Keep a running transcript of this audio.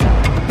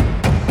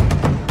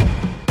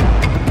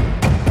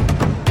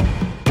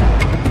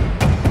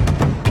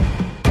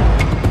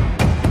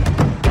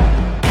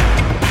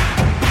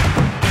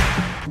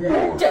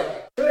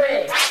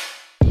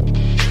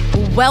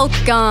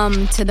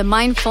Welcome to the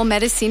Mindful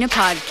Medicina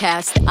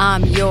podcast.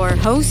 I'm your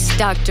host,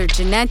 Dr.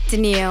 Jeanette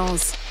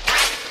Daniels.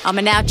 I'm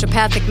a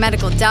naturopathic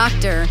medical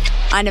doctor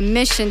on a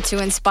mission to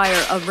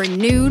inspire a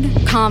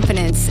renewed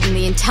confidence in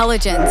the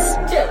intelligence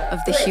of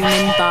the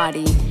human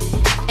body.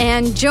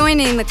 And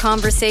joining the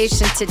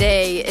conversation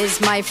today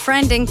is my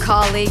friend and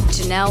colleague,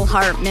 Janelle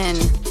Hartman,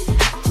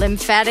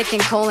 lymphatic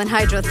and colon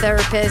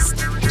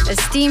hydrotherapist,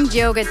 esteemed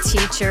yoga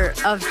teacher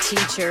of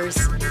teachers,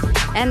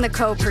 and the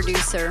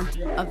co-producer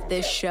of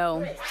this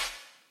show.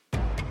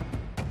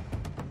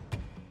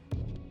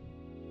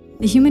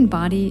 The human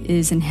body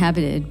is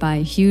inhabited by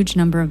a huge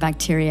number of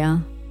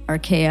bacteria,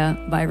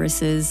 archaea,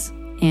 viruses,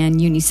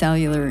 and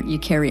unicellular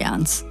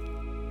eukaryotes.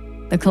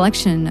 The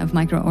collection of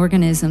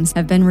microorganisms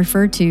have been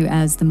referred to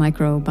as the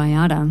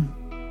microbiota.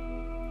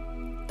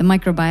 The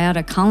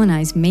microbiota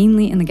colonize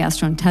mainly in the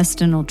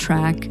gastrointestinal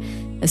tract,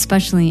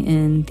 especially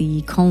in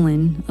the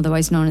colon,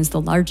 otherwise known as the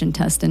large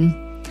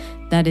intestine,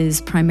 that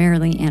is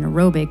primarily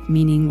anaerobic,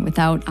 meaning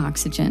without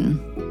oxygen,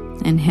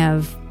 and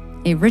have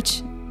a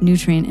rich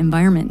nutrient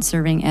environment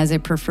serving as a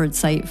preferred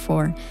site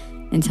for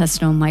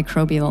intestinal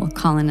microbial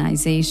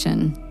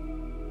colonization.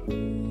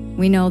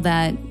 We know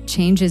that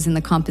changes in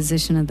the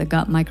composition of the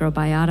gut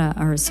microbiota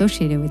are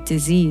associated with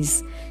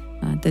disease.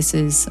 This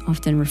is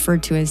often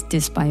referred to as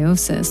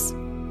dysbiosis.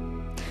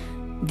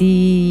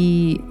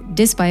 The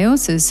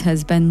dysbiosis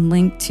has been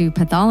linked to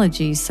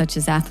pathologies such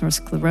as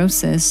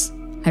atherosclerosis,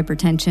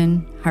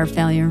 hypertension, heart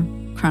failure,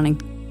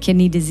 chronic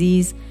kidney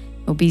disease,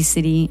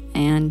 obesity,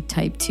 and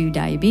type 2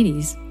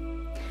 diabetes.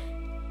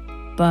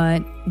 But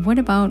what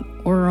about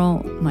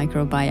oral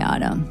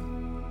microbiota?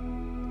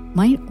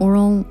 Might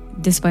oral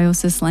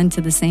dysbiosis lend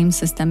to the same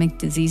systemic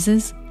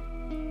diseases?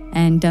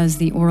 And does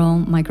the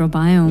oral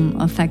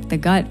microbiome affect the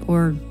gut,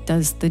 or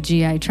does the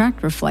GI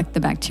tract reflect the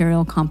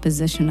bacterial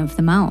composition of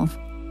the mouth?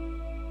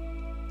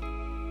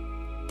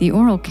 The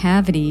oral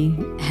cavity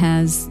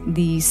has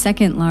the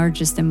second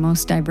largest and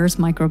most diverse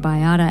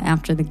microbiota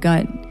after the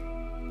gut,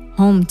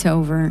 home to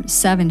over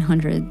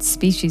 700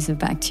 species of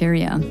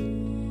bacteria.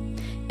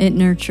 It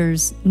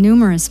nurtures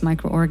numerous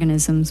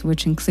microorganisms,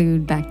 which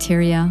include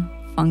bacteria,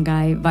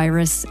 fungi,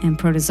 virus, and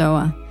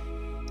protozoa.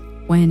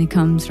 When it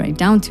comes right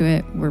down to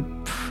it, we're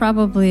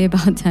probably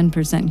about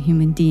 10%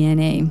 human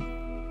DNA.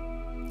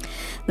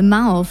 The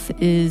mouth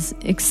is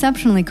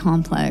exceptionally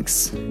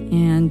complex,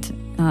 and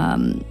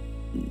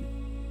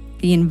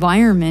the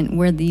environment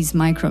where these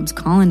microbes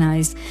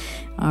colonize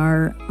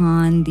are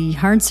on the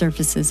hard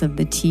surfaces of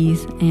the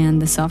teeth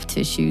and the soft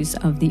tissues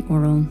of the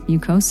oral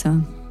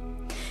mucosa.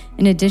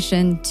 In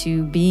addition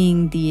to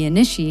being the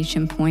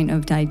initiation point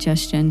of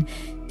digestion,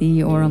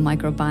 the oral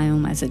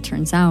microbiome, as it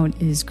turns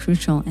out, is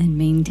crucial in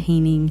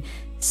maintaining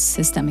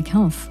systemic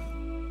health.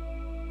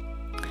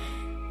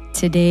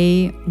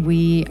 Today,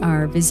 we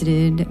are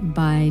visited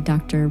by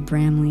Dr.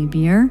 Bramley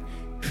Beer,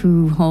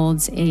 who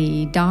holds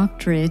a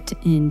doctorate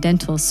in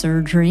dental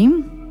surgery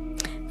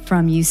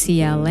from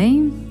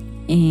UCLA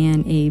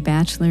and a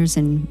bachelor's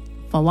in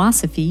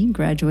philosophy,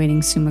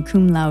 graduating summa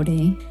cum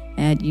laude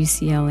at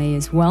UCLA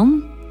as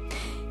well.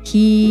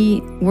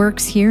 He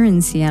works here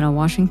in Seattle,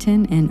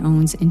 Washington, and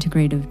owns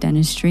Integrative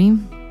Dentistry.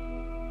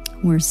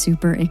 We're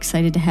super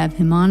excited to have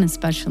him on,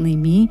 especially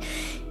me.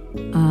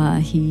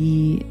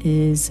 He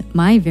is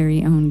my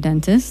very own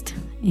dentist,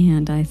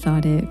 and I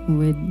thought it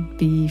would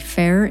be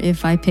fair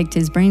if I picked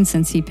his brain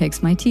since he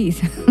picks my teeth.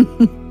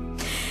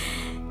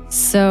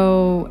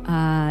 So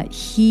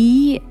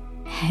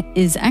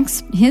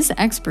his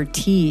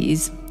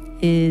expertise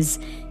is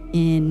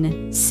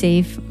in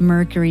safe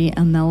mercury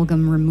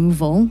amalgam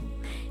removal,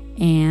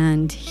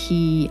 and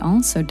he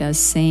also does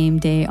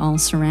same-day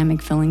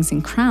all-ceramic fillings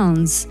and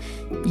crowns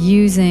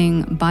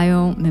using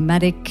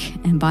biomimetic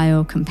and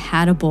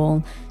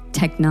biocompatible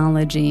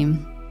technology.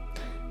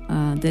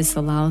 This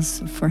allows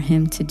for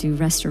him to do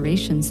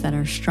restorations that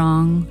are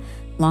strong,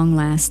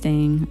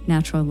 long-lasting,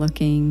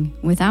 natural-looking,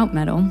 without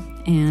metal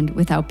and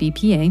without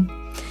BPA,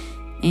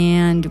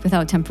 and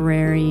without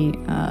temporary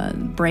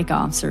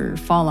break-offs or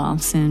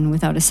fall-offs, and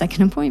without a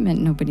second appointment.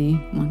 Nobody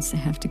wants to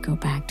have to go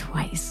back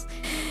twice.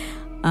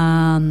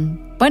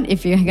 But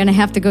if you're going to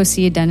have to go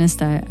see a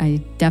dentist,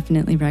 I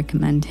definitely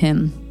recommend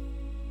him.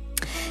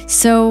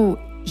 So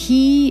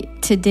he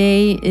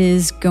today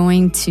is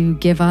going to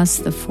give us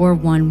the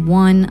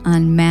 411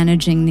 on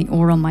managing the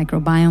oral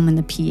microbiome and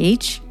the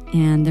pH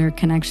and their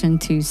connection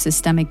to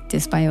systemic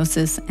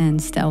dysbiosis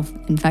and stealth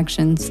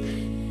infections.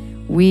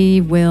 We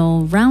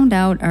will round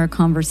out our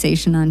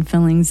conversation on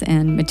fillings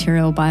and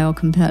material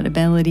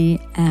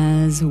biocompatibility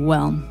as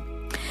well.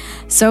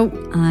 So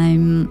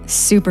I'm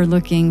super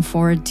looking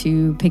forward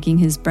to picking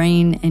his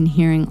brain and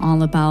hearing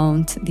all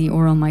about the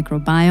oral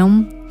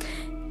microbiome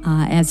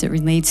as it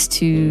relates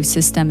to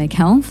systemic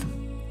health.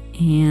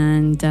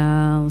 And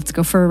let's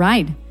go for a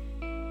ride.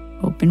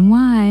 Open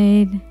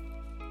wide.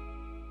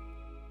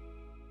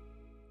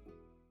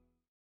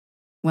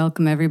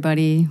 Welcome,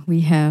 everybody.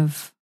 We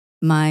have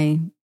my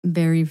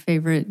very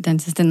favorite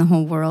dentist in the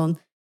whole world,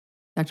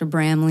 Dr.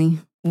 Bramley.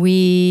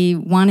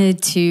 We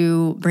wanted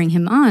to bring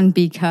him on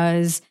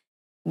because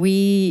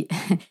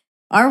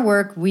our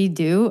work we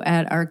do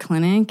at our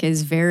clinic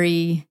is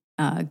very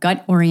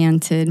gut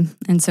oriented.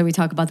 And so we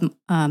talk about the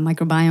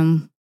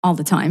microbiome all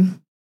the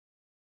time.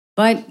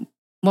 But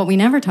what we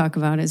never talk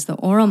about is the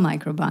oral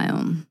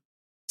microbiome.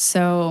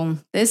 So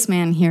this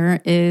man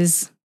here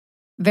is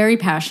very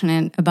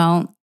passionate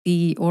about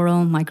the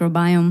oral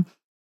microbiome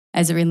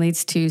as it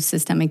relates to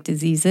systemic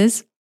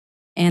diseases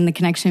and the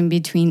connection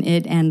between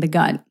it and the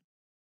gut.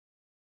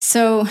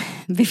 So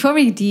before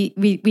we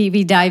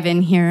dive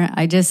in here,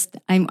 I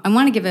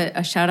want to give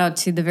a shout out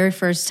to the very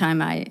first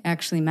time I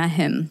actually met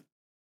him.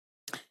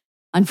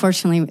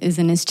 Unfortunately, is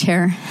in his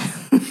chair,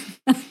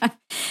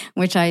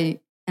 which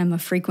I am a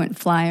frequent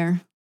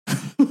flyer.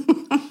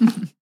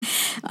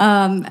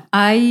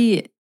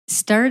 I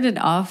started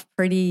off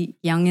pretty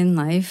young in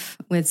life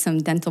with some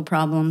dental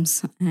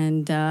problems,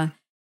 and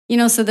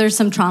so there's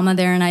some trauma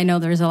there, and I know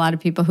there's a lot of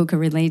people who could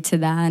relate to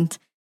that.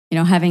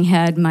 Having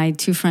had my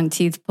 2 front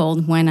teeth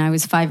pulled when I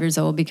was 5 years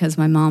old because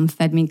my mom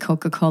fed me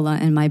Coca-Cola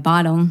in my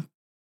bottle.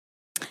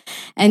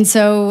 And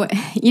so,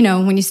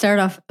 when you start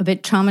off a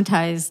bit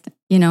traumatized,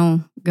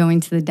 going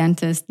to the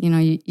dentist,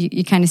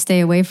 you kind of stay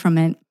away from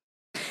it.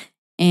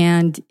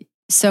 And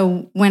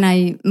so when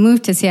I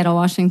moved to Seattle,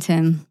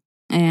 Washington,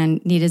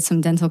 and needed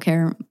some dental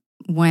care,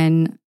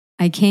 when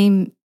I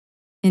came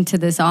into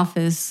this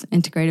office,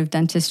 integrative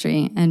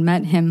dentistry, and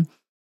met him,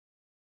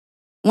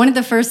 one of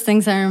the first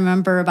things I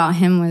remember about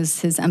him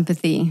was his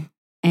empathy.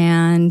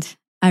 And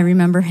I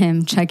remember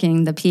him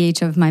checking the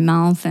pH of my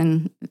mouth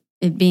and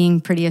it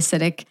being pretty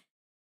acidic,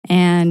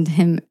 and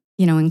him,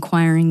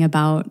 inquiring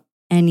about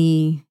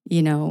any,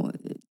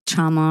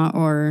 trauma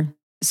or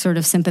sort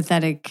of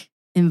sympathetic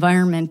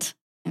environment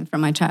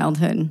from my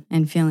childhood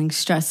and feeling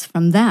stress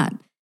from that.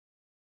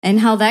 And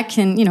how that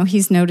can,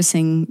 he's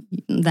noticing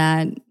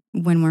that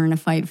when we're in a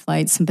fight,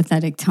 flight,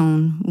 sympathetic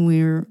tone,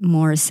 we're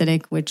more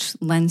acidic, which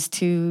lends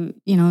to,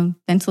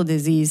 dental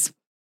disease.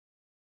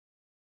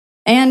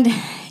 And,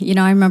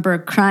 I remember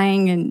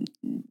crying and,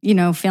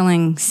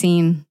 feeling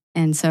seen.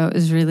 And so it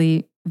was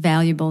really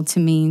valuable to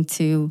me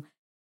to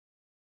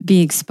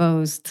be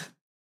exposed,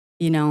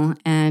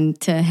 and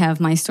to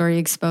have my story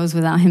exposed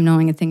without him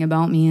knowing a thing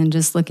about me and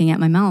just looking at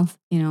my mouth,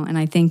 and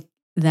I think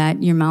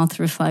that your mouth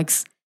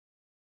reflects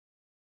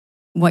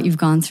what you've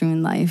gone through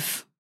in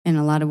life in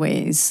a lot of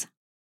ways.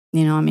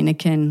 It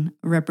can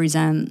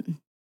represent,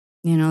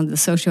 the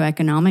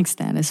socioeconomic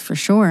status for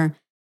sure.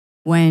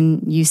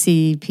 When you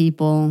see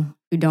people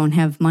who don't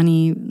have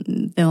money,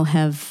 they'll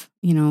have,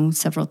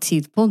 several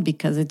teeth pulled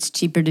because it's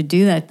cheaper to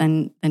do that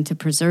than to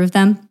preserve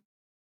them.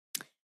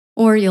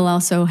 Or you'll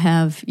also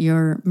have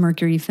your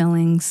mercury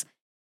fillings,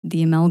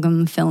 the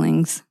amalgam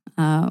fillings,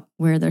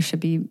 where there should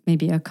be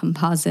maybe a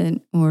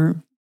composite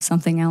or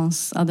something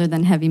else other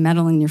than heavy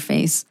metal in your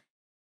face.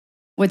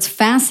 What's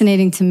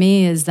fascinating to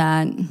me is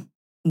that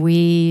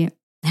we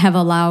have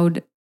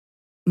allowed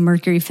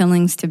mercury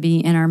fillings to be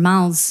in our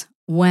mouths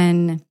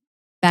when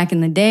back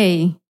in the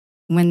day,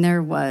 when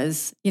there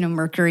was,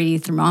 mercury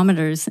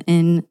thermometers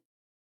in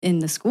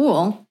the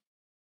school,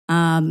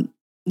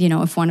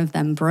 if one of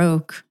them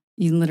broke,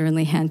 you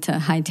literally had to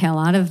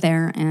hightail out of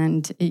there,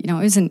 and it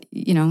was an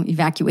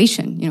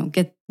evacuation.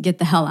 Get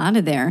the hell out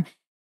of there.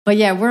 But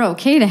yeah, we're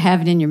okay to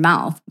have it in your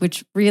mouth,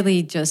 which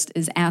really just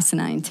is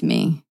asinine to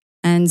me.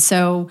 And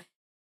so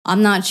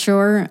I'm not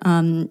sure,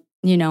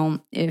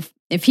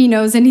 if he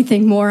knows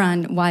anything more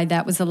on why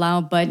that was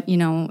allowed. But,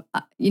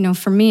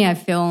 for me, I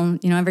feel,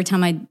 every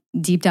time I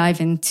deep dive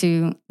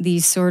into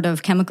these sort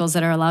of chemicals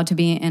that are allowed to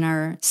be in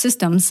our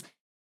systems,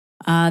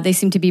 they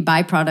seem to be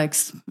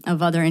byproducts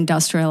of other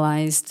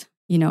industrialized,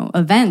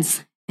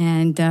 events,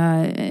 and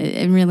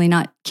really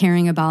not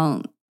caring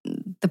about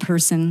the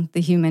person,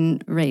 the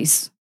human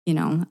race,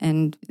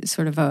 and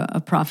sort of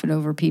a profit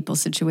over people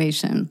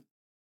situation.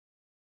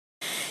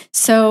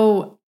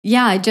 So,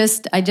 yeah, I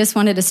just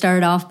wanted to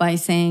start off by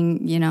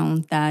saying,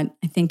 that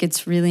I think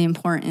it's really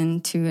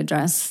important to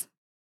address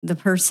the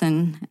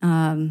person.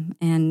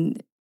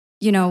 And,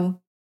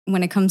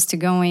 when it comes to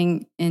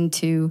going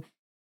into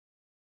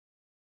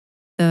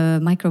the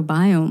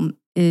microbiome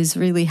is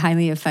really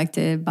highly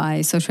affected by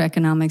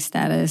socioeconomic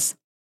status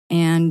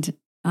and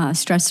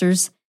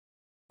stressors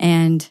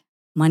and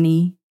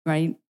money,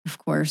 right? Of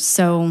course.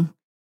 So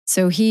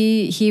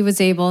he was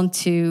able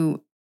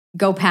to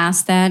go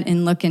past that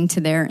and look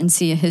into there and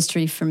see a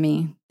history for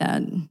me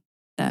that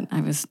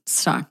I was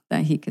shocked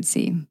that he could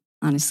see,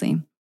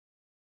 honestly.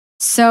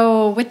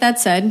 So with that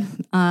said,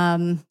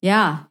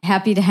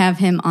 happy to have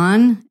him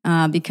on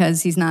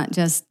because he's not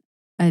just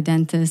a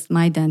dentist,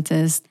 my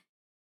dentist.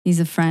 He's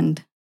a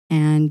friend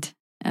and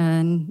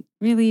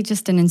really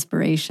just an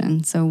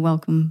inspiration. So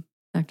welcome,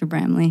 Dr.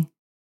 Bramley.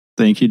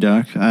 Thank you,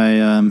 Doc. I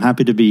am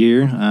happy to be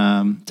here.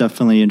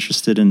 Definitely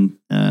interested in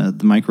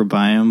the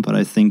microbiome, but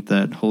I think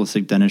that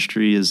holistic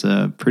dentistry is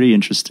a pretty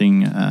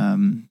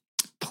interesting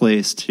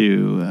place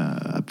to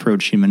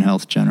approach human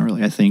health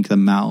generally. I think the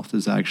mouth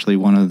is actually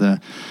one of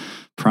the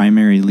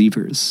primary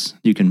levers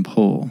you can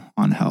pull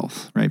on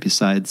health, right?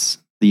 Besides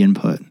the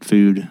input,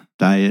 food,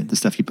 diet, the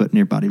stuff you put in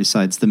your body,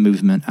 besides the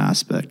movement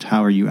aspect.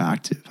 How are you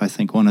active? I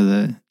think one of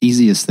the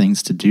easiest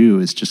things to do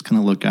is just kind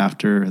of look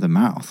after the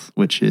mouth,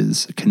 which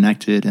is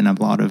connected in a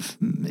lot of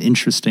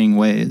interesting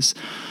ways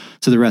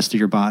to the rest of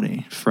your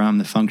body, from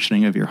the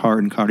functioning of your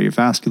heart and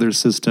cardiovascular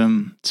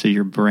system to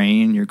your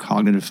brain, your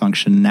cognitive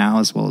function now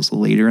as well as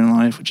later in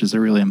life, which is a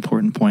really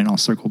important point I'll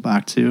circle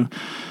back to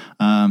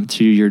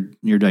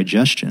your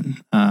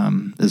digestion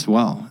as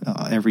well.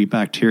 Every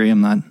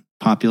bacterium that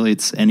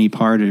populates any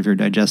part of your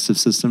digestive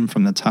system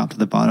from the top to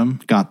the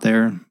bottom got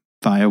there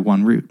via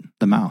one route,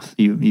 the mouth.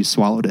 You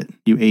swallowed it.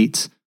 You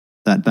ate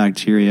that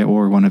bacteria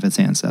or one of its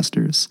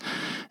ancestors.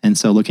 And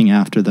so looking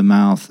after the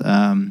mouth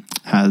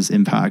has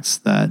impacts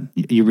that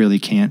you really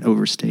can't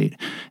overstate.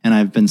 And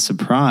I've been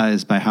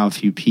surprised by how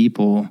few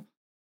people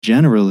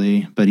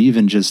generally, but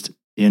even just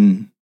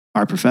in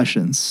our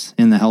professions,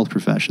 in the health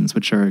professions,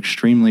 which are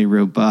extremely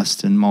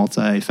robust and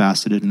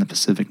multifaceted in the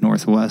Pacific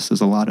Northwest. There's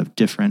a lot of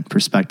different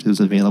perspectives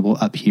available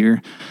up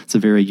here. It's a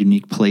very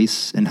unique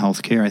place in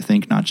healthcare, I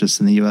think, not just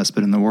in the US,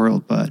 but in the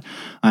world. But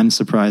I'm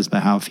surprised by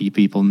how few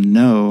people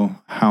know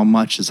how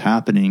much is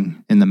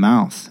happening in the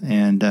mouth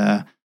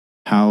and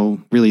how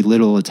really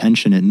little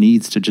attention it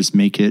needs to just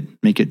make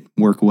it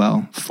work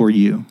well for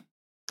you.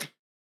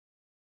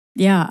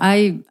 Yeah,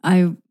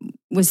 I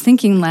was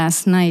thinking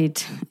last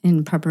night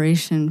in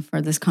preparation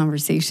for this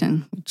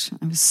conversation, which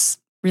I was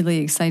really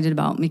excited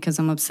about because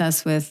I'm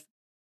obsessed with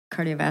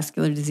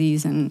cardiovascular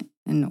disease and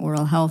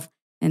oral health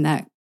and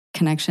that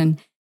connection.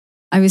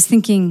 I was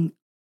thinking,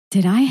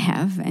 did I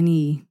have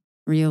any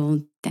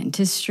real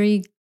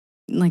dentistry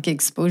like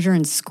exposure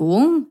in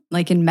school,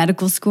 like in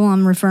medical school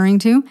I'm referring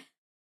to?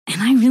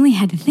 And I really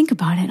had to think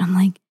about it. I'm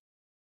like,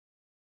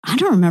 I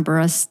don't remember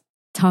us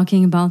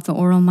talking about the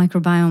oral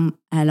microbiome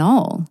at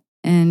all.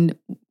 And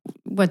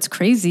what's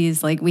crazy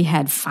is like we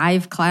had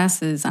 5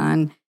 classes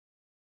on,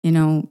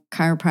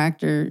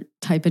 chiropractor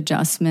type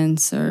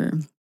adjustments or,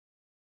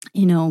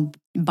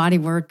 body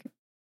work.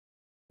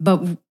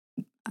 But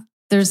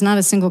there's not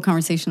a single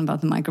conversation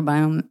about the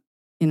microbiome,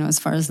 as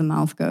far as the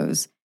mouth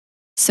goes.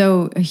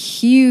 So a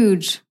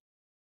huge,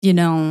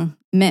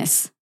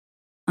 miss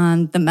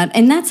on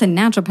and that's a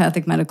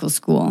naturopathic medical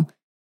school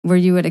where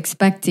you would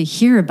expect to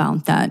hear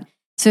about that.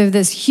 So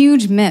this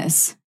huge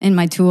miss in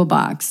my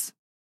toolbox,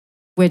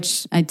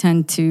 which I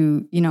tend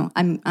to,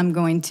 I'm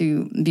going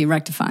to be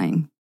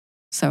rectifying.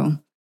 So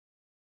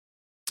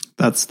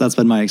that's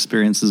been my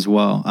experience as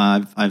well.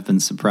 I've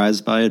been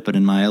surprised by it, but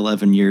in my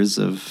 11 years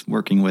of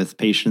working with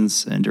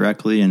patients and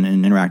directly and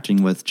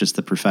interacting with just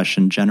the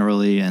profession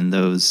generally and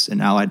those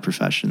in allied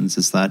professions,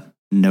 is that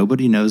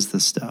nobody knows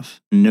this stuff.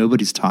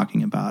 Nobody's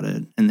talking about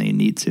it, and they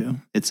need to.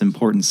 It's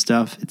important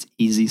stuff. It's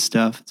easy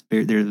stuff.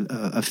 There's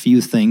a few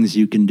things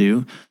you can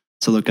do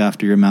to look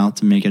after your mouth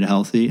to make it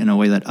healthy in a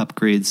way that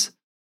upgrades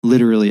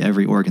literally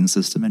every organ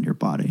system in your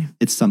body.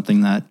 It's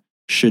something that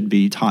should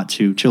be taught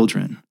to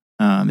children.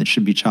 It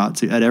should be taught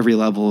to at every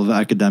level of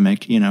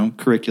academic,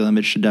 curriculum.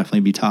 It should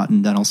definitely be taught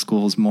in dental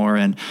schools more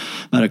and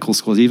medical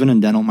schools, even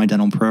in my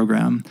dental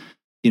program.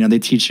 They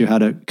teach you how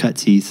to cut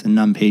teeth and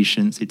numb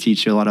patients. They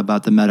teach you a lot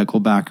about the medical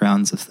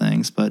backgrounds of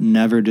things, but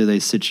never do they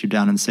sit you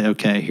down and say,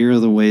 okay, here are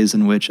the ways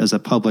in which as a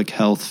public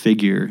health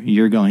figure,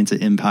 you're going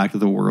to impact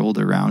the world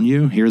around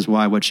you. Here's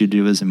why what you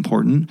do is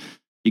important.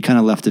 You kind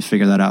of left to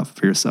figure that out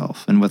for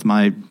yourself. And with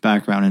my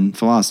background in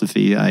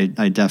philosophy, I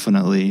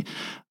definitely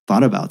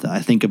thought about that.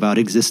 I think about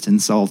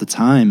existence all the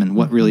time and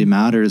what really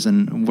matters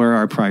and where are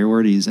our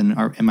priorities and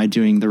am I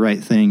doing the right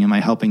thing? Am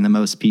I helping the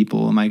most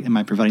people? Am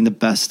I providing the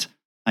best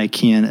I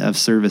can of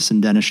service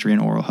in dentistry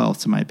and oral health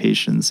to my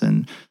patients?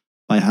 And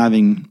by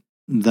having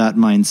that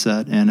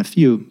mindset and a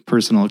few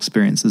personal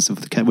experiences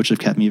which have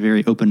kept me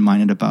very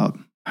open-minded about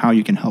how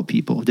you can help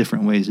people,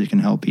 different ways you can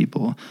help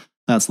people,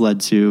 that's led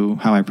to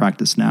how I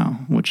practice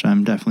now, which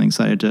I'm definitely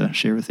excited to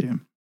share with you.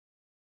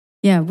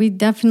 Yeah, we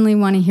definitely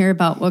want to hear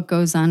about what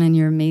goes on in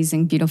your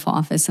amazing, beautiful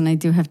office. And I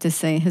do have to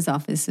say his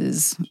office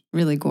is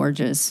really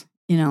gorgeous.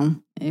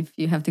 If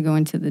you have to go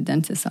into the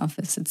dentist's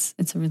office,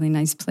 it's a really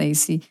nice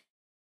place. He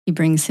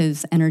brings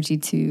his energy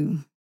to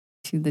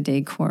the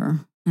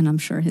decor, and I'm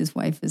sure his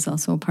wife is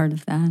also a part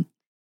of that.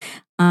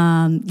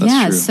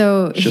 That's true.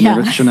 So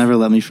she'll never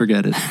let me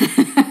forget it.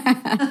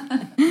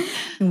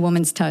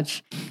 Woman's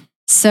touch.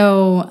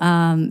 So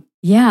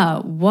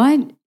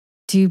what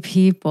do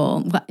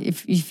people?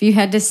 If you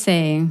had to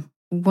say,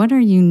 what are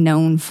you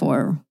known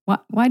for?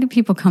 Why do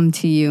people come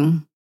to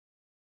you?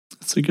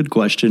 That's a good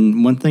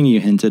question. One thing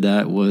you hinted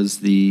at was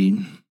the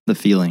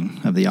feeling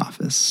of the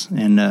office.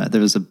 And there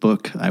was a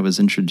book I was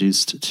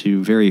introduced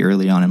to very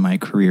early on in my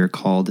career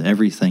called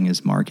Everything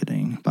is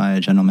Marketing by a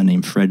gentleman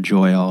named Fred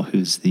Joyal,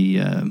 who's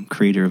the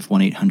creator of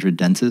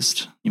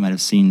 1-800-DENTIST. You might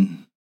have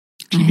seen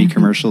TV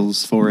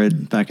commercials for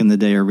it back in the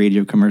day or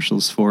radio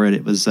commercials for it.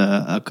 It was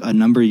a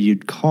number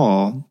you'd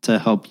call to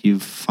help you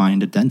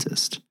find a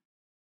dentist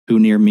who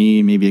near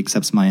me maybe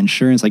accepts my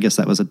insurance. I guess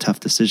that was a tough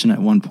decision at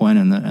one point,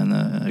 and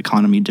the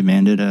economy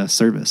demanded a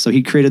service. So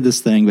he created this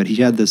thing, but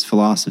he had this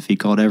philosophy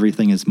called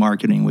everything is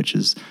marketing, which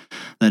is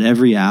that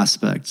every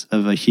aspect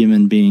of a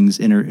human being's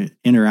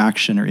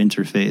interaction or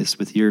interface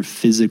with your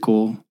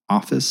physical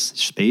office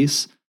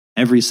space,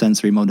 every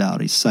sensory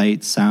modality,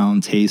 sight,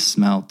 sound, taste,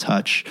 smell,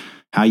 touch,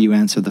 how you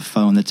answer the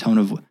phone, the tone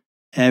of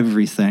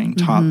everything,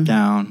 top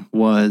down,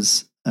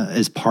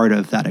 is part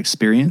of that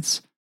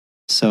experience.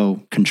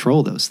 So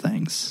control those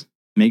things.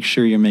 Make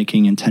sure you're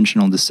making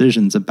intentional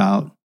decisions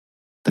about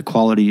the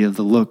quality of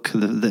the look,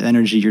 the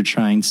energy you're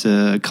trying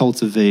to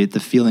cultivate, the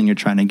feeling you're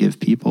trying to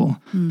give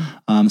people.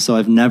 So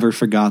I've never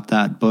forgot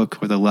that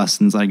book or the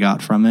lessons I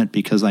got from it,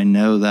 because I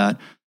know that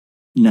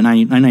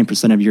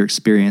 99% of your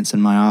experience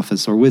in my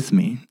office or with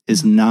me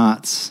is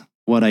not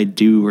what I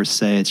do or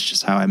say. It's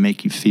just how I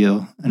make you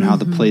feel, and how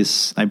the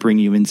place I bring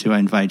you into, I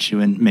invite you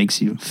in,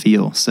 makes you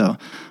feel. So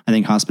I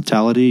think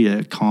hospitality,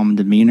 a calm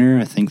demeanor,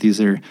 I think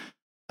these are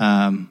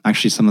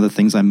actually some of the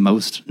things I'm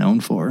most known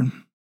for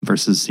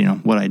versus,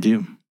 what I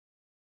do.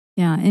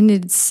 Yeah, and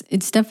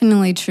it's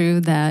definitely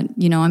true that,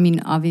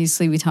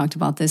 obviously we talked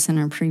about this in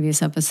our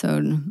previous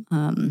episode,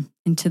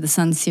 Into the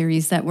Sun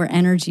series, that we're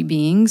energy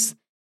beings.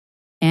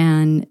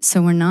 And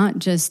so we're not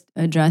just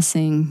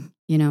addressing,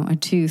 a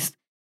tooth,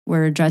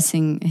 we're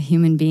addressing a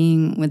human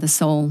being with a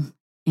soul.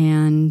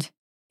 And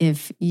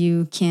if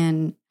you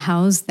can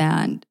house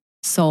that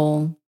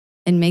soul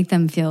and make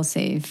them feel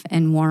safe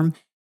and warm,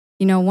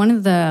 one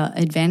of the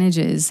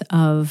advantages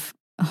of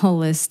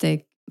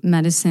holistic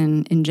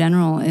medicine in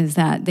general is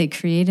that they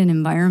create an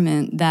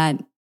environment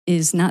that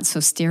is not so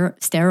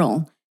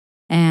sterile.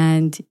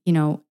 And,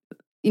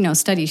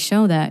 studies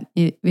show that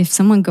if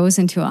someone goes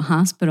into a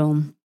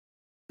hospital,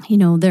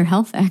 their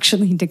health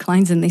actually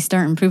declines and they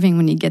start improving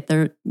when you get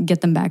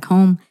them back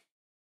home.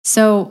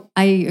 So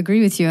I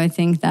agree with you. I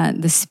think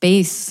that the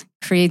space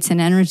creates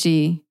an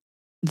energy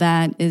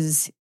that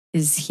is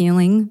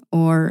healing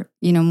or,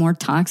 more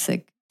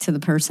toxic to the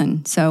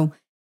person. So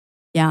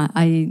yeah,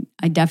 I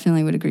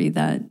definitely would agree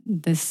that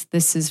this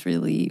is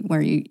really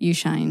where you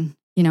shine,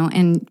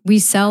 and we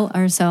sell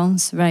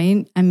ourselves,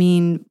 right? I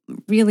mean,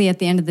 really at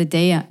the end of the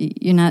day,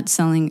 you're not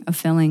selling a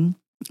filling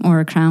or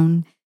a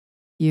crown.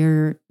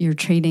 You're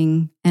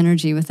trading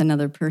energy with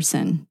another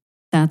person.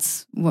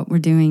 That's what we're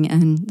doing.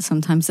 And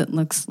sometimes it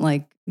looks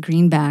like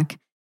greenback,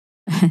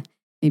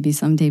 maybe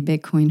someday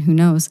Bitcoin, who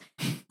knows?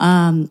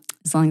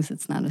 As long as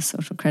it's not a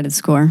social credit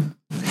score.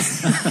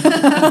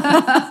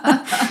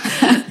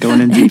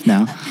 Going in deep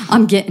now.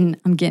 I'm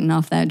getting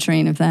off that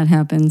train if that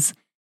happens.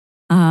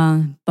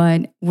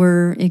 But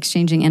we're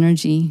exchanging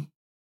energy,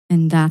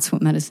 and that's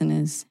what medicine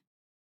is.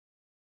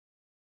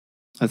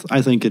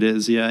 I think it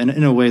is, yeah. And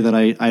in a way that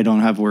I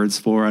don't have words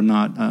for. I'm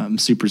not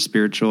super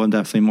spiritual. I'm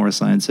definitely more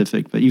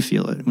scientific, but you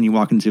feel it. When you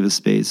walk into a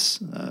space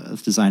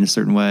designed a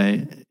certain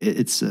way,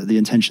 it's the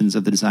intentions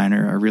of the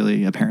designer are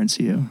really apparent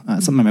to you.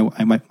 Something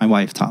my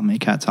wife taught me,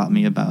 Kat taught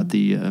me about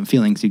the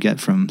feelings you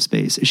get from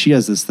space. She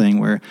has this thing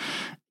where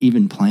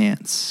even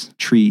plants,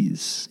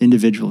 trees,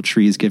 individual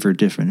trees give her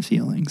different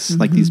feelings,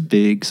 like these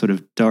big sort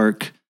of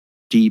dark,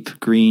 deep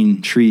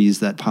green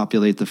trees that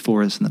populate the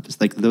forest, and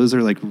those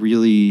are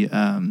really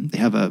they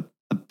have a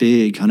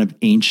big kind of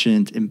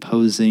ancient,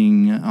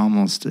 imposing,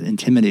 almost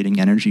intimidating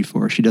energy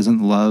for her. She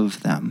doesn't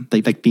love them,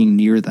 like being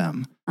near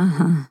them.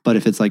 But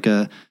if it's like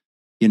a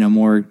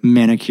more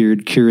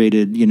manicured,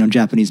 curated,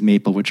 Japanese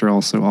maple, which are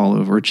also all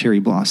over, cherry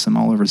blossom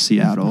all over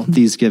Seattle,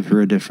 these give her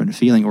a different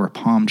feeling, or a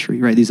palm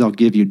tree, right? These all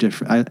give you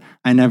different.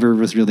 I never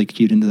was really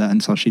cued into that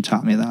until she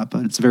taught me that,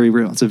 but it's very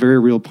real. It's a very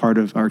real part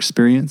of our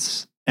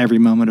experience every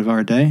moment of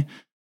our day,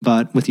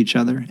 but with each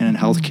other. And in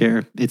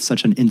healthcare, it's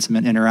such an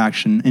intimate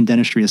interaction, in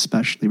dentistry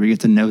especially, where you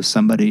get to know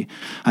somebody.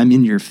 I'm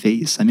in your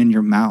face, I'm in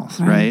your mouth,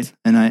 right?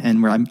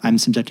 And where I'm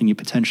subjecting you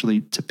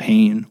potentially to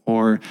pain,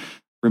 or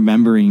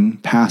remembering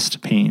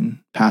past pain,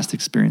 past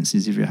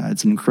experiences you've had.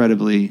 It's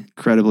incredibly,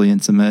 incredibly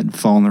intimate,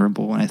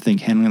 vulnerable. And I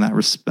think handling that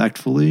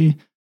respectfully,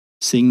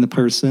 seeing the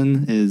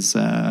person, is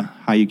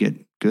how you get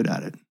good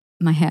at it.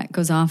 My hat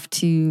goes off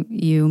to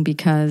you,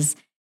 because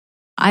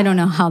I don't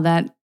know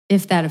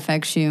if that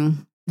affects you,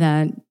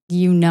 that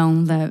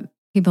that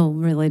people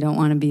really don't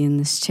want to be in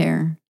this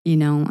chair,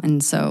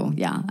 and so,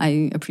 yeah,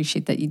 I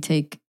appreciate that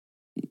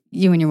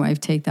you and your wife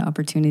take the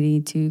opportunity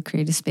to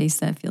create a space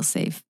that feels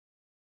safe.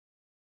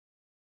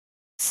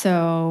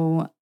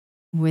 So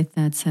with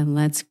that said,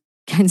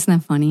 isn't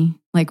that funny?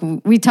 Like,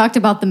 we talked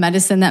about the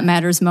medicine that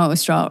matters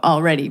most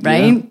already,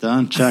 right? Yeah,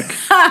 done, check.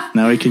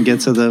 Now we can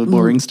get to the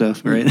boring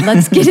stuff, right?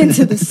 Let's get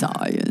into the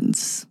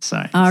science.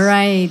 Science. All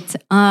right.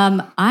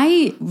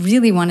 I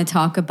really want to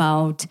talk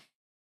about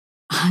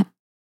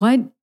what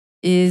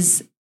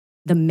is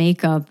the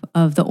makeup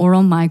of the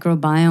oral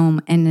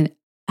microbiome, and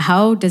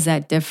how does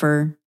that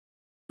differ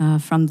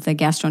from the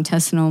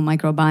gastrointestinal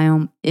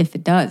microbiome, if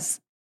it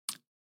does?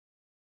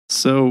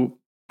 So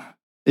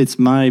it's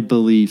my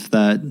belief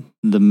that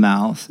the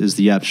mouth is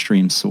the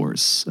upstream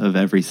source of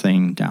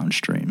everything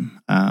downstream.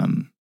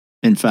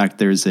 In fact,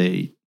 there's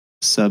a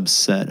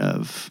subset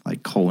of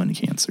like colon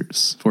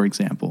cancers, for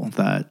example,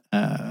 that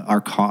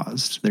are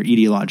caused. Their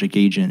etiologic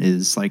agent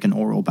is like an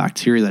oral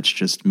bacteria that's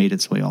just made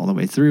its way all the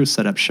way through,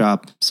 set up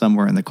shop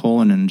somewhere in the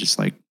colon, and just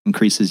like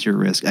increases your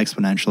risk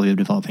exponentially of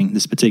developing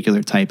this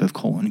particular type of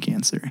colon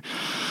cancer.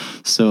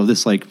 So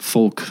this like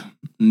folk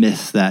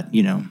myth that,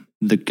 you know,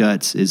 the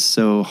gut is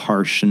so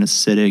harsh and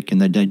acidic and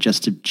the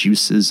digestive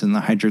juices and the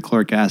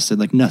hydrochloric acid,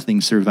 like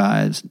nothing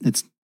survives.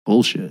 It's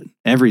bullshit.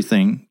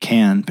 Everything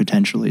can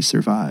potentially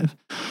survive.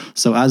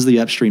 So as the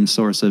upstream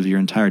source of your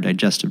entire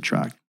digestive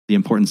tract, the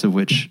importance of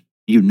which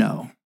you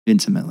know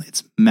intimately,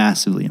 it's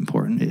massively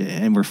important.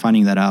 And we're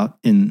finding that out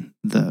in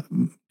the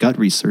gut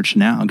research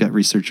now. Gut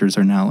researchers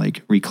are now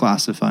like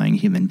reclassifying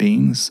human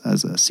beings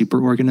as a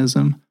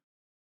superorganism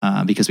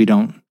because we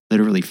don't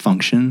literally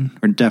function.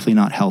 We're definitely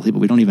not healthy, but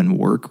we don't even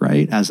work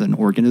right as an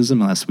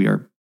organism unless we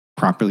are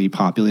properly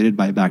populated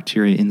by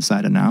bacteria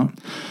inside and out.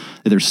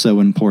 They're so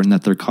important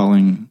that they're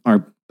calling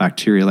our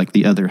bacteria like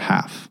the other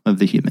half of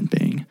the human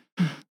being.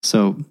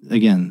 So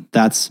again,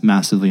 that's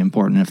massively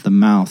important. If the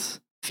mouth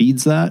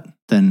feeds that,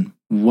 then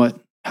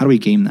how do we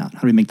game that?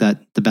 How do we make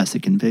that the best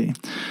it can be?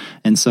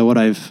 And so what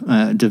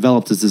I've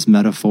developed is this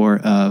metaphor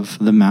of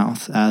the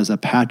mouth as a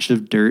patch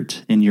of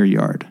dirt in your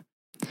yard.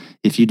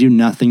 If you do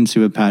nothing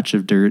to a patch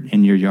of dirt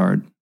in your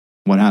yard,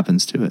 what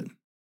happens to it?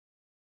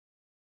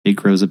 It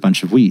grows a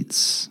bunch of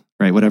weeds,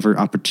 right? Whatever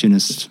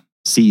opportunist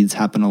seeds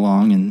happen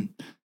along and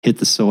hit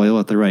the soil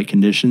at the right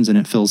conditions, and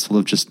it fills full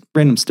of just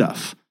random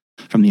stuff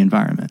from the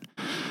environment.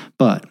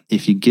 But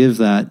if you give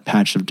that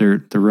patch of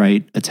dirt the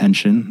right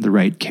attention, the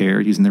right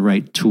care, using the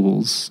right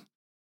tools,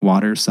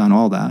 water, sun,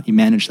 all that, you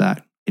manage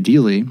that.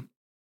 Ideally,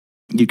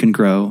 you can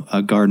grow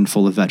a garden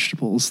full of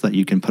vegetables that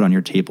you can put on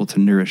your table to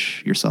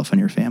nourish yourself and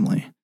your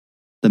family.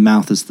 The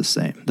mouth is the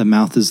same. The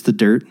mouth is the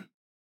dirt,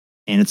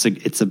 and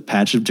it's a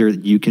patch of dirt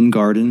that you can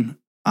garden.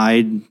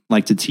 I'd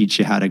like to teach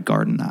you how to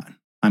garden that.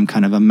 I'm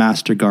kind of a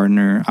master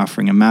gardener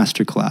offering a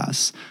master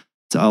class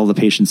to all the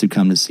patients who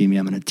come to see me.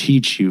 I'm going to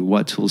teach you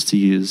what tools to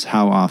use,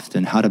 how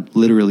often, how to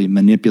literally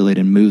manipulate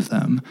and move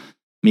them.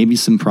 Maybe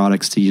some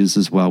products to use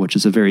as well, which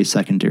is a very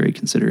secondary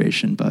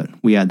consideration, but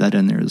we add that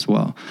in there as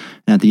well.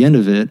 And at the end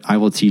of it, I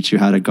will teach you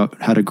how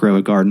to grow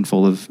a garden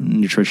full of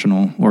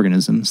nutritional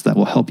organisms that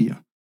will help you.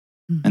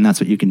 And that's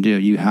what you can do.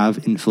 You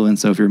have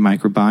influence over your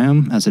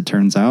microbiome, as it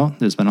turns out.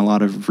 There's been a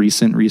lot of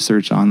recent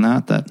research on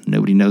that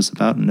nobody knows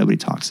about and nobody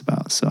talks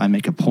about. So I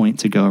make a point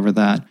to go over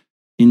that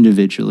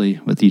individually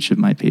with each of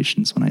my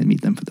patients when I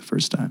meet them for the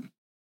first time.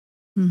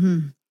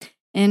 Mm-hmm.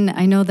 And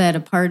I know that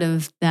a part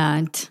of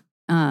that,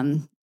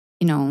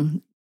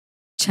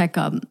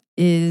 checkup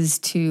is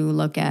to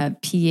look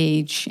at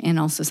pH, and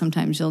also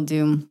sometimes you'll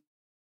do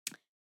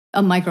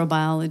a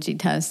microbiology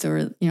test, or,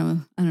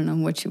 I don't know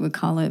what you would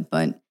call it,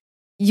 but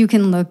you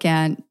can look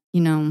at,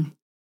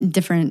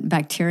 different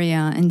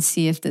bacteria and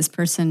see if this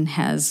person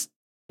has,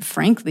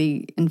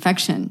 frankly,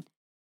 infection.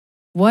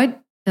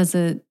 What does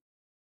it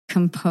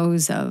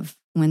compose of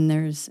when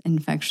there's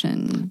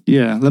infection?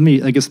 Yeah, let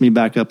me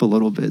back up a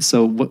little bit.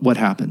 So what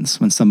happens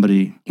when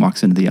somebody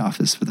walks into the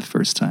office for the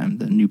first time,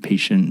 the new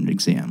patient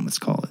exam, let's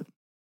call it?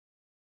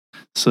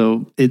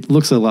 So it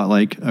looks a lot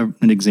like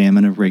an exam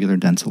in a regular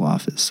dental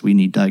office. We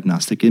need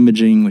diagnostic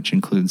imaging, which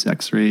includes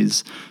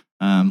x-rays.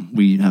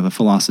 We have a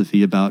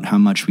philosophy about how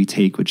much we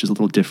take, which is a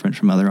little different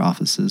from other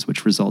offices,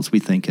 which results, we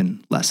think,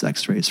 in less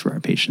x-rays for our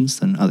patients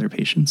than other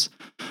patients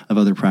of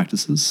other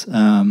practices.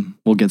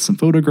 We'll get some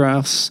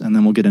photographs, and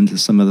then we'll get into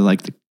some of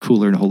the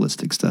cooler and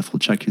holistic stuff. We'll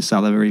check your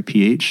salivary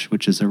pH,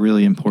 which is a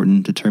really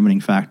important determining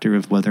factor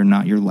of whether or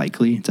not you're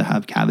likely to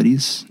have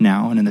cavities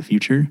now and in the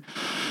future.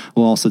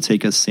 We'll also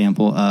take a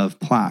sample of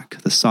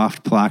plaque. The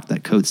soft plaque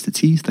that coats the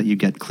teeth that you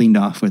get cleaned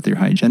off with your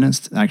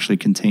hygienist actually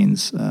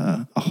contains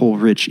a whole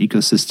rich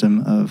ecosystem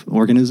of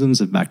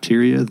organisms, of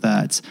bacteria,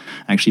 that's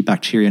actually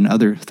bacteria and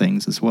other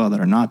things as well that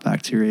are not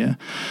bacteria,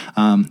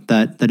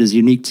 that is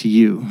unique to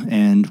you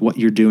and what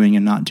you're doing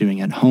and not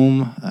doing at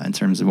home in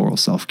terms of oral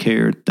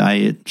self-care,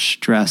 diet,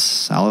 stress,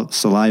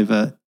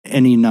 saliva,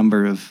 any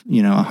number of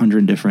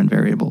 100 different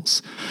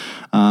variables.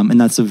 And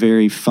that's a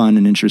very fun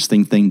and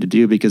interesting thing to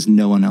do because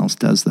no one else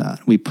does that.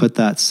 We put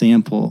that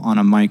sample on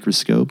a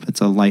microscope. It's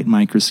a light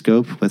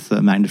microscope with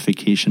a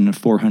magnification of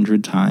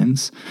 400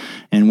 times.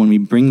 And when we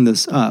bring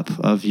this up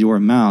of your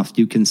mouth,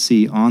 you can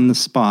see on the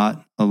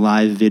spot a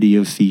live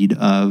video feed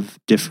of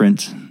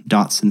different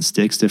dots and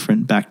sticks,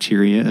 different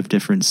bacteria of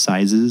different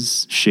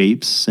sizes,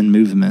 shapes, and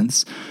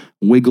movements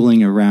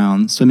wiggling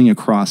around, swimming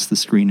across the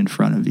screen in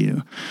front of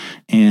you.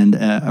 And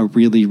a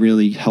really,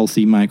 really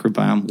healthy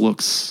microbiome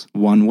looks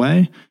one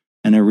way,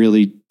 and a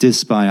really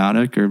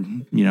dysbiotic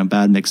or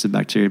bad mix of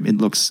bacteria, it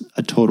looks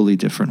a totally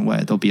different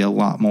way. There'll be a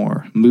lot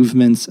more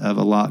movements of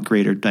a lot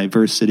greater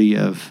diversity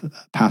of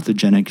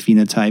pathogenic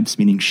phenotypes,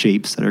 meaning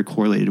shapes that are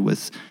correlated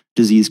with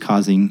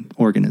disease-causing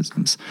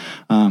organisms.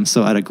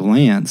 So at a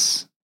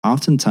glance,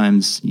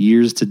 oftentimes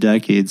years to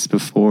decades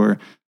before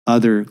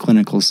other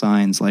clinical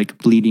signs like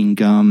bleeding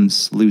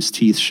gums, loose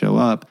teeth show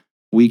up,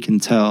 we can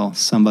tell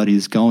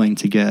somebody's going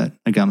to get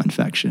a gum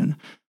infection.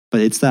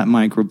 But it's that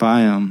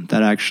microbiome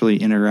that actually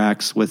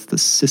interacts with the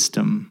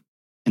system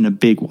in a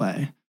big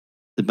way.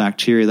 The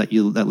bacteria that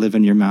live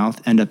in your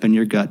mouth end up in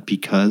your gut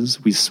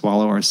because we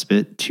swallow our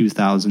spit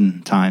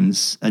 2,000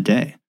 times a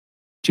day.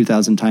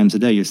 2,000 times a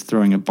day, you're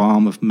throwing a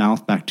bomb of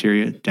mouth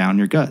bacteria down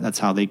your gut. That's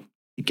how it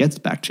gets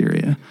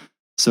bacteria.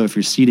 So if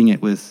you're seeding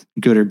it with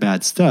good or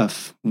bad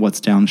stuff,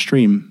 what's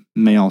downstream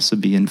may also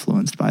be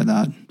influenced by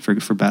that,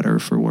 for better or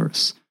for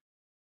worse.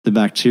 The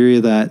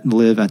bacteria that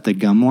live at the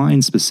gum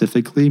line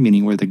specifically,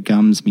 meaning where the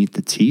gums meet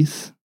the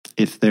teeth,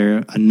 if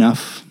they're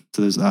enough,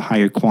 so there's a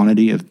higher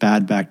quantity of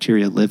bad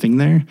bacteria living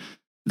there,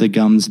 the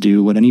gums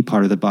do what any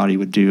part of the body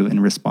would do in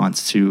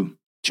response to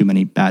too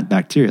many bad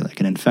bacteria, like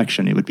an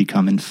infection. It would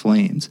become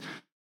inflamed.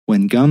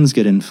 When gums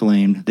get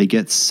inflamed, they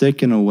get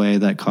sick in a way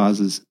that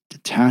causes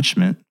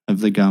detachment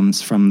of the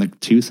gums from the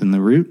tooth and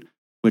the root,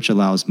 which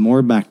allows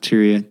more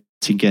bacteria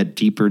to get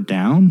deeper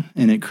down.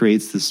 And it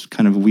creates this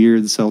kind of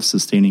weird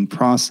self-sustaining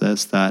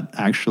process that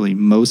actually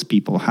most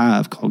people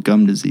have called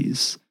gum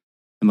disease.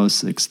 The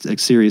most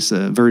serious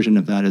version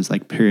of that is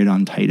like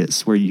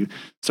periodontitis, where you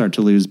start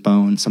to lose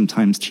bone.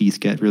 Sometimes teeth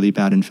get really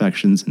bad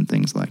infections and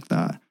things like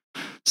that.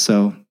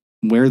 So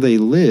where they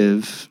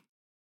live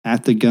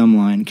at the gum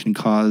line can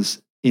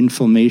cause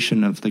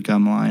inflammation of the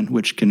gum line,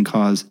 which can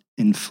cause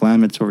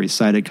inflammatory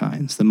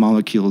cytokines, the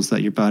molecules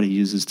that your body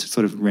uses to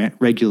sort of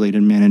regulate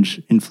and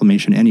manage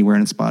inflammation anywhere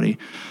in its body,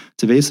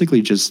 to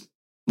basically just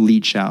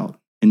leach out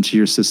into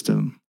your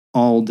system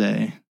all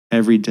day,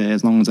 every day,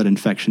 as long as that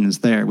infection is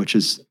there, which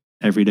is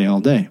every day, all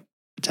day,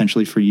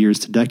 potentially for years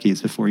to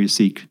decades before you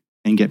seek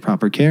and get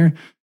proper care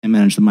and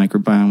manage the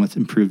microbiome with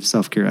improved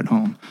self-care at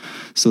home.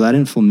 So that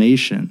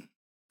inflammation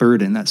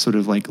burden, that sort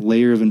of like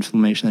layer of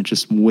inflammation that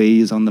just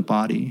weighs on the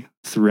body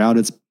throughout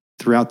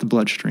the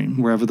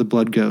bloodstream, wherever the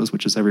blood goes,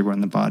 which is everywhere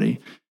in the body,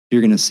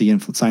 you're going to see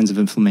signs of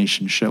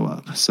inflammation show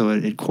up. So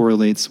it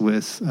correlates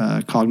with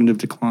cognitive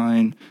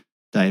decline,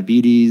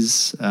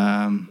 diabetes,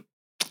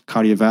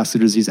 cardiovascular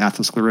disease,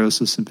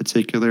 atherosclerosis in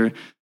particular,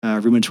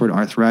 rheumatoid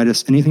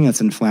arthritis. Anything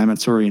that's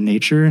inflammatory in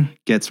nature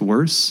gets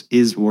worse,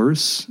 is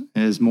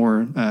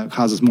more,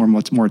 causes more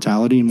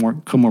mortality, more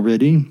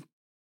comorbidity,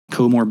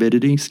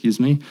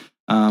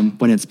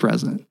 when it's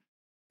present.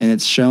 And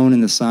it's shown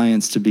in the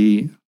science to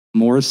be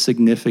more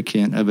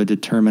significant of a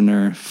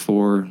determiner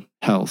for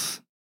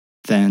health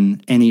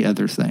than any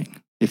other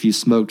thing. If you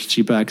smoked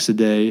 2 packs a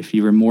day, if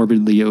you were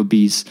morbidly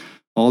obese,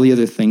 all the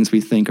other things we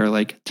think are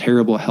like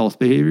terrible health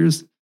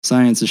behaviors,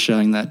 science is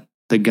showing that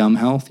the gum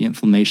health, the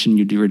inflammation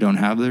you do or don't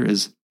have there,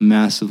 is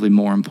massively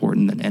more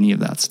important than any of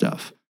that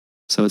stuff.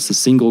 So it's the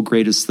single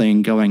greatest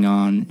thing going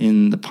on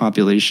in the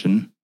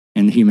population,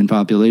 in the human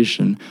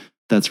population,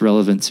 that's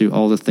relevant to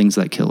all the things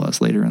that kill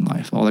us later in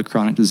life, all the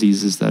chronic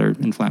diseases that are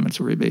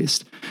inflammatory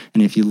based.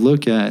 And if you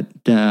look at,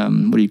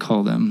 what do you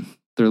call them?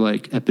 They're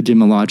like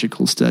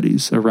epidemiological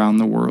studies around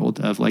the world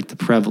of like the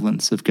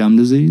prevalence of gum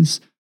disease.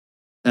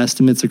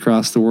 Estimates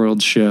across the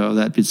world show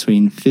that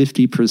between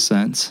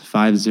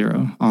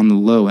 50% on the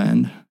low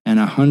end and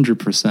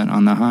 100%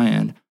 on the high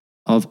end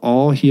of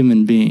all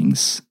human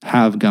beings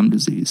have gum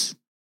disease.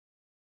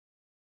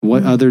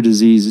 What other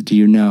disease do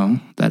you know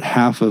that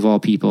half of all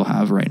people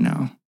have right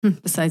now?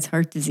 Besides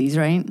heart disease,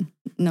 right?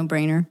 No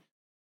brainer.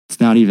 It's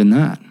not even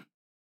that.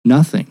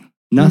 Nothing.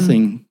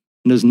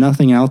 There's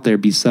nothing out there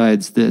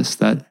besides this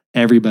that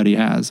everybody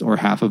has or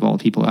half of all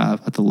people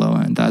have at the low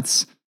end.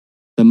 That's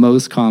the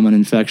most common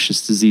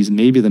infectious disease,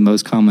 maybe the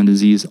most common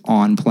disease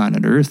on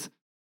planet Earth.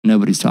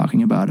 Nobody's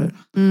talking about it.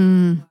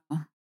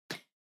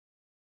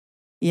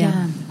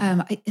 Yeah.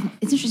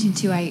 It's interesting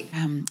too. A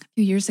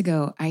few years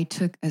ago, I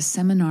took a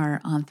seminar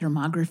on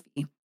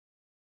thermography,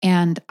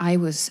 and I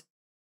was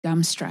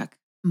dumbstruck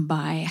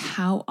by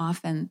how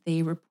often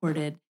they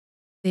reported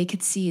they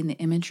could see in the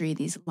imagery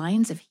these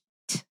lines of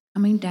heat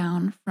coming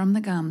down from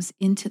the gums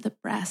into the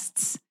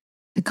breasts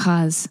to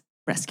cause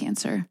breast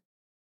cancer.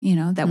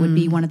 That would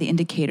be one of the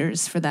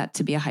indicators for that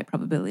to be a high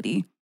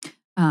probability.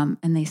 And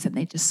they said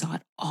they just saw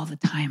it all the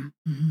time.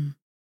 Mm-hmm.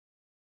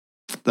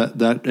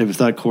 That if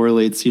that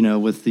correlates,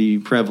 with the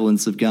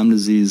prevalence of gum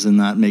disease, and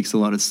that makes a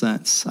lot of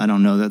sense. I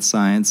don't know that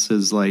science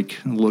has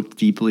looked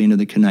deeply into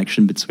the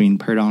connection between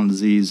periodontal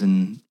disease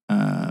and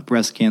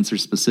breast cancer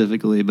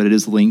specifically, but it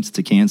is linked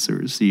to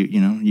cancers.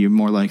 You're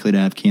more likely to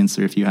have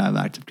cancer if you have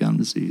active gum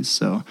disease.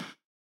 So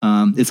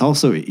it's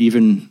also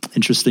even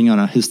interesting on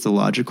a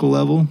histological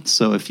level.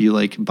 So if you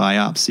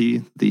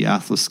biopsy the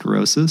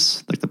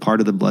atherosclerosis, the part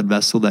of the blood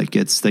vessel that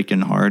gets thick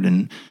and hard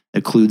and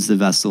occludes the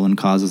vessel and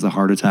causes a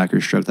heart attack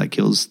or stroke that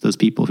kills those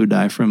people who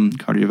die from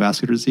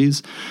cardiovascular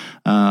disease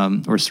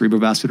or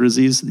cerebrovascular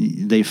disease,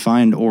 they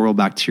find oral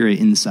bacteria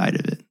inside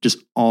of it, just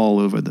all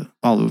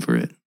over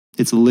it.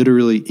 It's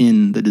literally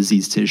in the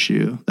diseased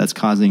tissue that's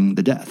causing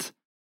the death.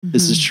 Mm-hmm.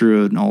 This is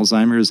true in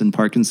Alzheimer's and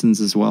Parkinson's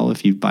as well.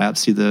 If you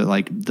biopsy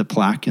the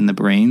plaque in the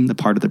brain, the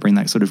part of the brain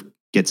that sort of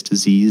gets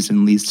diseased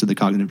and leads to the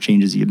cognitive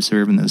changes you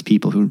observe in those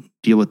people who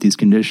deal with these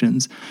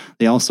conditions,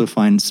 they also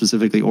find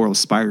specifically oral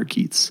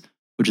spirochetes,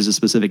 which is a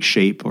specific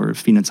shape or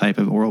phenotype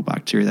of oral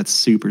bacteria that's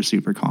super,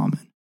 super common.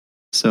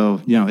 So,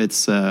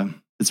 it's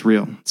It's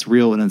real. It's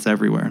real and it's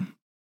everywhere.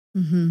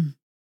 Mm-hmm.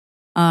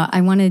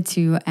 I wanted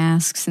to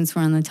ask, since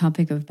we're on the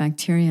topic of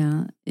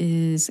bacteria,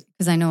 is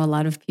because I know a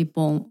lot of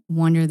people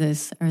wonder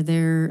this: are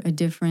there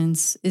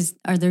different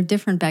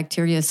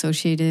bacteria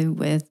associated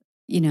with,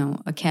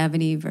 a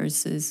cavity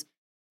versus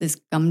this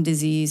gum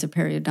disease or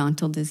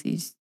periodontal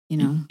disease?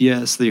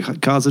 Yes, the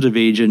causative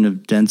agent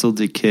of dental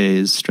decay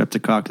is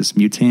Streptococcus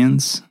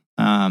mutans,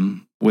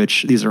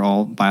 which these are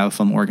all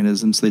biofilm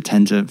organisms. They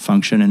tend to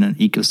function in an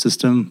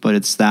ecosystem, but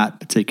it's that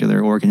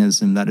particular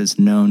organism that is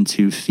known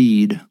to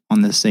feed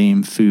on the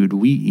same food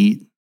we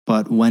eat.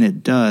 But when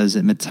it does,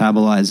 it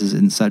metabolizes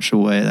in such a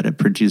way that it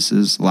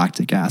produces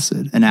lactic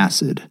acid, an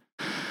acid.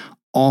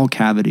 All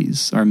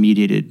cavities are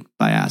mediated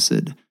by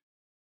acid.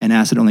 And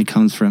acid only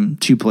comes from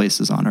two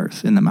places on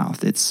Earth in the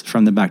mouth. It's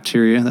from the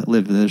bacteria that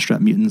live there, strep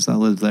mutans that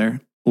live there,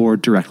 or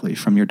directly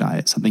from your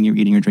diet. Something you're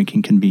eating or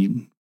drinking can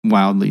be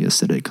wildly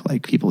acidic,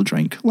 like people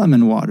drink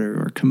lemon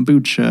water or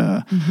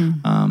kombucha,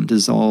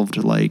 dissolved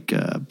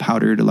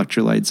powdered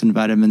electrolytes and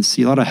vitamin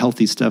C. A lot of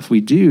healthy stuff we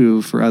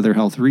do for other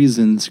health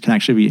reasons can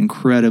actually be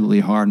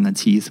incredibly hard on the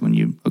teeth when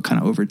you kind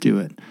of overdo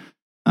it.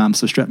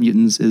 So strep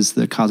mutans is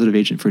the causative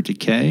agent for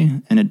decay,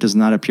 and it does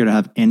not appear to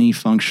have any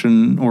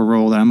function or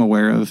role that I'm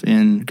aware of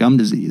in gum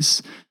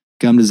disease.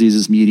 Gum disease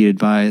is mediated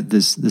by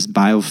this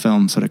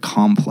biofilm sort of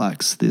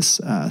complex, this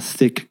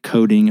thick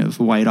coating of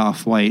white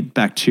off-white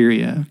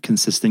bacteria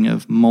consisting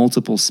of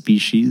multiple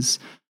species,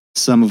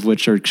 some of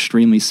which are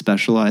extremely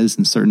specialized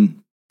in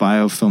certain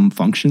biofilm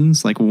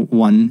functions. Like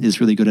one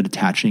is really good at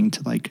attaching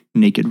to like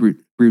naked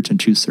root and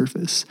tooth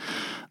surface.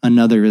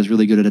 Another is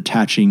really good at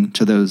attaching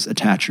to those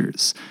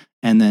attachers.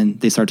 And then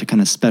they start to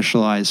kind of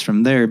specialize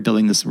from there,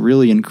 building this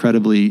really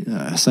incredibly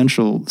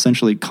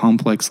essentially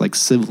complex like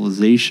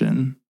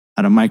civilization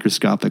at a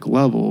microscopic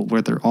level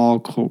where they're all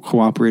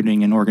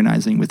cooperating and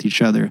organizing with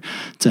each other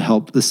to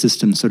help the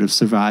system sort of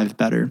survive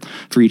better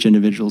for each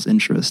individual's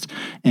interest.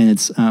 And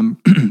it's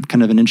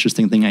kind of an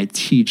interesting thing I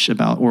teach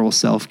about oral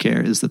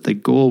self-care is that the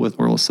goal with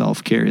oral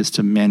self-care is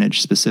to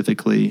manage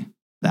specifically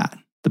that,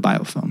 the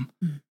biofilm.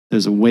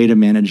 There's a way to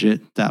manage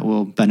it that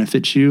will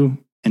benefit you.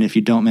 And if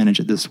you don't manage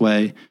it this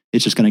way,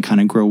 it's just going to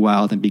kind of grow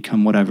wild and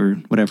become whatever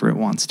it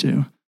wants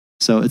to.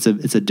 So it's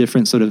a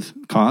different sort of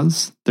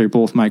cause. They're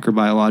both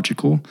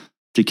microbiological.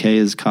 Decay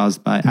is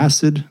caused by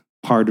acid,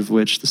 part of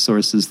which the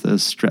source is the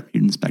strep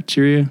mutans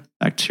bacteria.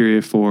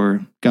 Bacteria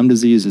for gum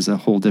disease is a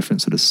whole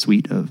different sort of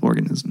suite of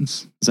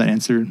organisms. Does that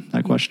answer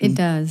that question? It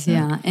does,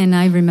 yeah. And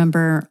I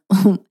remember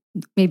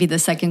maybe the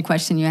second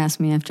question you asked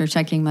me after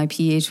checking my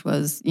pH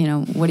was,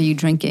 what are you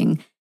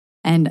drinking?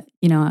 And,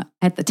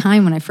 at the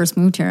time when I first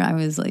moved here, I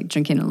was like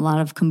drinking a lot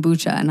of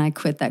kombucha and I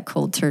quit that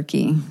cold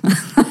turkey.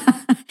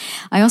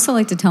 I also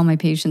like to tell my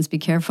patients, be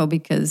careful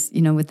because,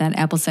 with that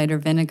apple cider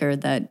vinegar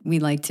that we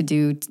like to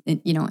do,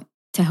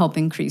 to help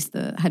increase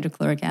the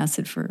hydrochloric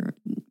acid for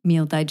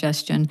meal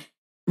digestion,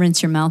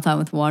 rinse your mouth out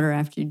with water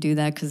after you do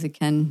that because it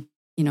can,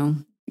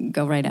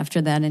 go right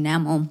after that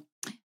enamel.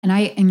 And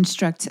I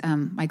instruct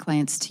my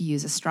clients to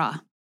use a straw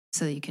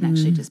so that you can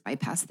actually just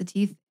bypass the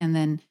teeth. And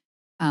then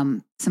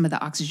some of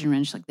the oxygen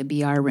rinse, like the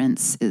BR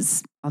rinse,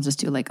 I'll just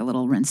do like a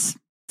little rinse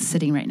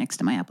sitting right next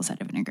to my apple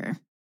cider vinegar.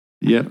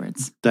 Yeah,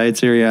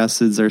 dietary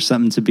acids are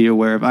something to be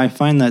aware of. I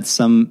find that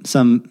some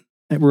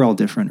we're all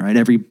different, right?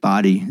 Every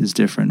body is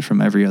different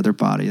from every other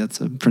body.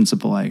 That's a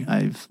principle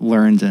I've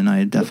learned and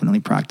I definitely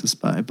practice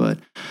by. But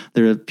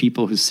there are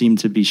people who seem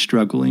to be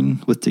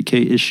struggling with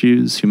decay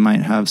issues, who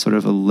might have sort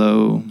of a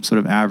low, sort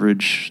of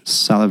average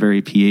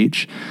salivary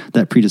pH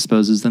that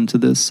predisposes them to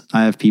this.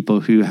 I have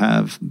people who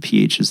have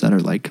pHs that are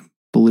like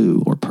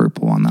blue or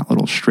purple on that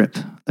little strip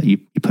that you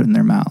put in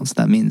their mouths.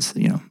 That means,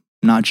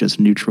 not just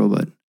neutral,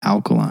 but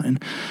alkaline.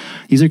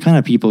 These are kind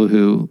of people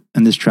who,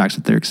 and this tracks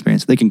with their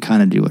experience, they can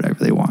kind of do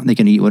whatever they want. They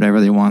can eat whatever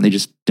they want. They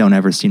just don't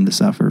ever seem to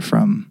suffer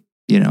from,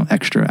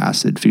 extra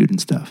acid food and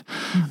stuff.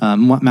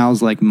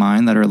 Mouths like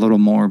mine that are a little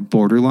more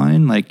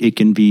borderline, like it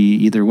can be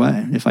either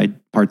way. If I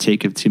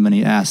partake of too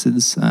many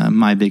acids,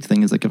 my big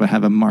thing is like if I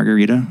have a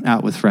margarita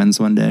out with friends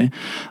one day,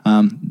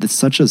 it's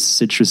such a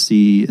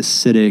citrusy,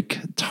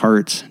 acidic,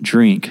 tart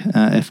drink.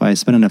 If I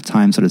spend enough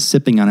time sort of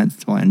sipping on it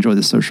while I enjoy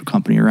the social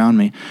company around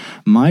me,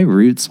 my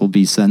roots will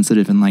be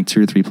sensitive in like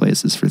 2 or 3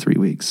 places for 3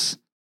 weeks.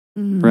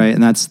 Right.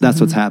 And that's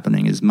what's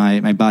happening is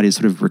my body is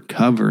sort of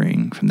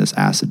recovering from this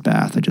acid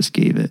bath I just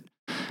gave it.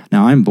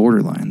 Now I'm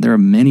borderline. There are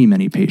many,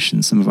 many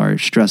patients, some of our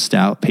stressed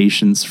out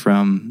patients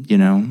from,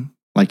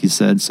 like you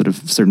said, sort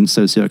of certain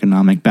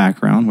socioeconomic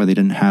background where they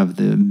didn't have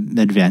the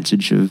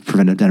advantage of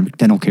preventive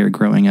dental care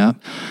growing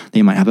up.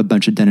 They might have a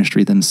bunch of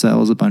dentistry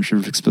themselves, a bunch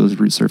of exposed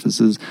root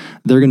surfaces.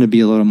 They're going to be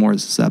a little more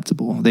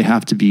susceptible. They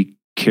have to be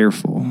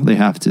careful. They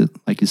have to,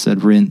 like you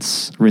said,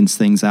 rinse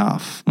things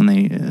off when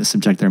they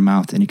subject their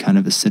mouth to any kind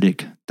of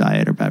acidic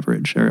diet or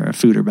beverage or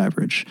food or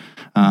beverage.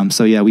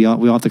 So yeah, we all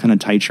have to kind of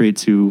titrate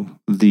to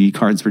the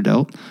cards we're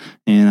dealt.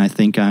 And I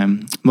think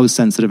I'm most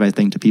sensitive,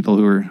 to people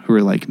who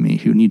are like me,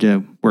 who need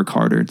to work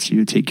harder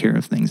to take care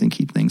of things and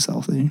keep things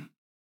healthy.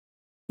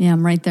 Yeah,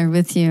 I'm right there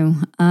with you.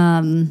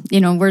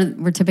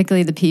 We're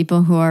typically the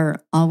people who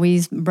are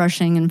always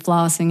brushing and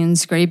flossing and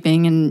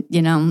scraping, and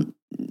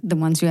the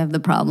ones who have the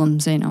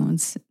problems.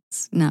 It's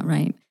not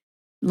right.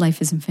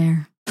 Life isn't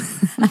fair.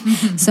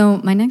 So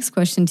my next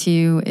question to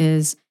you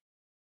is,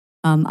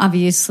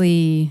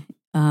 obviously,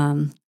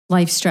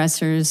 life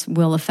stressors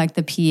will affect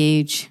the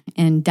pH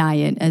and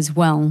diet as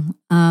well.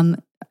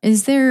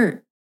 Is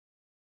there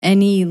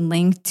any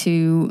link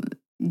to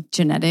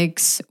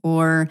genetics,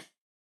 or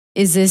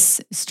is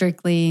this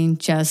strictly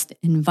just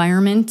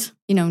environment,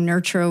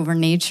 nurture over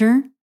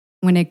nature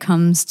when it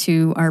comes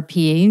to our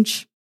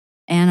pH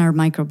and our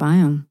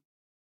microbiome?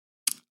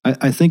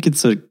 I think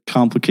it's a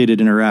complicated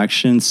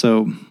interaction.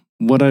 So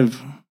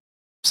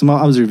some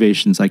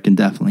observations I can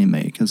definitely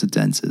make as a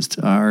dentist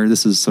are,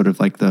 this is sort of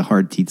like the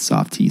hard teeth,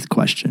 soft teeth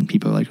question.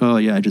 People are like, oh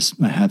yeah,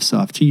 I have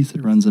soft teeth.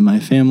 It runs in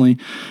my family.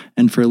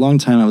 And for a long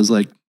time, I was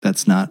like,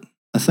 that's not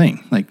a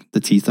thing. Like, the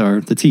teeth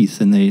are the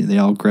teeth, and they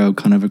all grow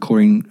kind of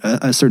according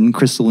a certain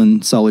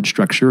crystalline solid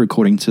structure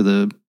according to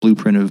the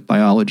blueprint of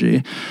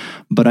biology.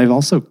 But I've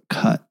also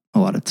cut a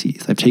lot of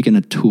teeth. I've taken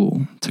a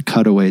tool to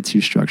cut away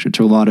tooth structure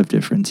to a lot of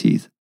different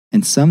teeth.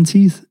 And some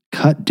teeth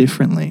cut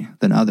differently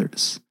than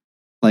others.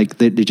 Like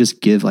they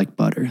just give like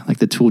butter. Like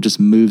the tool just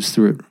moves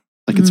through it.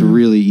 Like it's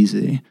really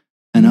easy.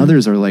 And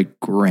others are like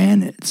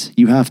granite.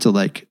 You have to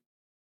like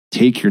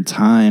take your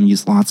time,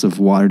 use lots of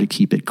water to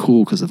keep it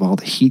cool because of all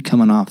the heat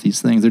coming off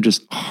these things. They're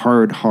just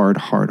hard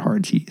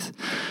teeth.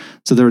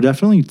 So there are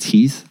definitely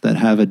teeth that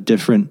have a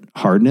different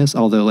hardness,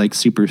 although like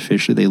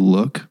superficially they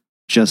look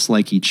just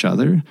like each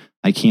other.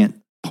 I can't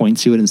point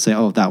to it and say,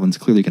 oh, that one's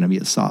clearly going to be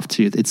a soft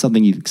tooth. It's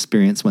something you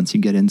experience once you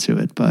get into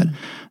it. But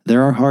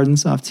there are hard and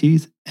soft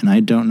teeth, and I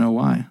don't know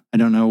why. I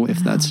don't know if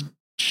that's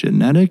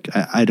genetic.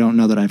 I don't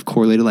know that I've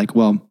correlated like,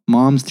 well,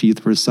 mom's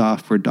teeth were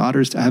soft for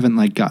daughters. I haven't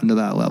like gotten to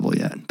that level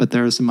yet. But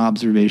there are some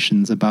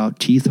observations about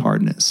teeth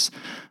hardness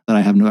that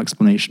I have no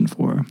explanation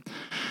for.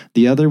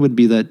 The other would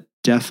be that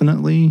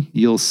definitely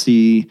you'll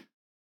see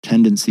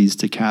tendencies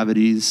to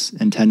cavities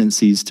and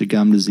tendencies to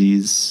gum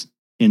disease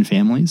in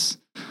families.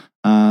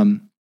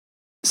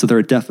 So there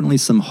are definitely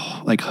some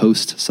like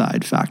host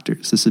side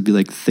factors. This would be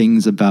like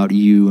things about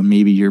you and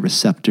maybe your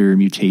receptor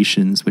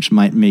mutations, which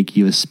might make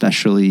you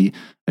especially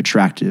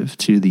attractive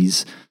to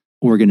these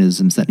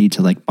organisms that need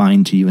to like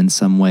bind to you in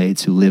some way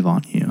to live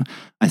on you.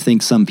 I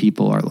think some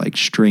people are like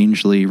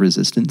strangely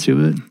resistant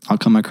to it. I'll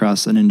come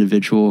across an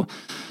individual,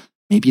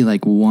 maybe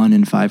like 1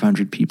 in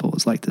 500 people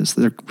is like this.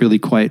 They're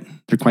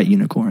quite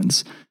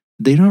unicorns.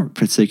 They don't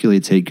particularly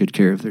take good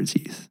care of their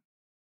teeth.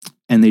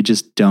 And they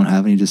just don't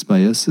have any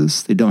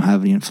dysbiosis. They don't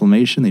have any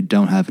inflammation. They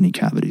don't have any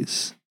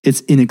cavities. It's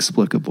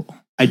inexplicable.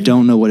 I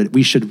don't know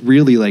we should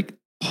really like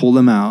pull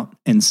them out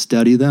and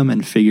study them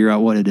and figure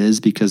out what it is,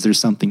 because there's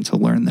something to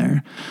learn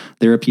there.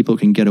 There are people who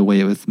can get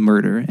away with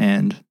murder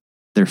and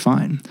they're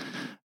fine.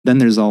 Then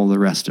there's all the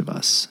rest of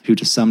us who,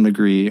 to some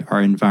degree,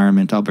 our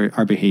environment,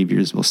 our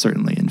behaviors will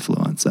certainly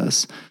influence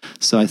us.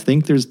 So I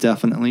think there's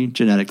definitely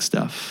genetic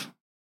stuff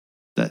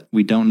that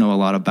we don't know a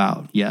lot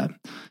about yet.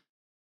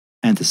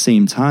 And at the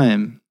same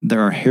time,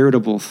 there are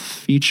heritable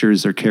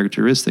features or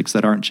characteristics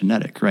that aren't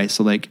genetic, right?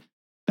 So like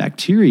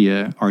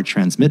bacteria are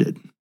transmitted.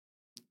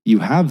 You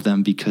have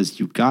them because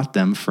you got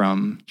them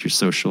from your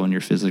social and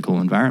your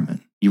physical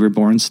environment. You were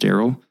born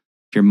sterile.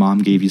 Your mom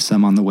gave you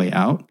some on the way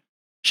out.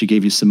 She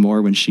gave you some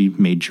more when she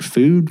made your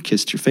food,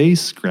 kissed your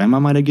face.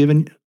 Grandma might have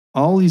given.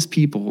 All these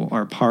people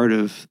are part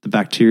of the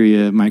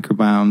bacteria,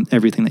 microbiome,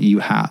 everything that you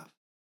have.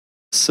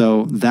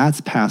 So that's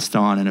passed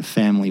on in a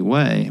family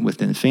way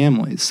within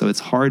families. So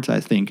it's hard to, I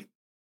think,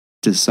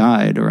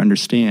 decide or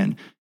understand,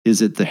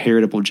 is it the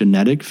heritable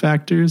genetic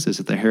factors? Is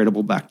it the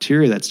heritable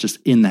bacteria that's just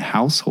in the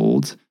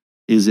household?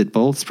 Is it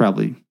both? It's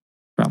probably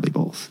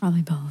both.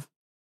 Probably both.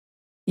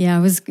 Yeah, I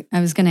was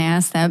going to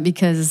ask that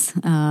because,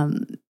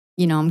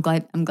 I'm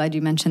glad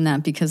you mentioned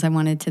that, because I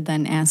wanted to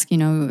then ask,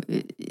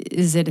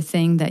 is it a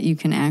thing that you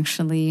can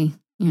actually,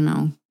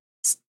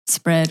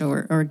 spread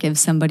or give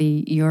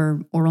somebody your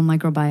oral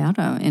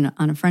microbiota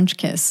on a French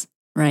kiss,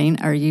 right?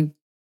 Are you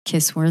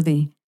kiss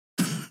worthy?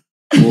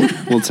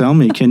 Well, tell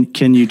me,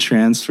 can you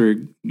transfer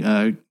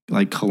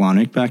like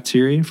colonic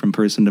bacteria from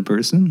person to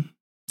person?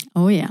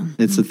 Oh yeah,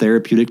 it's a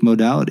therapeutic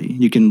modality.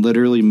 You can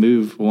literally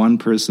move one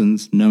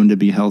person's known to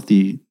be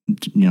healthy,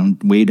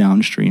 way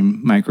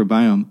downstream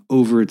microbiome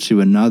over to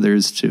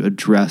another's to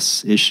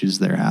address issues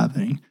they're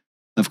having.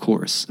 Of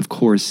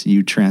course,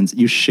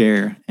 you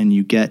share and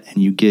you get and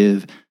you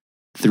give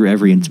through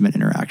every intimate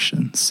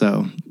interaction.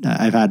 So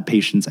I've had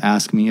patients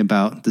ask me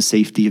about the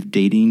safety of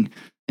dating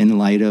in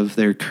light of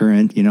their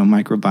current,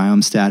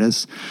 microbiome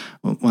status.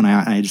 When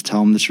I just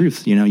tell them the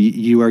truth,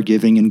 you are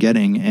giving and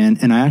getting.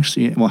 And I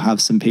actually will have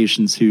some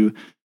patients who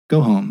go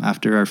home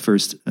after our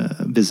first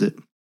visit,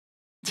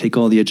 take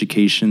all the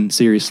education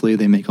seriously.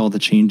 They make all the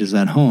changes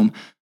at home.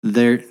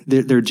 They're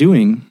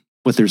doing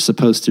what they're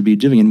supposed to be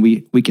doing. And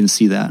we can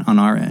see that on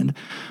our end.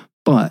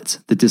 But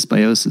the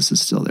dysbiosis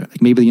is still there.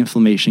 Like maybe the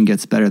inflammation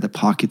gets better, the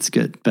pockets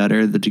get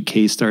better, the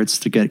decay starts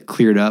to get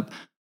cleared up.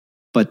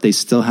 but they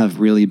still have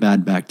really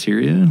bad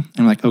bacteria.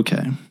 I'm like,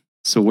 okay,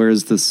 so where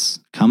is this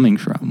coming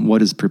from?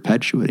 What is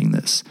perpetuating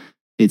this?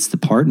 It's the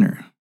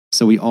partner.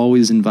 So we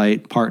always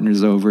invite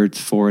partners over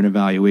for an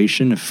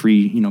evaluation, a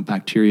free,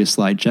 bacteria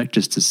slide check,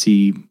 just to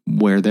see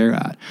where they're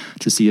at,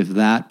 to see if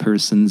that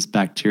person's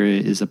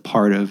bacteria is a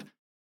part of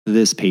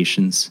this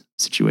patient's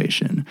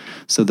situation.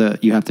 So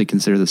that you have to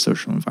consider the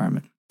social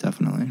environment,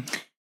 definitely.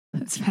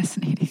 That's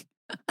fascinating.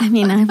 I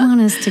mean, I want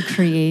us to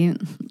create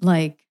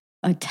like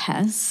a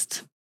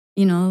test.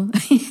 You know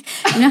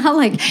how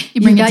like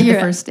you bring it to your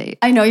first date.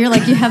 I know, you're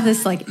like, you have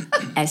this like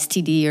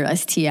STD or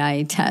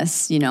STI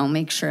test,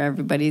 make sure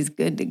everybody's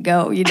good to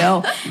go, and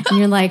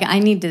you're like, I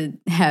need to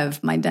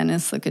have my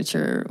dentist look at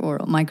your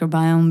oral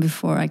microbiome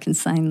before I can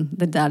sign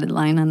the dotted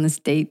line on this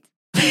date.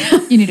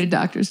 You need a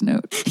doctor's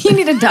note. You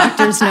need a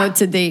doctor's note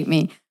to date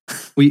me.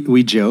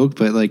 We joke,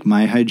 but like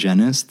my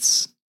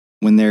hygienists,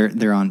 when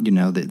they're on, the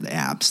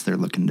apps,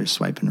 they're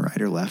swiping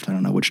right or left. I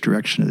don't know which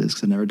direction it is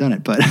because I've never done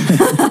it, but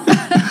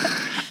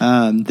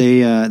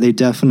they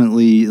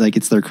definitely, like,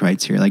 it's their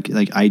criteria. Like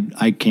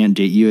I can't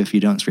date you if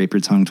you don't scrape your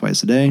tongue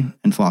twice a day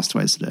and floss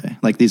twice a day.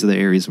 Like, these are the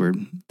areas where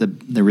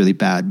the really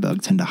bad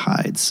bugs tend to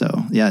hide.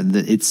 So yeah,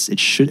 it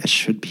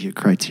should be a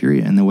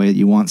criteria in the way that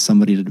you want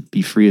somebody to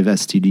be free of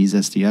STDs,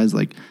 STIs.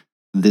 Like,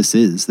 this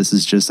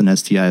is just an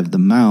STI of the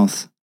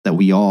mouth that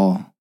we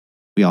all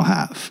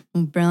have.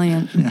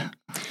 Brilliant. Yeah.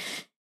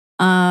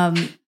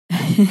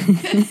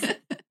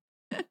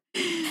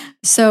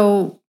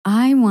 So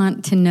I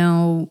want to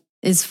know,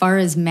 as far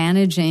as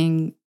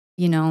managing,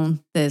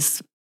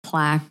 this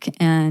plaque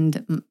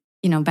and,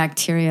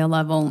 bacteria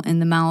level in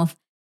the mouth,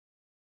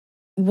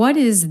 what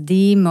is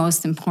the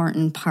most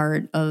important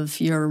part of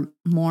your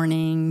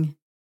morning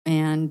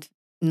and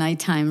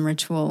nighttime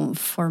ritual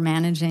for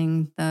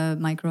managing the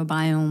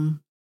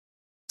microbiome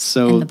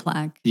and the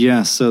plaque?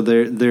 Yeah, so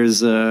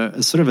there's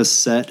a sort of a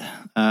set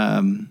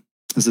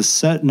there's a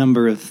set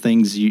number of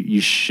things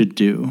you should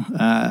do.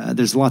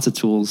 There's lots of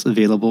tools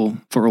available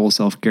for oral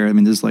self-care. I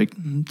mean, there's like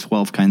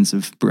 12 kinds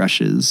of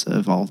brushes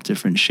of all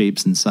different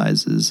shapes and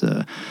sizes,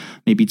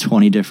 maybe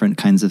 20 different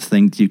kinds of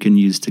things you can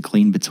use to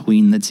clean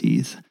between the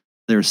teeth.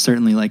 There are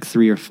certainly like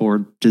 3 or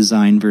 4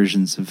 design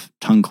versions of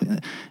tongue cleaner.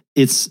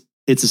 It's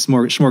a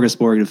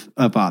smorgasbord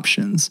of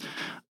options.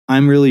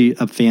 I'm really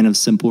a fan of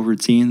simple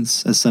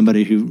routines, as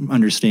somebody who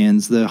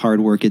understands the hard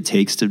work it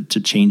takes to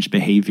change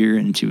behavior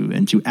and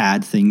to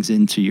add things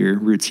into your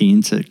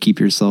routine to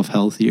keep yourself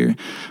healthier.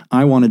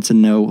 I wanted to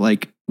know,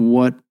 like,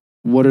 what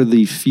are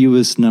the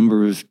fewest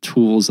number of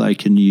tools I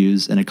can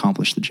use and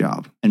accomplish the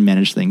job and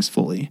manage things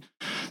fully.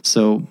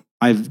 So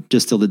I've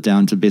distilled it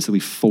down to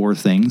basically 4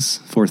 things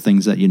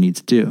that you need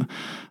to do.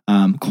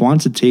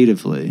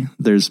 Quantitatively,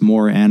 there's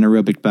more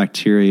anaerobic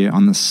bacteria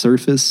on the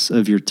surface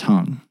of your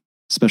tongue,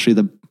 especially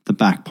the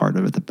back part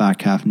of it, the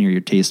back half near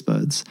your taste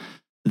buds,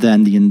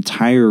 than the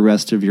entire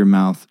rest of your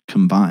mouth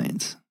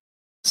combined.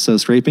 So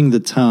scraping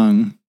the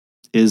tongue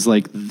is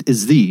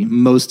the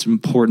most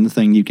important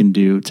thing you can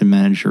do to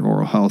manage your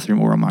oral health, your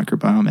oral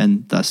microbiome,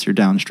 and thus your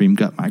downstream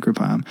gut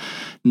microbiome.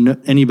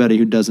 Anybody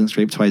who doesn't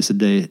scrape twice a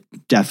day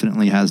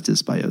definitely has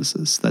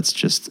dysbiosis. That's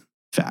just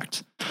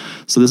fact.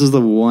 So this is the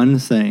one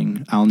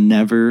thing I'll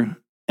never,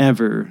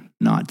 ever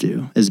not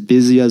do. As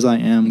busy as I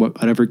am,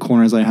 whatever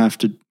corners I have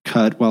to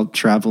cut while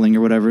traveling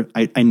or whatever,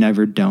 I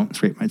never don't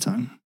scrape my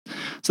tongue.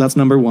 So that's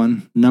number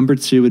 1. Number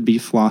 2 would be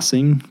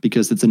flossing,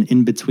 because it's an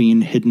in-between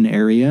hidden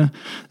area.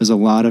 There's a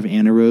lot of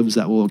anaerobes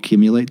that will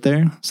accumulate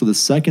there. So the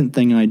second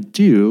thing I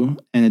do,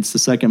 and it's the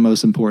second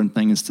most important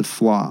thing, is to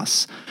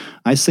floss.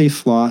 I say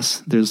floss.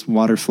 There's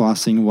water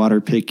flossing,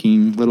 water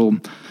picking, little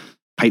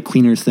pipe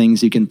cleaner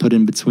things you can put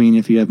in between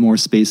if you have more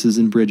spaces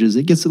and bridges.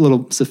 It gets a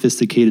little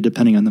sophisticated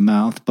depending on the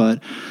mouth,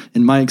 but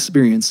in my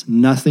experience,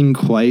 nothing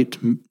quite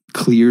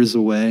clears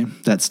away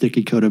that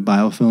sticky coated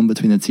biofilm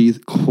between the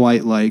teeth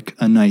quite like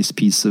a nice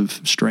piece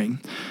of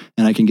string.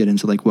 And I can get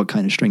into like what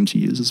kind of string to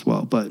use as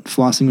well. But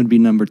flossing would be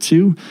number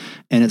 2,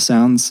 and it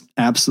sounds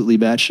absolutely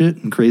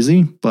batshit and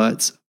crazy,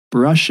 but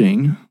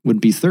brushing would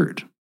be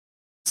 3rd.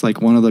 It's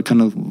like one of the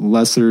kind of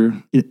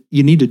lesser,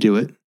 you need to do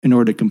it in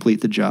order to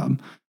complete the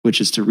job, which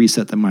is to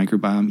reset the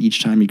microbiome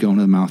each time you go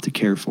into the mouth to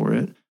care for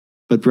it.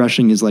 But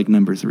brushing is like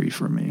number 3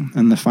 for me.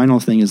 And the final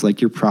thing is like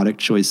your product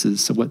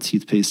choices. So what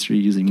toothpaste are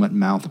you using? What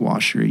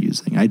mouthwash are you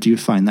using? I do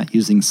find that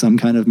using some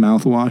kind of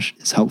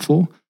mouthwash is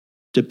helpful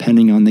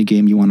depending on the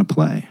game you want to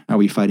play. Are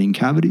we fighting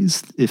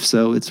cavities? If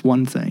so, it's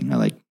one thing. I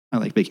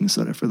like baking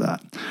soda for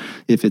that.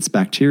 If it's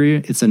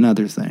bacteria, it's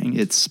another thing.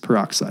 It's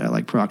peroxide. I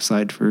like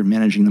peroxide for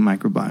managing the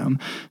microbiome.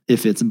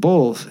 If it's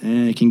both,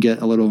 it can get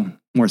a little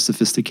more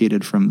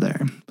sophisticated from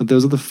there. But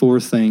those are the 4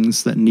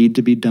 things that need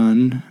to be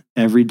done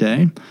every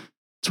day,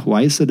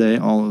 twice a day,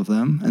 all of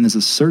them. And there's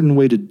a certain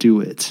way to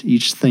do it.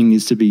 Each thing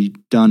needs to be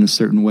done a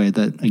certain way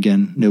that,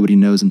 again, nobody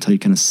knows until you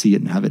kind of see it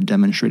and have it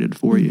demonstrated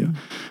for you.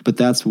 But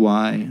that's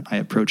why I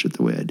approach it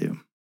the way I do.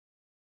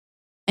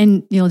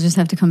 And you'll just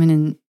have to come in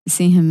and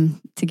see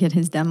him to get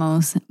his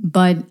demos.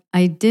 But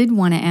I did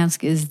want to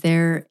ask, is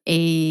there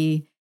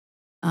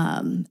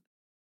an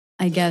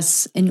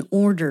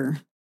order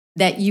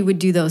that you would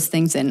do those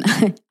things in.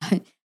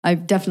 I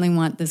definitely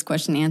want this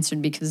question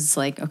answered because it's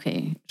like,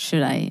 okay,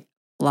 should I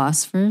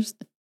floss first,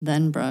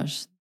 then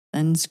brush,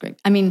 then scrape?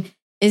 I mean,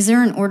 is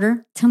there an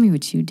order? Tell me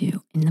what you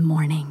do in the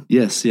morning.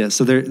 Yes.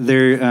 So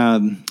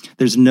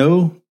there's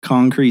no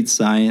concrete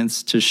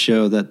science to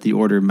show that the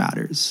order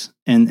matters.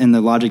 And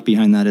the logic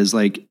behind that is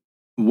like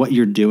what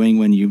you're doing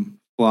when you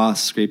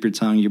floss, scrape your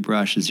tongue, you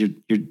brush, is you're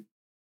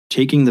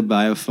taking the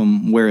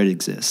biofilm where it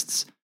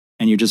exists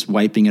and you're just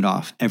wiping it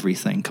off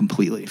everything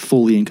completely,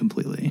 fully and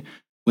completely.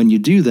 When you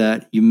do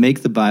that, you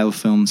make the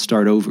biofilm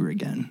start over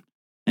again.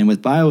 And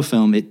with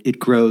biofilm, it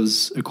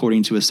grows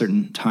according to a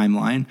certain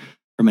timeline.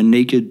 From a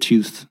naked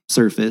tooth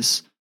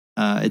surface,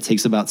 it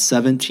takes about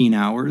 17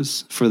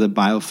 hours for the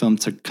biofilm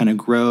to kind of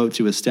grow,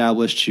 to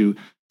establish,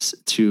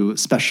 to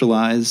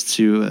specialize,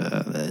 to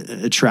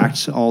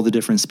attract all the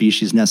different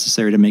species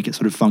necessary to make it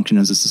sort of function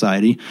as a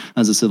society,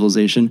 as a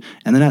civilization.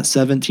 And then at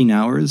 17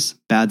 hours,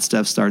 bad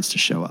stuff starts to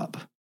show up.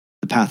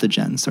 The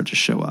pathogens start to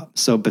show up.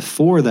 So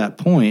before that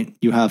point,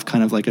 you have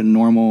kind of like a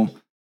normal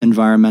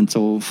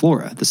environmental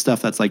flora, the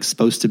stuff that's like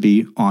supposed to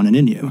be on and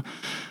in you.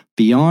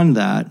 Beyond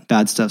that,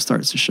 bad stuff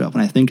starts to show up.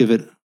 And I think of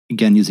it,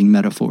 again, using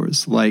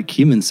metaphors like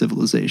human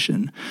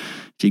civilization.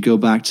 If you go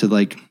back to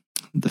like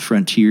the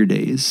frontier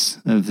days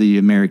of the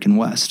American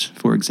West,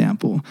 for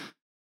example,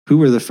 who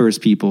were the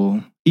first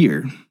people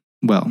here?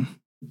 Well,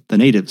 the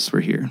natives were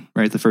here,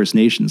 right? The First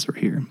Nations were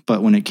here.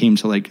 But when it came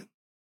to like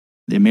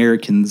the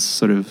Americans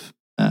sort of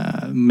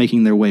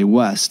making their way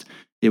west,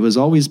 it was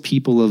always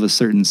people of a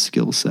certain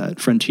skill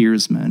set,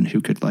 frontiersmen who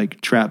could like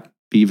trap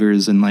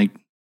beavers and like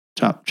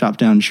chop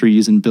down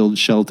trees and build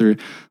shelter,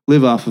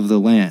 live off of the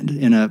land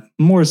in a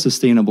more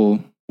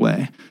sustainable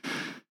way.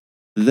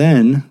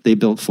 Then they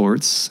built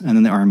forts, and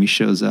then the army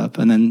shows up,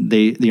 and then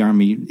the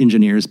army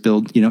engineers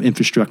build,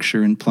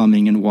 infrastructure and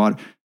plumbing and water.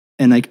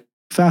 And like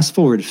fast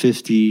forward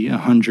 50,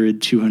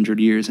 100, 200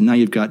 years, and now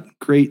you've got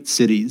great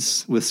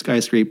cities with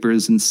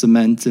skyscrapers and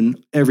cement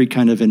and every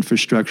kind of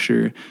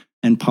infrastructure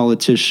and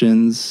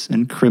politicians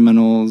and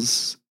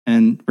criminals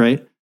and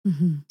right.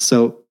 Mm-hmm.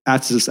 So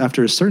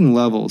after a certain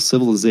level,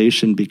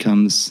 civilization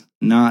becomes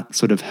not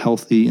sort of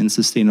healthy and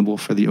sustainable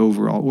for the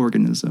overall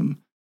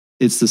organism.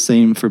 It's the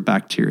same for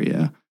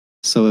bacteria.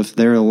 So if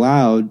they're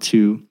allowed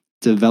to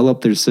develop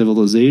their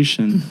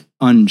civilization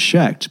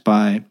unchecked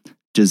by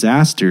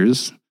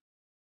disasters,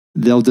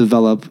 they'll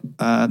develop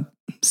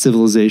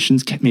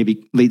civilizations,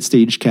 maybe late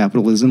stage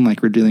capitalism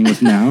like we're dealing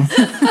with now,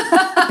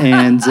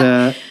 and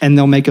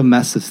they'll make a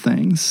mess of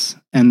things,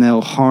 and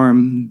they'll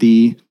harm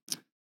the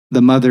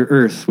Mother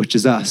Earth, which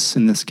is us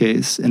in this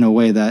case, in a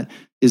way that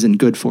isn't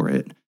good for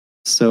it.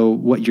 So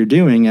what you're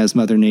doing as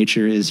Mother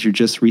Nature is you're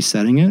just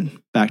resetting it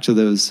back to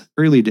those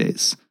early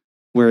days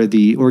where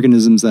the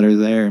organisms that are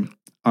there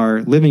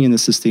are living in a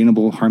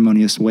sustainable,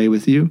 harmonious way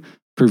with you,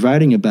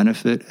 providing a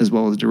benefit as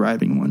well as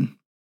deriving one.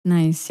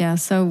 Nice. Yeah.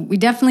 So we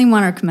definitely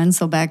want our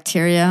commensal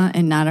bacteria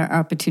and not our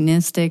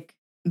opportunistic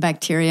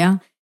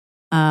bacteria.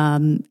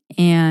 And,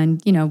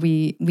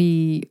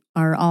 we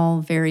are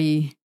all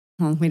very,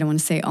 well, we don't want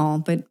to say all,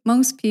 but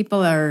most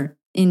people are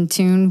in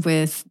tune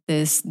with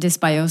this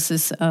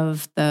dysbiosis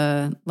of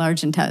the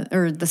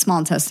the small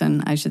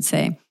intestine, I should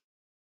say.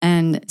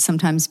 And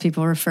sometimes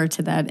people refer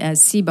to that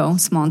as SIBO,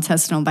 small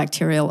intestinal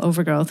bacterial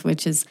overgrowth,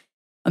 which is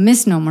a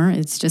misnomer.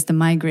 It's just a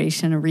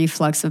migration, a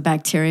reflux of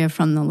bacteria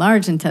from the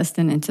large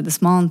intestine into the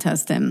small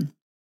intestine.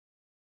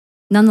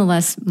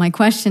 Nonetheless, my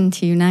question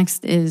to you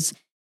next is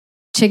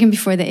chicken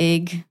before the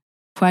egg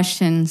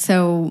question.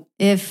 So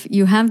if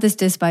you have this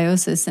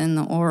dysbiosis in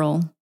the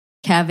oral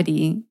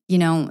cavity,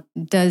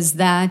 does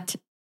that,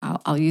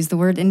 I'll use the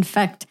word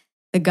infect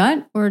the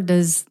gut, or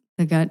does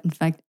the gut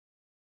infect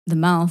the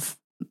mouth,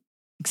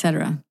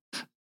 etc.?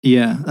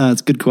 Yeah,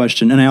 it's a good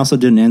question. And I also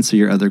didn't answer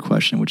your other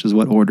question, which is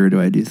what order do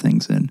I do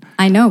things in?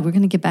 I know. We're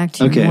going to get back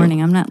to you in the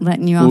morning. I'm not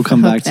letting you off the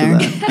hook there. We'll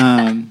come back to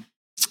that.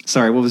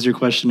 Sorry, what was your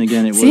question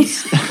again? It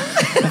was...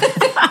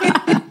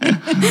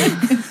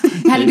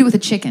 It had to do with a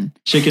chicken.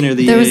 Chicken or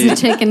the There egg? was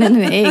a chicken and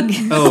an egg.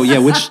 Oh, yeah.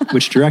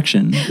 Which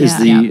direction is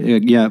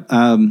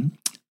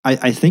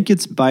I think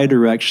it's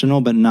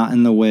bidirectional, but not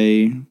in the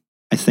way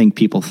I think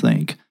people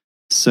think.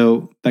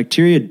 So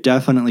bacteria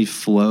definitely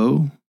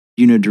flow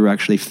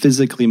unidirectionally,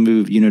 physically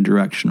move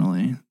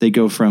unidirectionally. They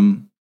go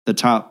from the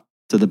top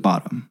to the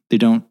bottom. They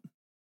don't,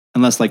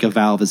 unless like a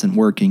valve isn't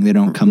working, they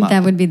don't come up.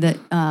 That would be the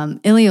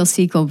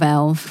ileocecal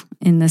valve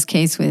in this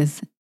case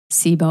with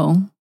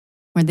SIBO,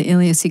 where the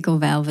ileocecal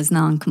valve is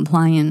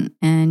non-compliant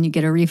and you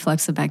get a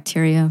reflux of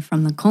bacteria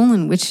from the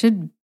colon, which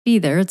should be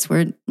there. It's where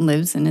it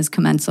lives and is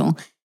commensal.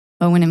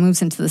 But when it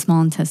moves into the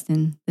small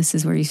intestine, this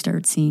is where you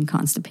start seeing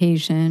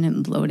constipation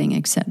and bloating,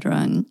 etc.,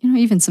 and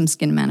even some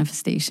skin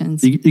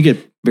manifestations. You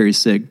get very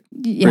sick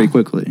very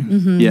quickly.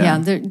 Mm-hmm. Yeah,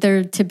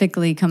 they're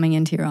typically coming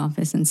into your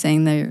office and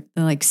saying they're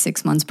like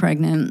 6 months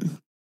pregnant.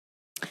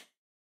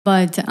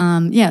 But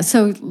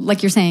so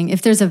like you're saying,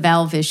 if there's a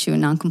valve issue, a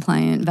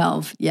non-compliant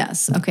valve,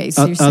 yes, okay.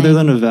 So you're other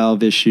than a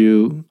valve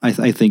issue,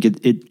 I think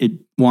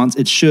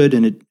it should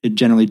and it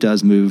generally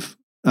does move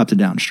up to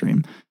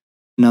downstream.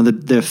 Now,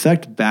 the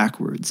effect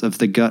backwards of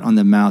the gut on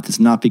the mouth is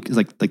not because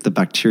like the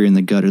bacteria in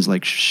the gut is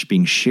like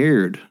being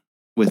shared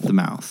with the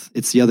mouth.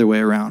 It's the other way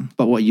around.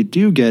 But what you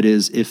do get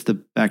is if the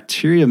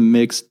bacteria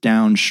mix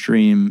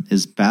downstream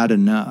is bad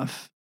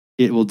enough,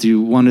 it will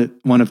do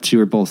one of two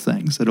or both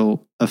things.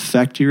 It'll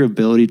affect your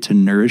ability to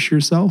nourish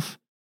yourself.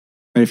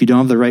 Right? If you don't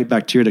have the right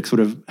bacteria to sort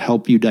of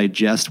help you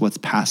digest what's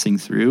passing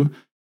through,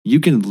 you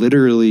can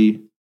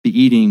literally be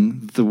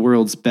eating the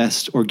world's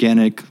best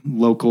organic,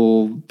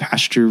 local,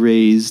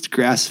 pasture-raised,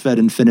 grass-fed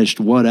and finished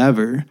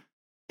whatever,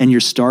 and you're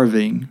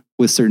starving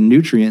with certain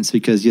nutrients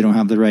because you don't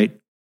have the right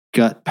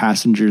gut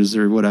passengers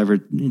or whatever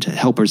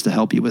helpers to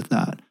help you with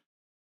that.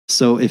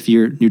 So if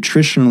you're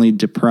nutritionally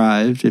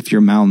deprived, if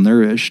you're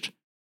malnourished,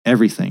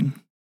 everything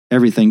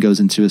goes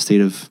into a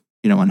state of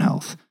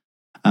unhealth.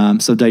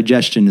 So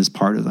digestion is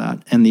part of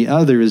that. And the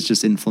other is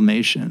just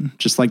inflammation.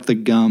 Just like the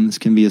gums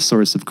can be a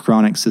source of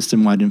chronic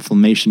system-wide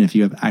inflammation if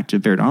you have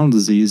active periodontal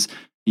disease,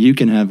 you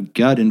can have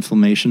gut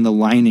inflammation. The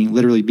lining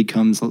literally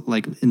becomes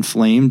like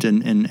inflamed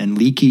and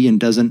leaky and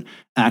doesn't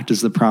act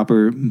as the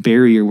proper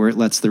barrier where it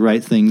lets the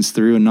right things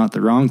through and not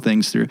the wrong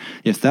things through.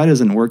 If that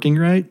isn't working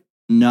right,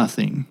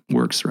 nothing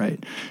works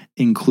right,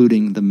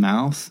 including the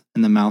mouth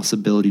and the mouth's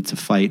ability to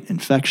fight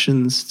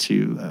infections,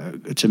 to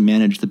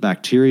manage the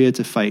bacteria,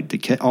 to fight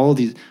decay. All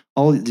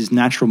these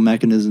natural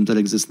mechanisms that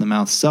exist in the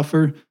mouth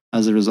suffer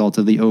as a result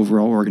of the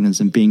overall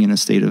organism being in a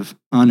state of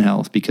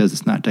unhealth because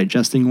it's not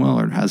digesting well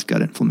or it has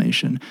gut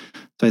inflammation.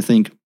 So I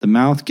think the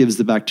mouth gives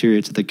the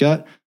bacteria to the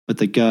gut, but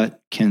the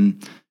gut can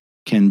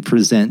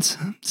present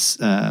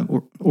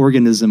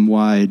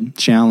organism-wide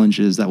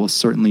challenges that will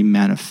certainly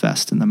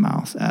manifest in the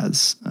mouth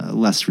as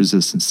less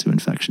resistance to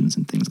infections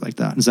and things like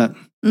that. Does that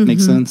make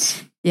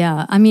sense?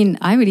 Yeah. I mean,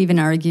 I would even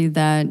argue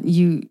that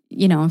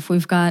if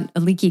we've got a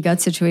leaky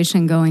gut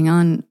situation going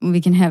on, we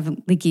can have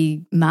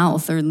leaky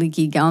mouth or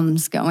leaky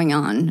gums going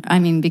on. I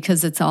mean,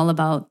 because it's all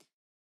about,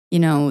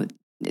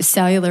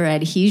 cellular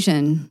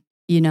adhesion,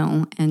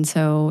 and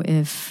so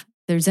if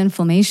there's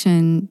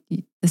inflammation,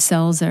 the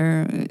cells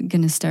are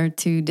going to start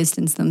to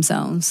distance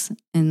themselves,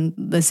 and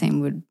the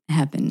same would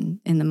happen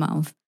in the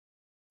mouth.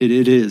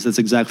 It is. That's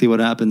exactly what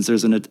happens.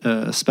 There's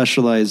a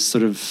specialized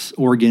sort of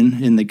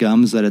organ in the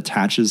gums that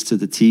attaches to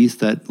the teeth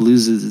that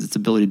loses its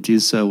ability to do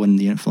so when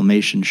the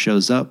inflammation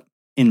shows up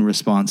in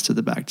response to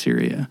the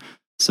bacteria.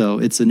 So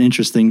it's an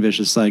interesting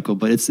vicious cycle,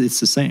 but it's the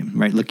same,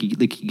 right?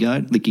 Leaky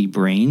gut, leaky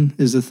brain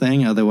is the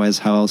thing. Otherwise,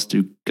 how else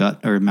do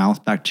gut or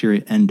mouth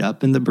bacteria end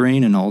up in the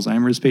brain in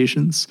Alzheimer's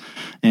patients?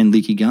 And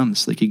leaky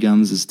gums. Leaky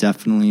gums is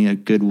definitely a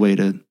good way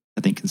to,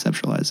 I think,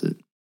 conceptualize it.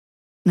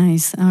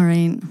 Nice. All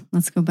right.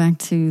 Let's go back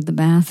to the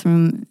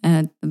bathroom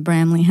at the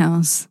Bramley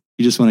house.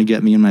 You just want to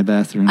get me in my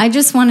bathroom. I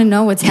just want to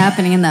know what's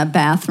happening in that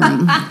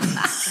bathroom.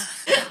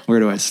 Where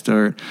do I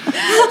start?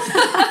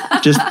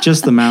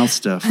 just the mouth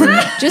stuff,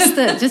 right? just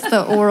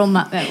the oral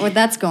mouth.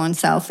 That's going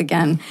south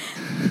again.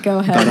 Go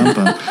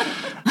ahead.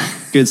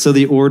 Good. So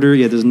the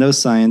order, there's no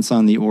science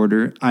on the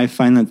order. I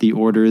find that the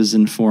order is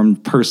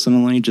informed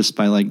personally just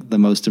by like the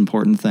most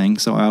important thing.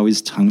 So I always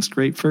tongue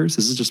scrape first.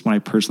 This is just what I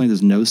personally,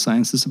 there's no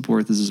science to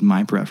support. This is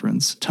my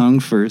preference.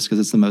 Tongue first because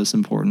it's the most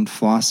important.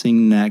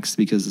 Flossing next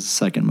because it's the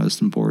second most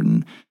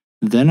important.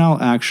 Then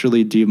I'll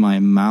actually do my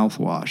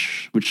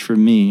mouthwash, which for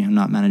me, I'm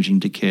not managing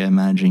decay. I'm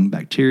managing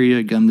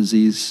bacteria, gum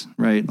disease,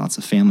 right? Lots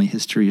of family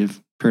history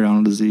of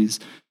periodontal disease.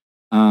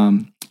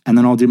 And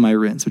then I'll do my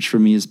rinse, which for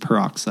me is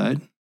peroxide,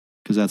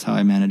 because that's how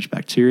I manage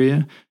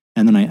bacteria.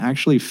 And then I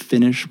actually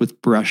finish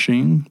with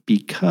brushing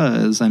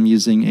because I'm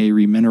using a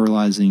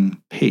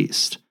remineralizing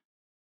paste.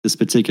 This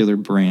particular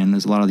brand,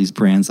 there's a lot of these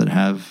brands that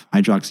have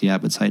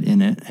hydroxyapatite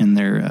in it, and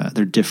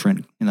they're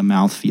different in the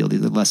mouthfeel.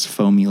 They're less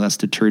foamy, less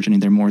detergent-y.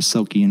 They're more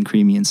silky and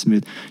creamy and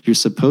smooth. You're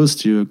supposed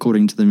to,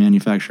 according to the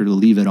manufacturer, to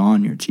leave it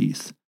on your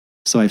teeth.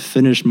 So I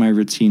finish my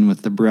routine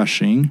with the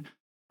brushing.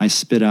 I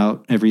spit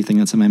out everything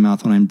that's in my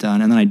mouth when I'm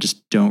done, and then I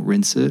just don't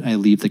rinse it. I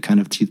leave the kind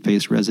of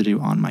toothpaste residue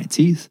on my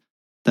teeth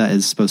that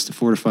is supposed to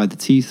fortify the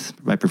teeth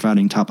by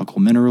providing topical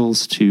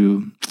minerals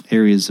to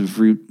areas of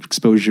root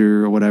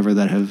exposure or whatever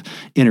that have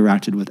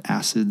interacted with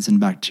acids and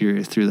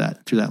bacteria through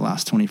that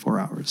last 24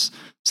 hours.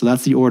 So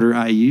that's the order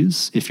I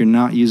use. If you're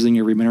not using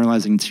a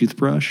remineralizing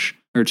toothbrush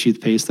or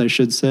toothpaste, I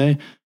should say,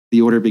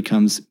 the order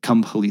becomes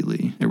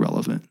completely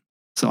irrelevant.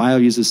 So I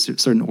use a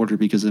certain order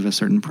because of a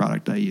certain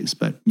product I use,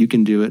 but you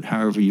can do it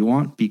however you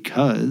want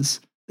because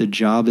the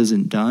job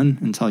isn't done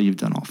until you've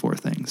done all four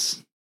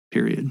things,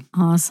 period.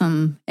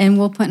 Awesome. And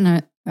we'll put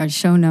in our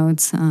show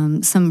notes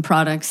some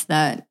products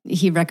that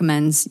he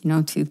recommends,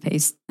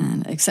 toothpaste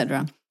and et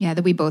cetera. Yeah,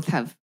 that we both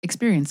have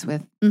experience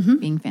with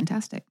being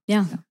fantastic.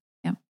 Yeah. So,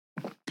 yeah.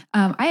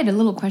 I had a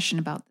little question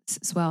about this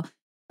as well.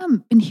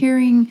 I've been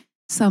hearing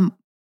some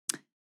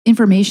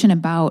information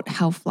about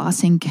how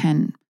flossing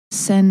can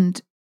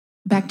send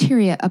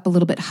bacteria up a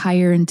little bit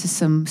higher into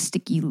some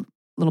sticky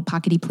little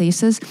pockety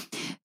places.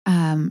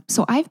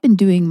 So I've been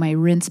doing my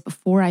rinse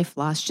before I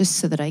floss just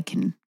so that I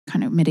can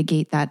kind of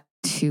mitigate that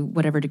to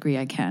whatever degree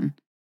I can.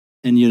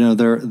 And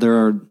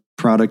there are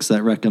products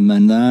that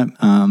recommend that.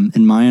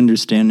 In my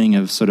understanding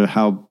of sort of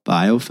how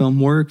biofilm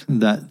work,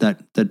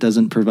 that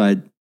doesn't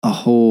provide a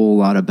whole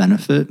lot of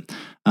benefit.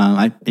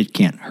 It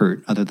can't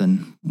hurt other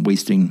than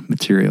wasting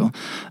material.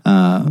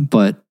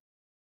 But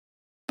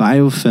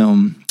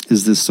biofilm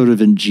is this sort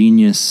of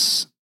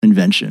ingenious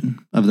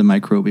invention of the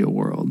microbial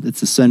world.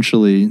 It's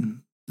essentially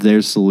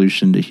their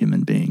solution to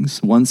human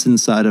beings. Once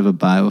inside of a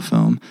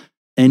biofilm,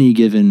 any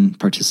given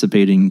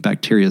participating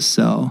bacteria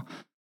cell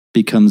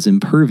becomes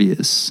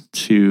impervious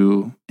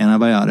to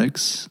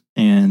antibiotics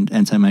and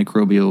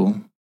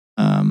antimicrobial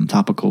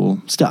topical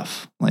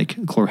stuff like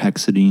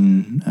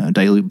chlorhexidine,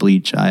 dilute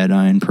bleach,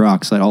 iodine,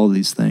 peroxide, all of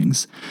these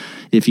things.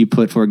 If you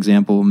put, for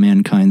example,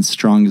 mankind's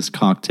strongest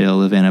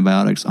cocktail of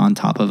antibiotics on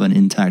top of an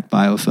intact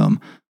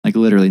biofilm, like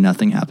literally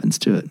nothing happens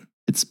to it.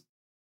 It's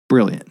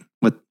brilliant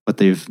what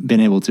they've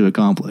been able to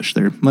accomplish.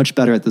 They're much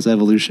better at this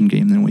evolution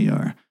game than we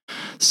are.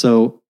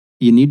 So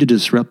you need to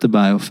disrupt the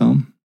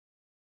biofilm,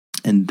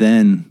 and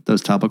then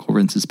those topical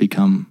rinses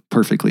become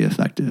perfectly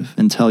effective.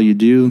 Until you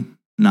do,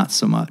 not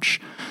so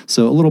much.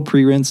 So a little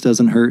pre-rinse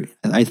doesn't hurt.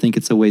 I think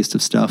it's a waste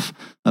of stuff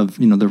of,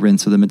 the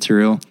rinse of the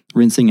material.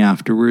 Rinsing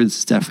afterwards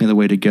is definitely the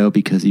way to go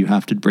because you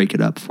have to break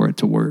it up for it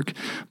to work.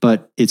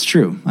 But it's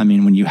true. I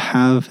mean, when you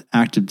have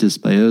active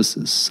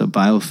dysbiosis, so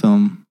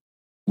biofilm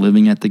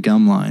living at the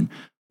gum line,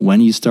 when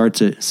you start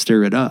to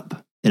stir it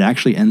up, it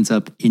actually ends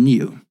up in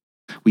you.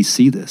 We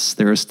see this.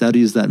 There are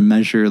studies that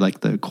measure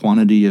like the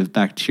quantity of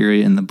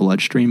bacteria in the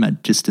bloodstream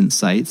at distant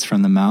sites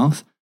from the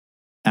mouth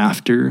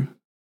after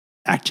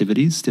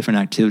different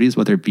activities,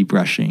 whether it be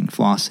brushing,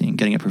 flossing,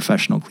 getting a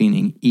professional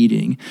cleaning,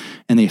 eating.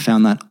 And they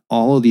found that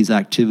all of these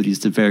activities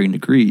to varying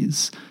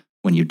degrees,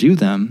 when you do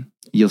them,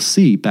 you'll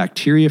see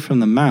bacteria from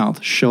the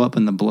mouth show up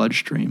in the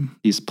bloodstream.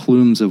 These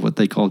plumes of what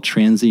they call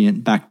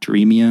transient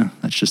bacteremia,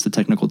 that's just the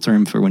technical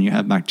term for when you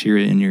have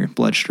bacteria in your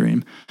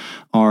bloodstream,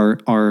 are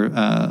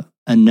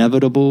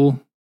inevitable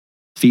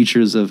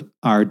features of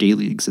our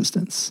daily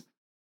existence.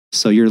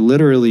 So you're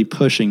literally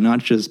pushing not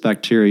just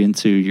bacteria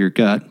into your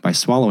gut by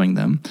swallowing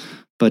them,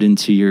 but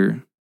into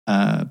your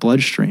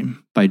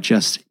bloodstream by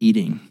just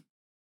eating.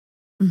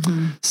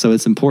 Mm-hmm. So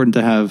it's important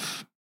to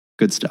have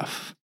good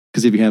stuff.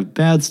 Because if you have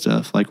bad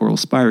stuff, like oral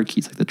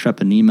spirochetes, like the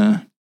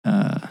treponema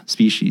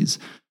species,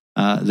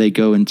 they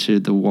go into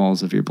the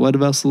walls of your blood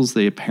vessels.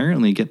 They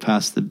apparently get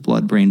past the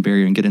blood-brain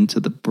barrier and get into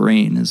the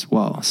brain as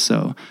well.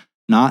 So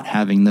not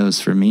having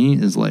those for me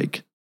is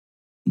like,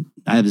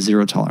 I have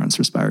zero tolerance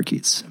for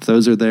spirochetes. If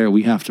those are there,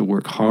 we have to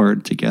work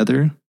hard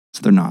together.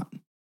 So they're not,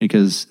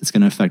 because it's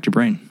going to affect your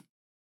brain.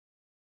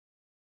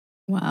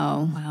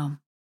 Wow.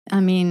 I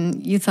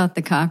mean, you thought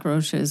the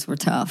cockroaches were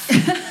tough.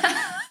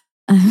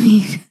 I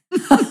mean,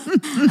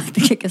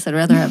 I guess I'd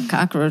rather have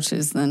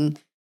cockroaches than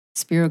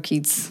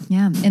spirochetes.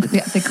 Yeah. In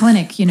the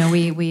clinic,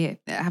 we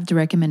have to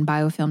recommend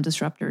biofilm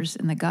disruptors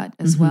in the gut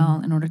as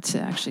well in order to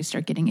actually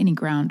start getting any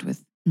ground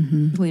with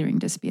clearing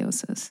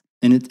dysbiosis.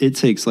 And it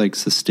takes like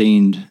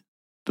sustained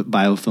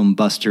biofilm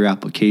buster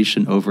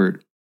application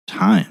over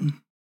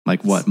time.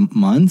 Like what,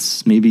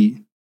 months?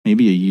 Maybe a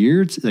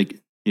year?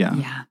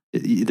 Yeah.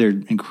 They're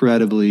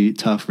incredibly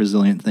tough,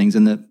 resilient things.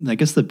 And I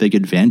guess the big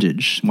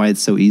advantage, why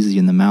it's so easy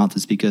in the mouth,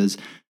 is because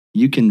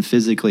you can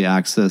physically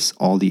access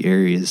all the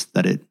areas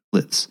that it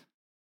lives.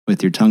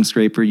 With your tongue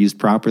scraper used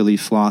properly,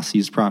 floss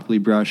used properly,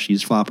 brush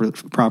used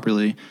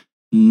properly,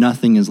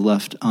 nothing is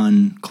left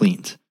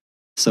uncleaned.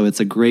 So it's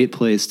a great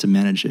place to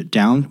manage it.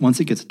 Once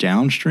it gets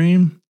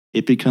downstream,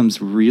 it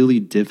becomes really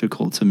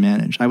difficult to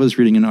manage. I was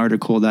reading an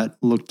article that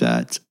looked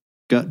at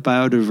gut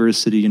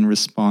biodiversity in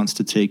response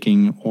to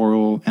taking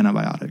oral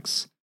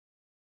antibiotics.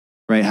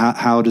 Right?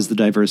 How does the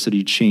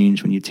diversity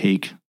change when you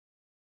take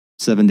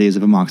 7 days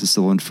of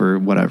amoxicillin for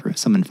whatever,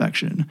 some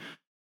infection?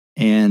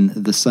 And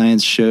the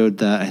science showed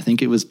that I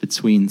think it was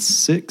between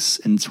 6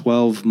 and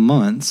 12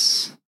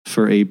 months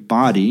for a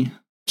body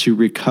to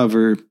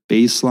recover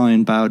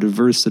baseline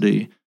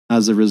biodiversity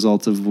as a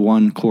result of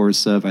one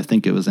course of, I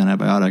think it was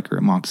antibiotic or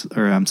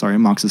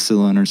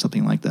amoxicillin or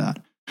something like that.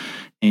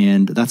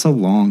 And that's a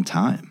long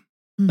time.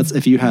 That's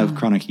if you have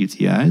chronic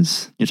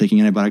UTIs, you're taking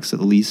antibiotics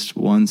at least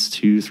once,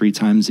 2, 3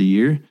 times a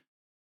year,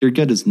 your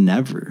gut is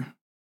never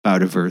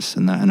biodiverse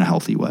in a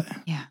healthy way.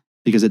 Yeah.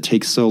 Because it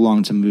takes so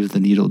long to move the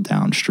needle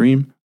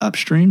downstream.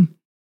 Upstream,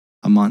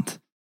 a month.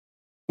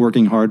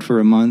 Working hard for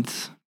a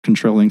month,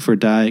 controlling for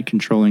diet,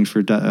 controlling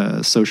for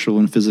social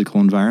and physical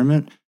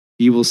environment,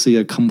 you will see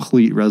a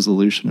complete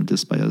resolution of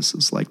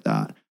dysbiosis like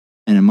that.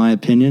 And in my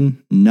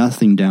opinion,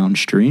 nothing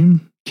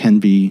downstream can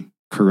be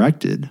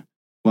corrected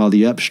while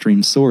the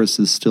upstream source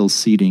is still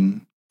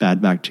seeding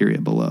bad bacteria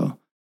below.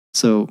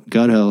 So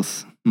gut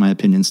health, in my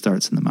opinion,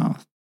 starts in the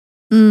mouth.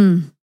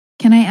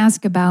 Can I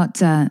ask about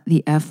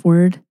the F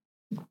word?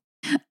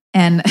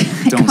 And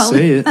don't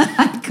say it.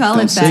 I call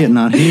don't it say that. it,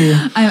 not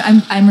here.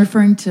 I'm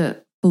referring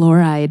to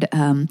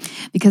fluoride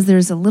because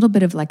there's a little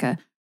bit of like a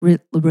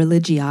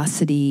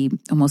religiosity,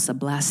 almost a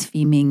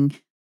blaspheming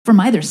from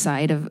either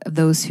side of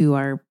those who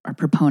are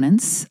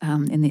proponents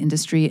in the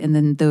industry, and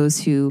then those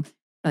who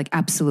are like,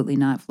 absolutely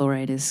not.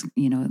 Fluoride is,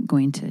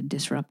 going to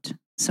disrupt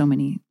so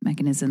many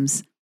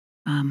mechanisms.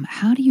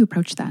 How do you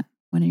approach that?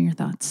 What are your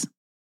thoughts?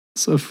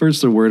 So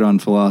first, a word on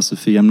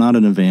philosophy. I'm not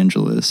an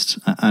evangelist.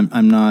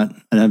 I'm not.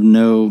 I have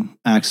no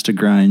axe to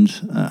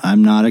grind.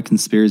 I'm not a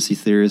conspiracy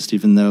theorist,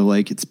 even though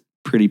like it's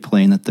pretty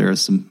plain that there are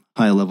some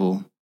high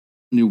level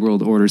New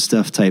World Order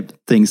stuff type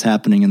things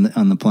happening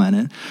on the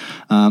planet.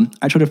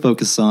 I try to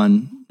focus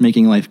on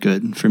making life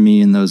good for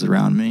me and those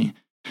around me.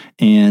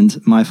 And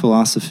my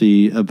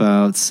philosophy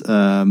about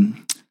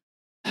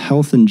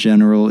health in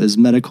general is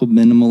medical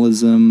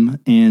minimalism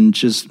and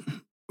just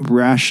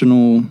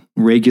rational,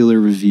 regular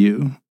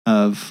review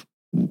of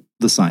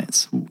the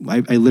science. I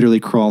literally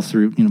crawl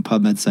through,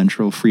 PubMed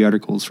Central, free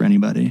articles for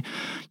anybody.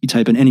 You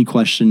type in any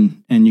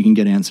question and you can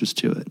get answers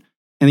to it.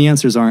 And the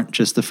answers aren't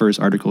just the first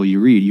article you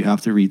read. You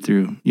have to read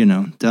through,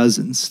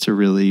 dozens to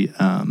really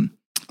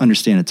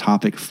understand a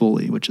topic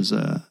fully, which is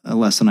a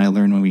lesson I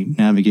learned when we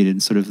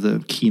navigated sort of the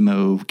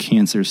chemo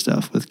cancer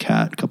stuff with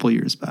Kat a couple of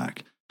years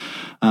back.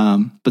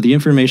 But the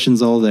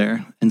information's all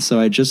there. And so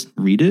I just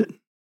read it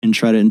and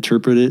try to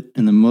interpret it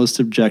in the most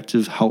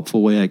objective,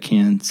 helpful way I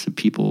can to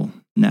people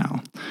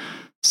now.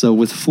 So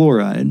with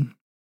fluoride,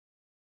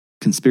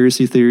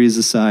 conspiracy theories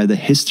aside, the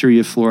history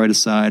of fluoride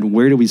aside,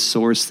 where do we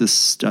source this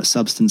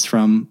substance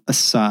from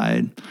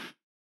aside,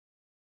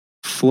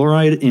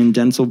 fluoride in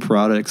dental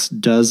products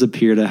does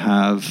appear to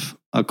have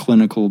a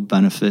clinical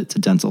benefit to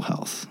dental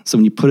health. So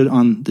when you put it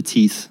on the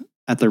teeth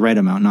at the right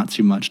amount, not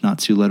too much, not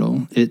too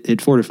little,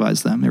 it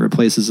fortifies them. It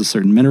replaces a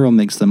certain mineral,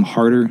 makes them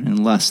harder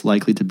and less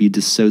likely to be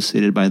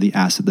dissociated by the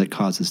acid that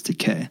causes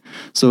decay.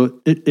 So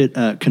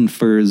it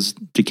confers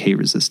decay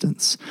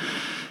resistance.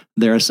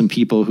 There are some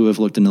people who have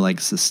looked into like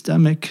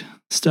systemic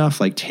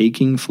stuff, like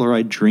taking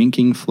fluoride,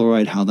 drinking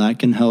fluoride, how that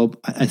can help.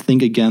 I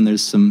think, again,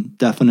 there's some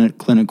definite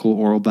clinical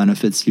oral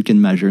benefits you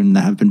can measure and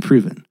that have been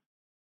proven.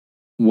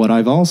 What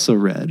I've also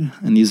read,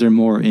 and these are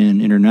more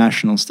in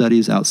international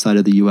studies outside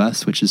of the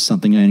US, which is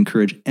something I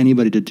encourage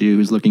anybody to do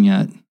who's looking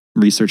at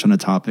research on a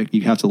topic.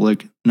 You have to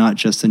look not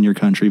just in your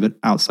country, but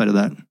outside of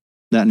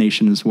that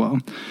nation as well.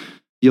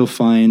 You'll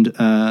find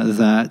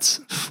that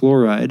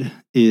fluoride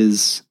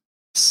is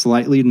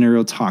slightly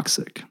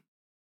neurotoxic,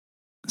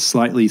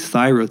 slightly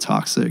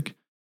thyrotoxic.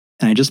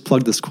 And I just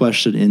plugged this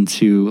question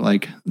into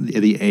like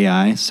the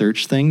AI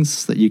search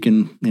things that you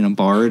can,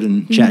 Bard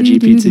and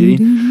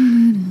ChatGPT.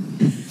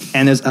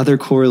 And there's other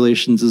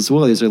correlations as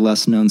well. These are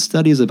less known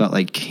studies about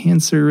like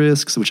cancer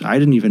risks, which I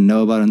didn't even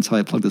know about until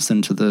I plugged this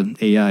into the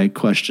AI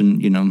question,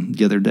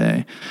 the other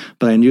day.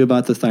 But I knew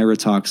about the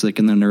thyrotoxic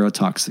and the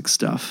neurotoxic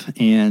stuff.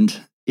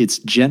 And it's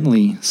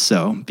gently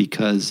so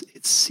because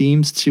it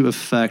seems to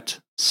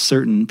affect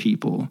certain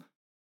people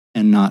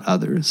and not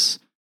others.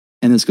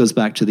 And this goes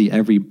back to the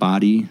every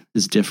body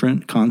is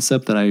different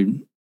concept that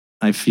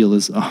I feel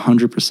is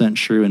 100%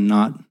 true and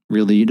not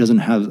really, it doesn't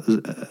have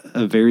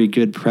a very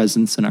good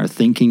presence in our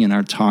thinking and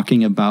our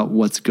talking about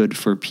what's good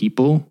for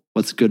people,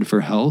 what's good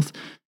for health.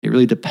 It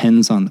really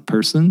depends on the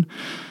person.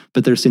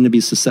 But there seem to be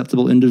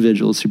susceptible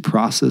individuals who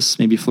process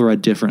maybe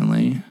fluoride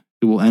differently,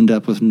 who will end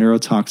up with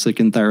neurotoxic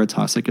and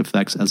thyrotoxic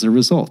effects as a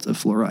result of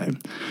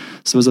fluoride.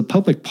 So as a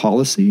public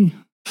policy,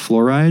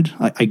 fluoride,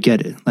 I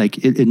get it.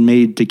 Like it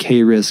made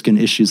decay risk and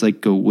issues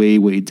like go way,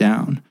 way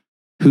down.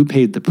 Who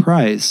paid the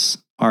price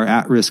are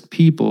at-risk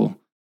people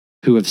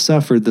who have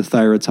suffered the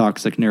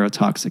thyrotoxic,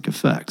 neurotoxic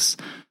effects.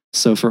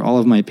 So for all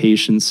of my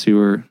patients who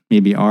are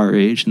maybe our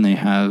age and they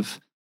have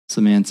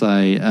some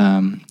antibodies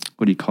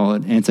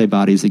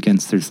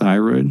against their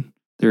thyroid,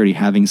 they're already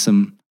having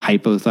some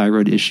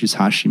hypothyroid issues,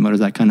 Hashimoto's,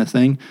 that kind of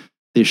thing,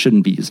 they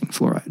shouldn't be using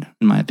fluoride,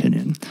 in my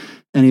opinion.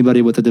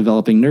 Anybody with a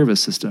developing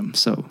nervous system,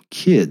 so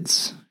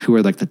kids who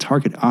are like the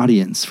target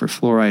audience for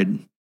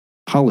fluoride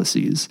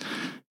policies,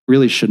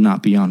 really should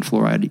not be on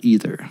fluoride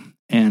either.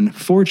 And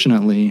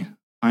fortunately,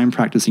 I'm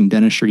practicing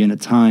dentistry in a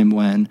time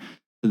when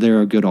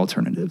there are good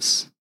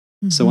alternatives.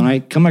 Mm-hmm. So when I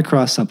come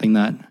across something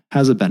that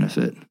has a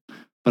benefit,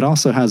 but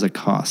also has a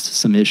cost,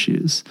 some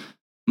issues,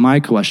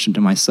 my question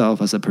to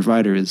myself as a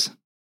provider is,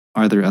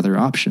 are there other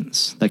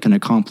options that can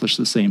accomplish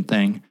the same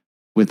thing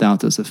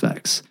without those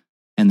effects?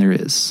 And there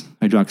is.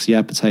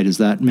 Hydroxyapatite is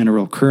that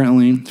mineral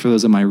currently. For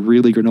those of my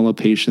really granola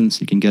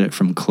patients, you can get it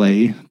from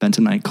clay,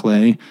 bentonite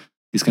clay,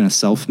 these kind of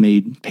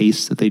self-made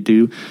pastes that they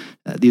do.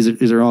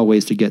 These are all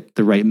ways to get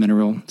the right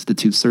mineral to the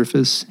tooth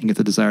surface and get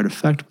the desired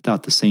effect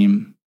without the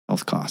same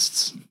health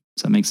costs.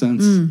 Does that make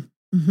sense?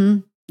 Mm-hmm.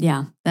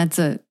 Yeah, that's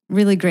a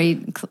really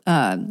great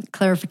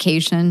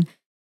clarification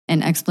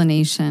and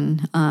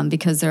explanation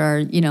because there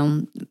are,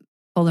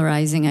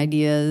 polarizing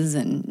ideas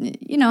and,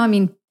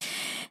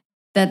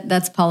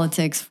 that's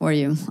politics for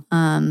you.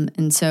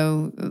 And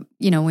so,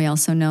 we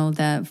also know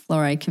that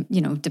fluoride can,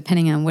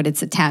 depending on what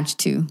it's attached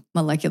to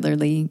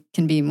molecularly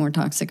can be more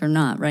toxic or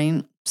not,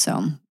 right?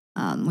 So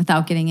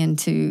without getting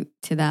into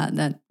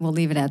that we'll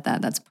leave it at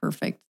that. That's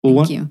perfect.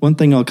 Thank you. One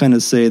thing I'll kind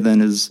of say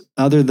then is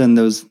other than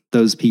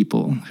those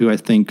people who I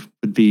think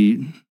would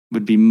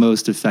be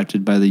most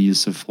affected by the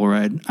use of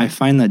fluoride, I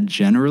find that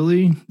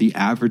generally the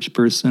average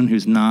person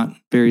who's not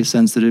very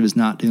sensitive, is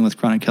not dealing with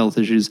chronic health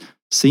issues,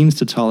 seems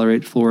to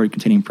tolerate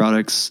fluoride-containing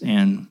products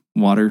and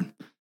water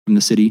from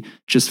the city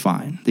just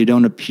fine. They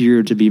don't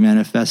appear to be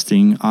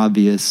manifesting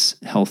obvious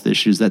health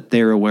issues that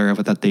they're aware of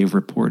or that they've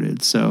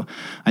reported. So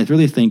I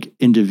really think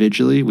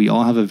individually, we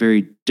all have a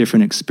very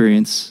different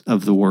experience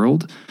of the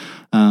world,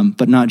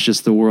 but not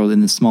just the world in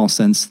the small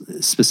sense,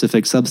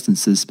 specific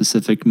substances,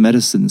 specific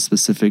medicine,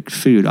 specific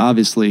food.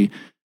 Obviously,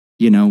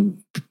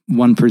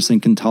 one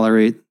person can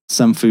tolerate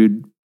some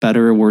food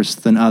better or worse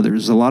than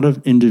others. A lot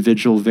of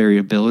individual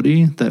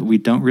variability that we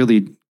don't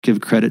really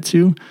give credit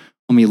to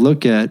when we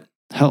look at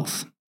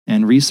health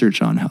and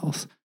research on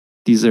health.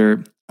 These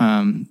are,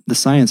 the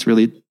science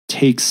really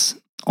takes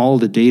all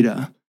the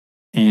data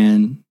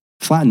and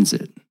flattens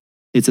it.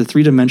 It's a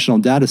three-dimensional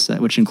data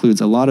set, which includes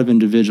a lot of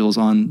individuals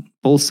on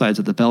both sides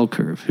of the bell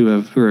curve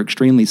who are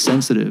extremely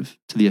sensitive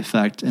to the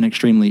effect and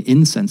extremely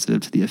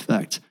insensitive to the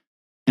effect.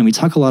 And we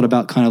talk a lot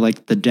about kind of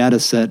like the data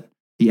set,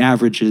 the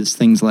averages,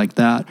 things like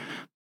that.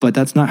 But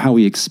that's not how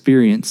we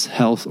experience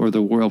health or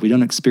the world. We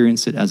don't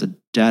experience it as a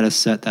data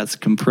set that's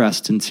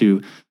compressed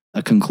into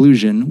a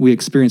conclusion. We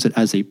experience it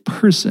as a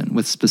person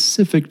with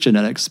specific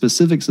genetics,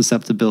 specific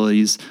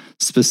susceptibilities,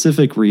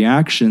 specific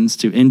reactions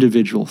to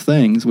individual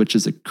things, which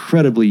is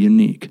incredibly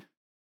unique.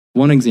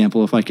 One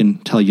example, if I can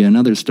tell you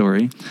another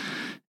story,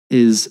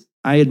 is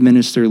I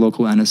administer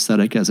local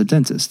anesthetic as a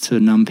dentist to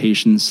numb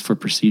patients for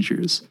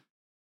procedures.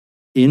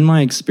 In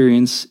my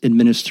experience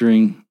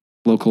administering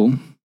local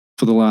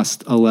for the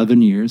last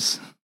 11 years,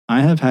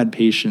 I have had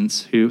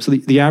patients who, so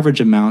the average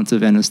amount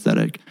of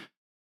anesthetic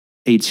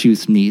a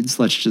tooth needs,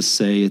 let's just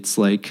say it's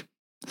like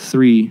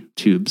 3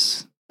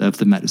 tubes of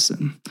the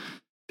medicine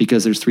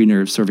because there's 3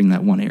 nerves serving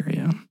that one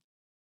area.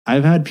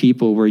 I've had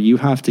people where you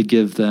have to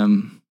give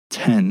them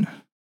 10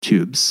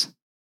 tubes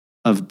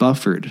of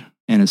buffered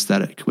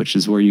anesthetic, which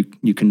is where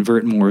you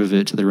convert more of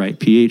it to the right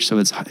pH, so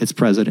it's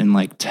present in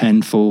like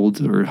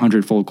 10-fold or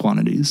 100-fold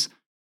quantities.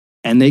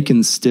 And they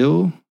can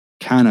still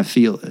kind of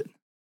feel it.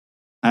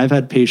 I've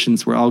had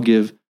patients where I'll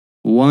give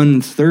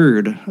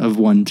 1/3 of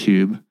 1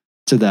 tube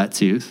to that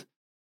tooth.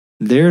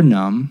 They're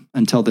numb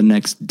until the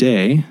next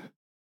day,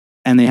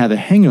 and they have a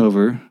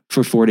hangover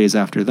for 4 days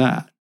after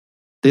that.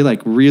 They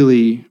like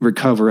really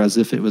recover as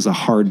if it was a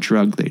hard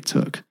drug they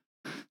took.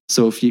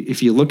 So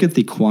if you look at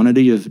the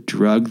quantity of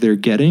drug they're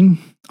getting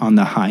on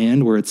the high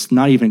end, where it's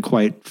not even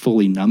quite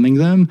fully numbing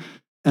them,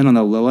 and on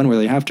the low end where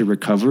they have to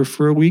recover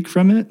for a week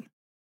from it,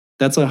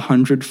 that's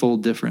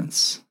 100-fold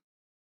difference.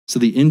 So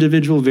the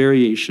individual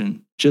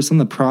variation just on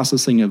the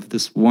processing of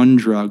this one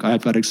drug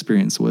I've got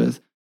experience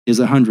with is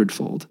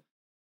 100-fold.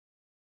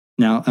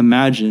 Now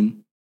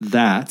imagine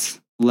that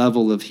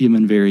level of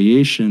human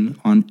variation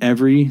on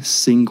every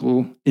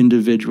single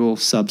individual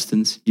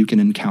substance you can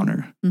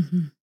encounter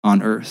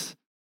on Earth.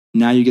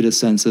 Now you get a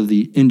sense of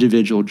the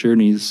individual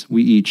journeys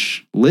we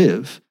each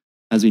live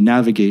as we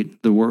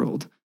navigate the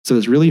world. So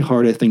it's really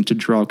hard, I think, to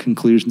draw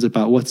conclusions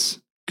about what's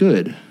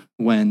good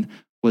when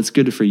what's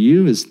good for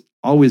you is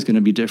always going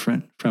to be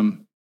different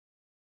from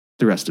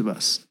the rest of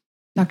us.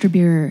 Dr.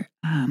 Beer,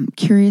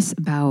 curious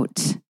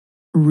about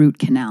root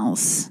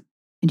canals.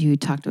 Could you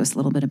talk to us a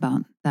little bit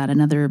about that,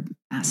 another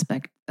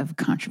aspect of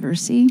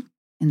controversy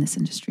in this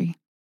industry?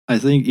 I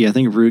think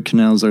root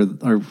canals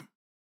are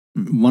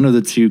one of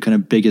the two kind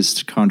of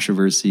biggest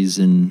controversies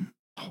in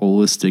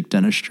holistic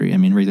dentistry. I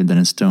mean, regular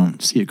dentists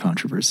don't see a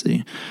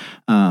controversy.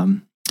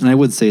 And I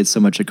would say it's so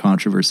much a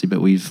controversy,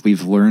 but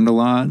we've learned a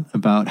lot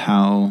about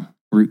how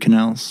root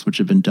canals, which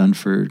have been done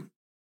for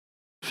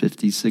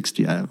 50,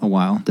 60, a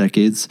while,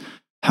 decades,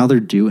 how they're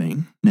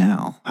doing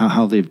now,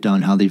 how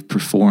they've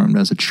performed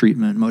as a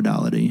treatment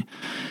modality.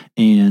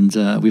 And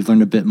we've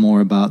learned a bit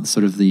more about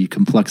sort of the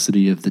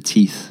complexity of the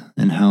teeth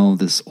and how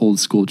this old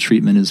school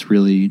treatment is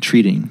really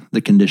treating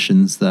the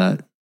conditions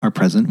that are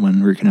present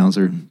when root canals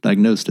are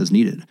diagnosed as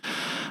needed.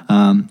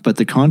 But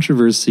the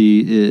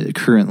controversy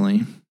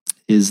currently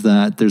is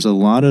that there's a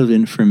lot of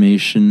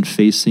information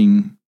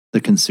facing the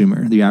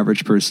consumer, the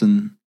average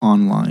person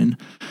online,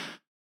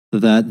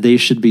 that they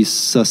should be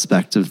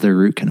suspect of their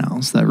root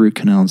canals, that root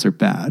canals are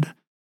bad.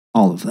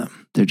 All of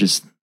them.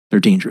 They're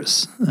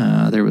dangerous.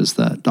 There was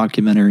that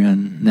documentary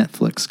on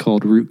Netflix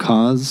called Root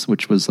Cause,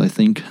 which was, I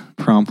think,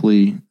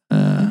 promptly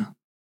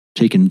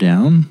taken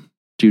down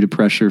due to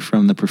pressure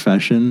from the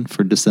profession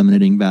for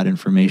disseminating bad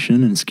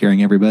information and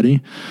scaring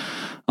everybody.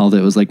 Although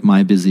it was like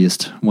my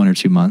busiest 1 or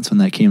 2 months when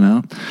that came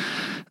out.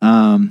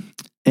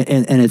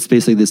 And it's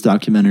basically this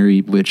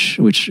documentary which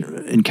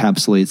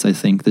encapsulates, I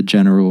think, the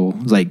general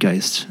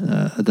zeitgeist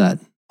that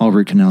all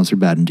root canals are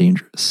bad and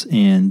dangerous.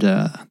 And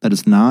that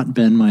has not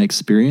been my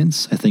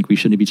experience. I think we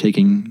should be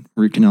taking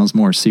root canals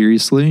more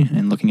seriously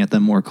and looking at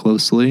them more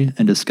closely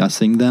and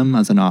discussing them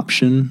as an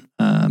option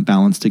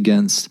balanced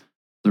against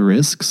the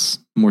risks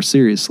more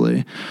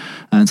seriously.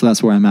 And so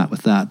that's where I'm at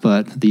with that.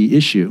 But the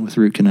issue with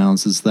root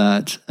canals is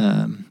that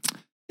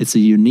it's a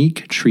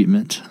unique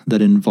treatment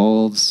that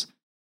involves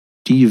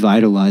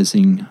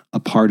devitalizing a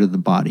part of the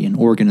body, an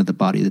organ of the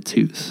body, the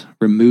tooth,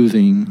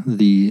 removing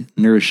the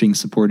nourishing,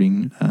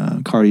 supporting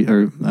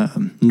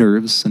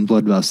nerves and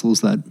blood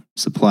vessels that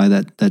supply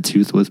that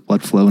tooth with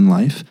blood flow and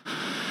life,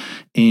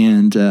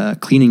 and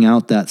cleaning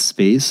out that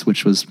space,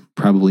 which was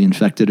probably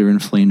infected or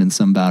inflamed in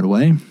some bad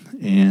way,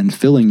 and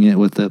filling it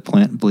with a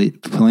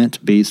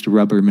plant-based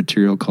rubber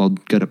material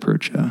called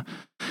gutta-percha.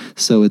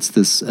 So it's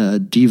this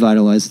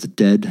devitalized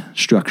dead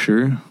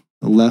structure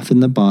left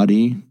in the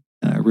body,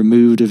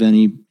 removed of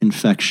any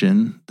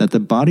infection, that the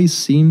body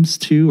seem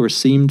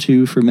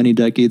to, for many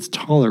decades,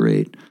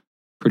 tolerate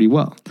pretty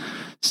well.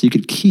 So you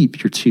could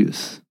keep your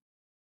tooth.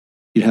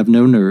 You'd have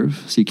no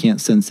nerve, so you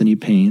can't sense any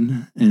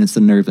pain, and it's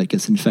the nerve that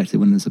gets infected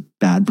when there's a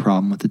bad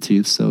problem with the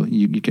tooth, so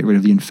you get rid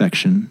of the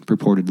infection,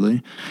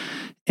 purportedly,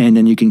 and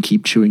then you can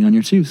keep chewing on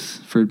your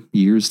tooth for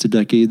years to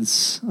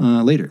decades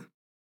later.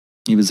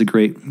 It was a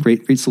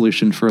great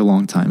solution for a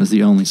long time. It was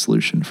the only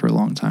solution for a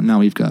long time. Now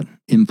we've got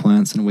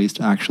implants and ways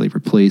to actually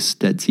replace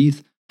dead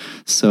teeth.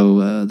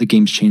 So the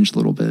game's changed a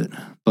little bit.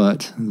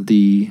 But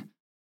the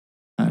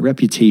bad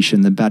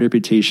reputation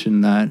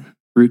that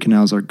root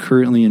canals are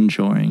currently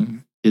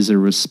enjoying is a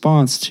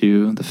response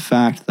to the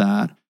fact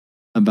that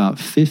about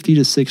 50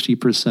 to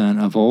 60%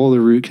 of all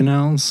the root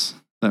canals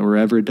that were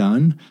ever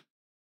done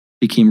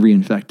became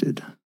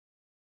reinfected.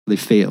 They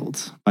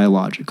failed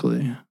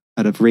biologically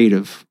at a rate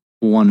of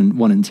 1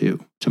 and 2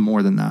 to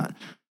more than that.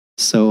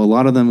 So a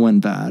lot of them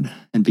went bad.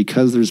 And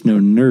because there's no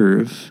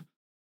nerve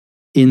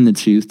in the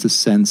tooth to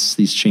sense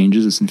these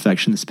changes, this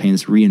infection, this pain,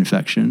 this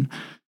reinfection,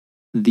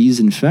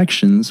 these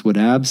infections would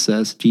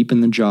abscess deep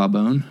in the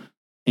jawbone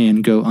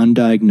and go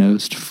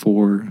undiagnosed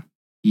for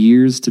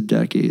years to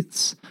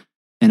decades.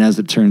 And as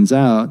it turns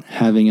out,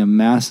 having a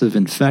massive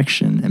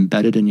infection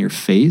embedded in your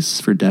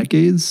face for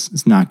decades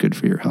is not good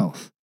for your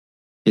health.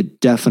 It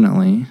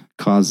definitely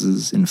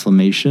causes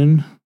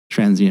inflammation,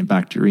 transient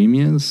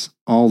bacteremias,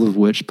 all of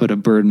which put a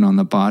burden on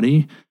the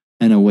body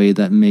in a way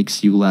that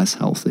makes you less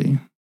healthy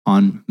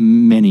on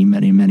many,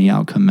 many, many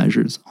outcome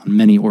measures, on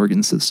many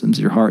organ systems,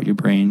 your heart, your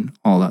brain,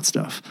 all that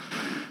stuff.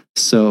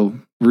 So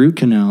root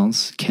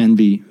canals can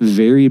be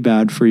very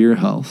bad for your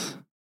health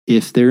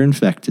if they're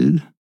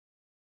infected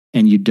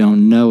and you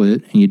don't know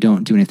it and you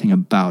don't do anything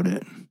about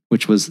it,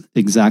 which was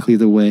exactly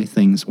the way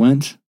things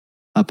went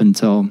up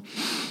until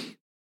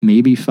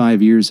maybe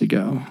 5 years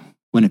ago,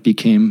 when it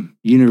became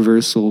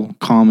universal,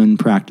 common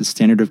practice,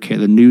 standard of care.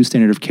 The new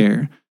standard of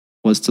care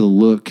was to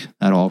look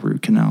at all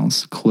root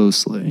canals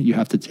closely. You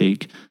have to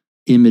take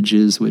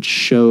images which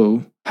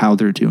show how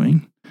they're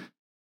doing.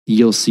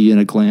 You'll see in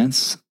a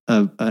glance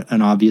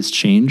an obvious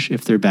change.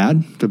 If they're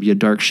bad, there'll be a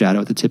dark shadow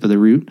at the tip of the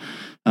root.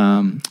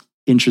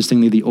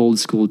 Interestingly, the old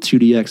school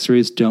 2D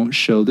x-rays don't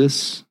show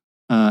this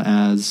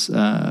as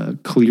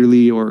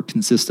clearly or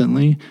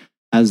consistently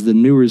as the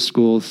newer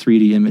school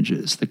 3D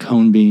images, the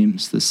cone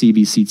beams, the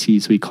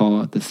CBCTs, we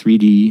call it, the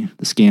 3D,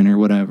 the scanner,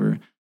 whatever.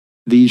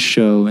 These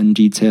show in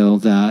detail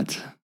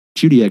that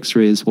 2D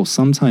x-rays will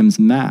sometimes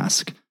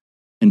mask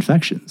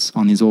infections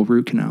on these old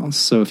root canals.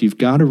 So if you've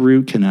got a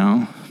root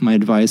canal, my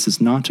advice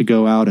is not to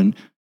go out and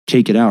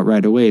take it out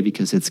right away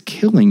because it's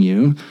killing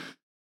you,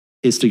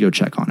 is to go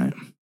check on it.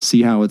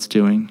 See how it's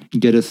doing.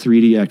 Get a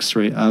 3D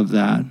x-ray of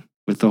that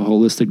with a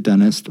holistic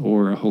dentist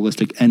or a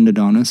holistic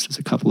endodontist. There's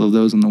a couple of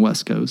those on the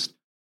West Coast.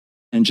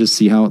 And just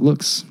see how it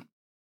looks.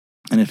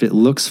 And if it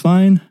looks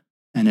fine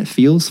and it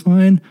feels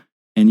fine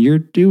and you're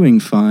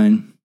doing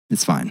fine,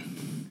 it's fine.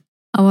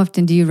 How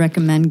often do you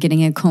recommend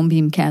getting a cone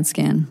beam CAT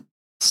scan?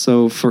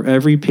 So for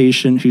every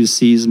patient who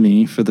sees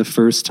me for the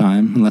first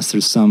time, unless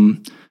there's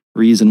some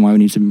reason why we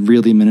need to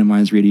really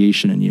minimize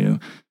radiation in you,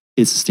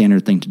 it's a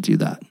standard thing to do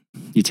that.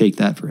 You take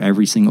that for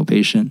every single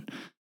patient.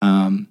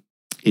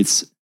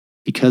 It's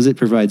because it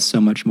provides so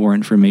much more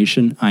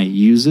information, I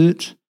use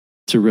it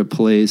to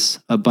replace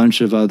a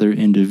bunch of other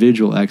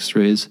individual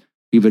x-rays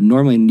we would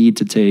normally need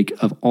to take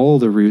of all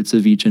the roots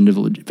of each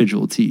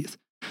individual teeth.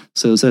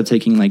 So instead of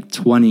taking like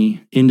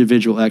 20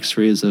 individual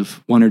x-rays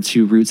of 1 or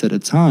 2 roots at a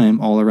time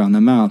all around the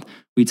mouth,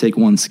 we take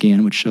one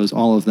scan which shows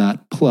all of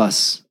that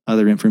plus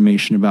other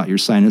information about your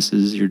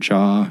sinuses, your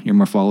jaw, your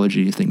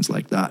morphology, things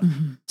like that.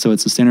 Mm-hmm. So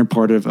it's a standard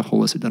part of a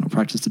holistic dental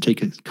practice to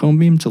take a cone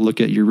beam to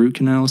look at your root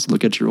canals, to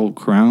look at your old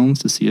crowns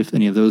to see if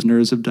any of those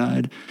nerves have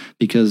died,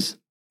 because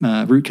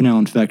root canal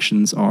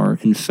infections are,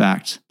 in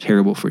fact,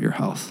 terrible for your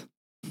health.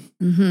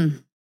 Mm-hmm.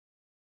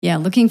 Yeah,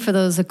 looking for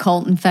those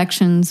occult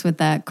infections with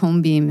that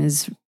cone beam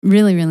is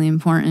really, really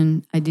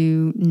important. I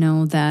do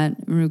know that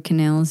root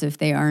canals, if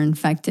they are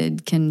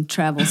infected, can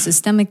travel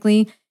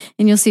systemically.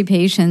 And you'll see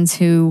patients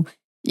who,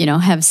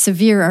 have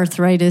severe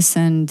arthritis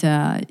and,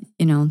 they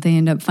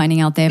end up finding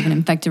out they have an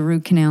infected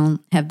root canal,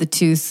 have the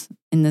tooth,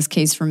 in this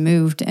case,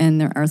 removed, and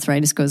their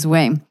arthritis goes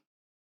away.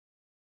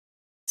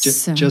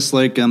 Just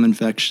like gum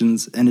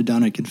infections,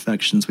 endodontic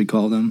infections, we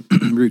call them,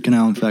 root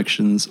canal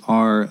infections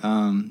are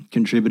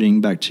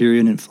contributing bacteria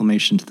and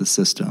inflammation to the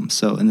system.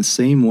 So in the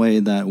same way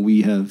that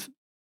we have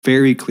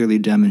very clearly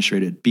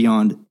demonstrated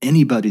beyond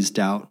anybody's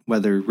doubt,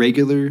 whether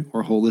regular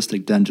or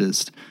holistic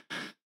dentist,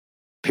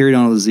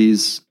 periodontal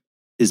disease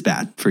is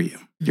bad for you,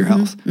 your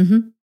health.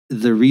 Mm-hmm.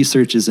 The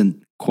research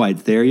isn't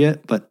quite there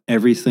yet, but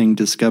everything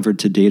discovered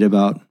to date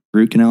about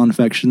root canal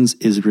infections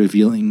is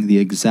revealing the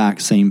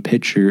exact same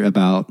picture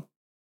about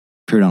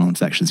periodontal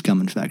infections,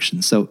 gum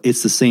infections. So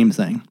it's the same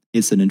thing.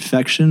 It's an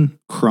infection,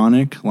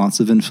 chronic, lots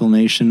of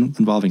inflammation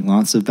involving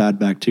lots of bad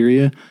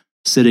bacteria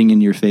sitting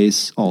in your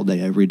face all day,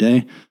 every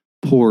day,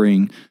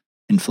 pouring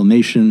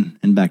inflammation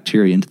and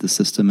bacteria into the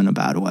system in a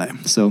bad way.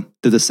 So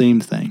they're the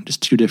same thing,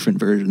 just two different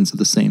versions of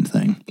the same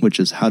thing, which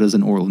is how does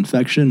an oral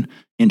infection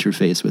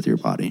interface with your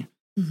body?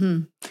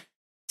 Mm-hmm.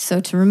 So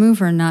to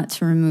remove or not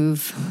to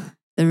remove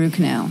the root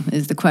canal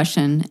is the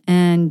question.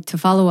 And to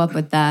follow up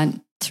with that,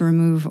 to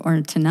remove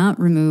or to not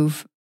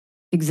remove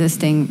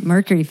existing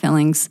mercury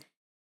fillings,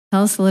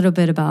 tell us a little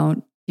bit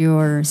about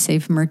your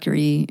safe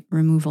mercury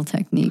removal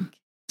technique.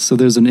 So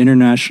there's an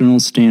international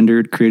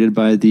standard created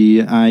by the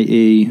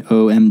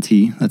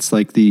IAOMT. That's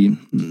like the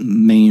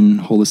main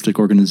holistic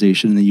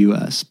organization in the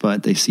U.S.,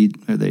 but they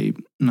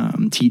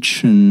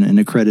teach and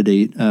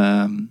accreditate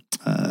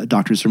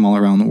doctors from all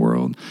around the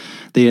world.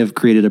 They have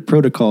created a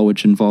protocol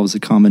which involves a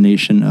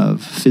combination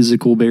of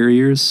physical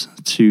barriers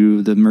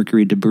to the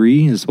mercury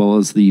debris as well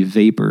as the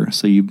vapor.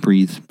 So you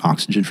breathe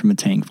oxygen from a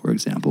tank, for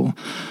example,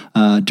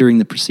 during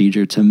the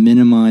procedure to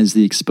minimize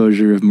the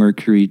exposure of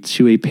mercury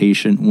to a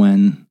patient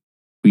when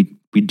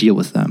we deal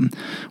with them.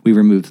 We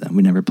remove them.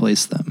 We never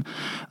place them.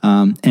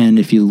 And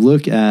if you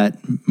look at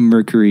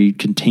mercury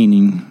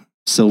containing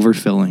silver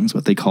fillings,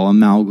 what they call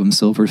amalgam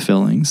silver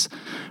fillings,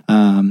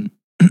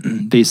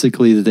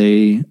 basically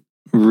they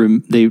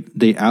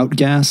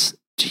outgas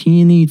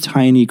teeny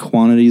tiny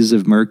quantities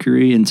of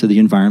mercury into the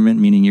environment,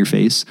 meaning your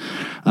face,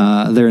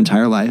 their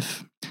entire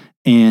life.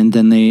 And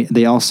then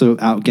they also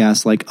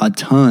outgas like a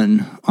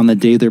ton on the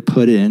day they're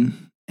put in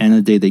and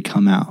the day they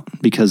come out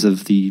because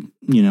of the,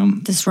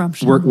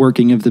 disruption,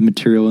 working of the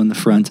material in the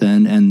front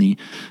end and the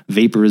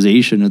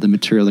vaporization of the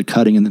material, the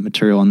cutting of the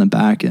material on the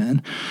back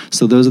end.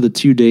 So those are the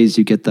 2 days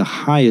you get the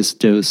highest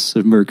dose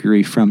of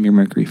mercury from your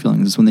mercury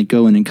fillings when they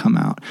go in and come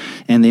out.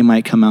 And they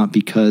might come out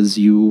because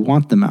you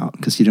want them out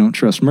because you don't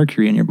trust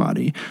mercury in your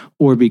body,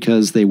 or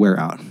because they wear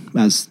out,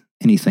 as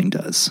anything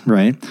does,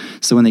 right?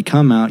 So when they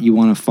come out, you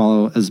want to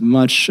follow as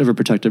much of a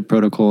protective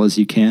protocol as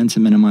you can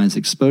to minimize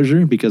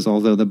exposure, because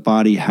although the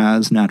body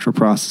has natural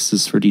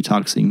processes for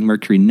detoxing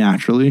mercury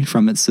naturally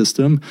from its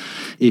system,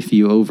 if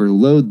you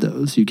overload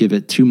those, you give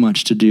it too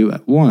much to do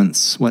at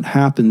once, what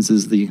happens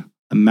is the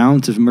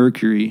amount of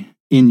mercury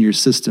in your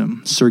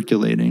system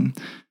circulating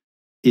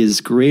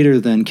is greater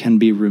than can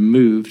be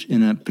removed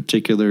in a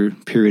particular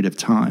period of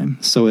time.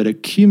 So it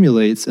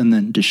accumulates and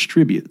then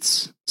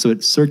distributes. So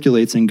it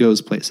circulates and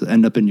goes places,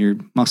 end up in your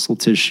muscle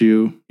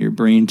tissue, your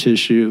brain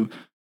tissue,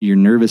 your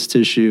nervous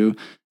tissue,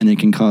 and it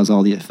can cause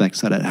all the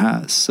effects that it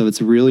has. So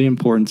it's really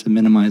important to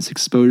minimize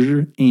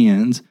exposure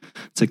and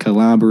to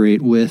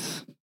collaborate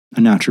with a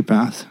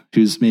naturopath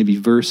who's maybe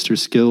versed or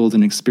skilled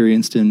and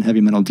experienced in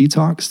heavy metal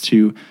detox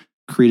to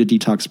create a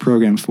detox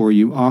program for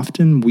you,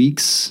 often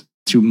weeks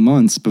to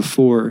months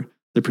before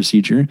the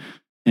procedure,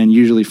 and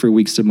usually for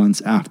weeks to months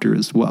after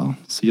as well.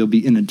 So you'll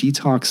be in a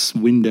detox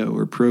window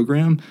or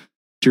program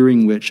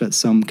during which at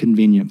some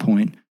convenient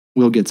point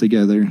we'll get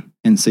together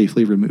and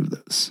safely remove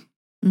those.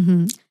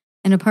 Mm-hmm.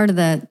 And a part of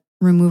that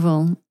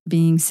removal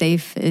being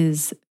safe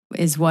is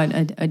what?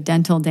 A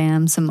dental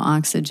dam, some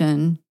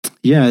oxygen.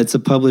 Yeah, it's a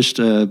published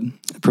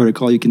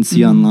protocol you can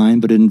see online,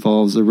 but it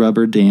involves a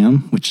rubber dam,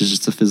 which is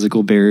just a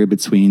physical barrier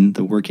between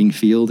the working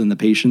field and the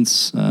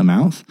patient's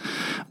mouth.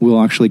 We'll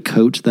actually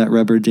coat that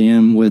rubber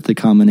dam with a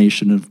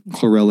combination of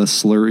chlorella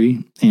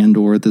slurry and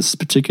or this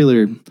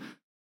particular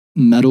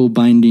metal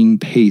binding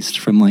paste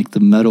from like the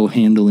metal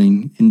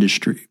handling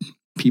industry.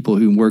 People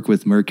who work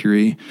with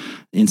mercury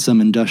in some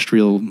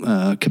industrial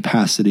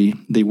capacity,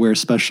 they wear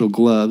special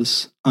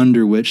gloves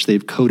under which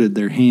they've coated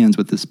their hands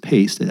with this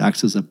paste. It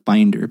acts as a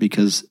binder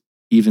because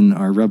even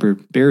our rubber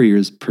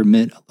barriers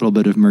permit a little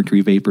bit of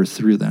mercury vapor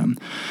through them.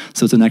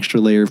 So it's an extra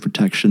layer of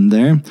protection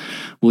there.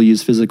 We'll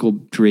use physical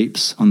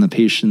drapes on the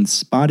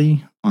patient's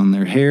body, on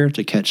their hair,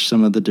 to catch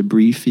some of the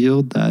debris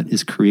field that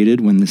is created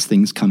when these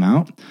things come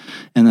out.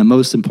 And the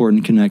most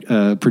important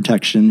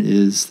protection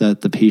is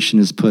that the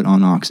patient is put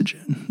on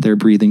oxygen. They're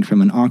breathing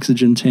from an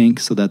oxygen tank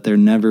so that they're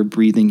never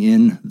breathing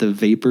in the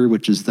vapor,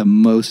 which is the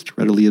most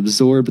readily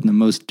absorbed and the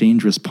most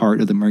dangerous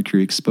part of the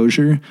mercury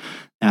exposure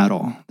at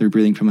all. They're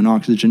breathing from an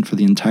oxygen for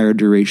the entire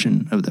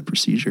duration of the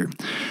procedure.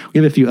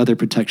 We have a few other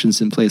protections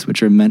in place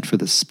which are meant for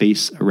the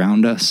space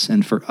around us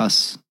and for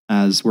us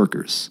as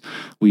workers.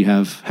 We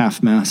have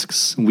half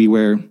masks. We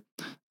wear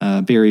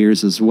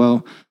barriers as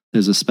well.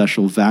 There's a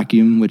special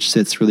vacuum which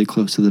sits really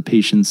close to the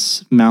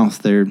patient's mouth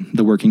there,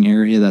 the working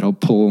area, that'll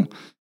pull,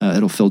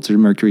 it'll filter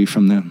mercury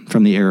from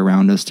the air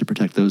around us to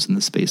protect those in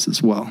the space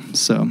as well.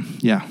 So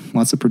yeah,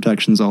 lots of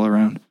protections all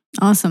around.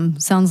 Awesome.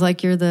 Sounds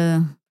like you're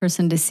the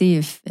person to see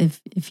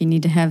if you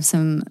need to have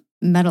some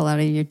metal out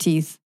of your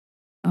teeth.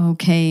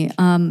 Okay.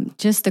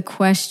 Just a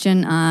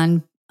question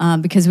on,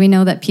 because we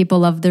know that people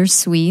love their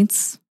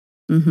sweets.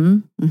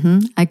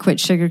 I quit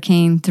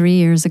sugarcane 3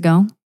 years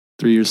ago.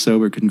 3 years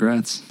sober.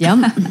 Congrats.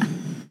 Yep.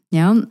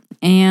 Yep.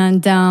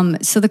 And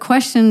so the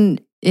question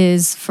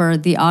is for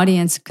the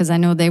audience, because I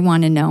know they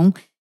want to know,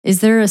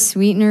 is there a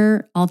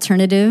sweetener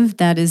alternative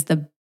that is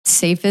the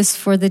safest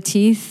for the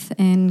teeth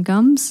and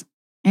gums?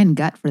 And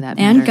gut, for that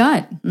matter. And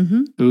gut.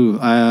 Mm-hmm. Ooh,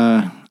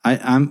 I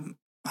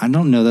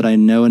don't know that I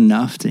know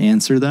enough to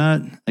answer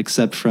that,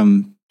 except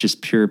from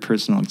just pure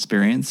personal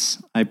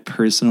experience. I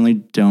personally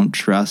don't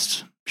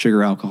trust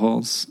sugar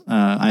alcohols.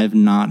 I have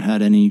not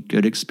had any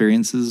good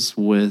experiences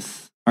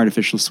with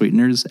artificial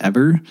sweeteners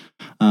ever,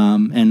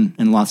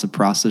 and lots of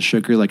processed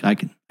sugar. Like I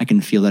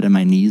can feel that in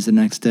my knees the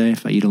next day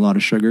if I eat a lot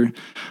of sugar.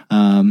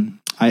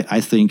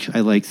 I think I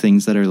like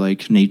things that are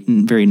like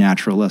very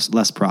natural,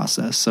 less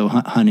processed. So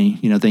honey,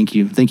 thank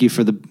you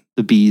for the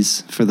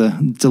bees, for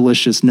the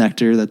delicious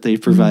nectar that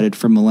they've provided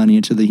for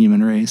millennia to the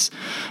human race.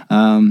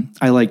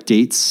 I like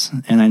dates,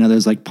 and I know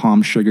there's like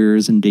palm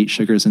sugars and date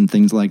sugars and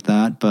things like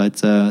that. But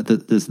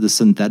the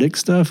synthetic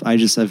stuff, I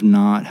just have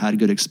not had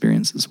good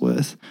experiences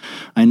with.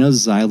 I know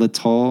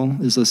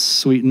xylitol is a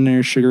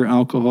sweetener sugar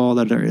alcohol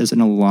that there isn't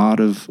a lot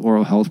of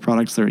oral health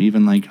products. There are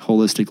even like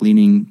holistic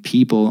leaning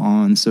people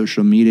on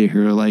social media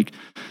who are like,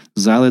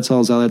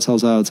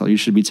 xylitol. You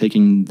should be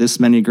taking this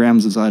many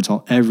grams of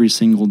xylitol every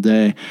single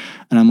day.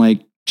 And I'm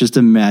like, just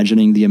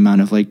imagining the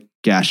amount of like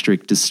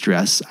gastric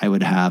distress I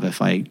would have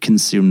if I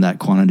consumed that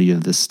quantity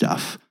of this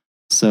stuff.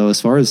 So as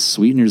far as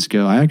sweeteners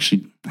go, I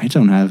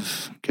don't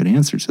have a good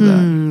answer to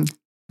that.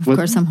 Of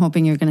course, I'm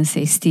hoping you're going to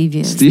say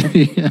stevia is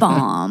the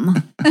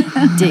bomb.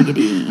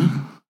 Diggity.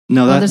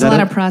 No, there's a lot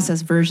of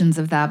processed versions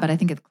of that, but I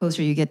think the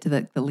closer you get to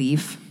the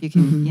leaf, you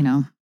can,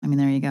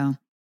 there you go.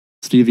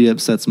 Stevia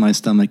upsets my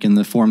stomach in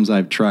the forms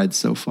I've tried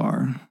so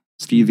far.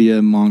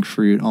 Stevia, monk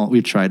fruit,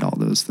 we've tried all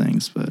those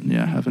things, but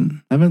yeah,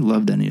 haven't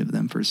loved any of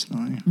them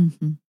personally.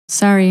 Mm-hmm.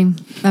 Sorry,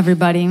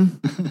 everybody.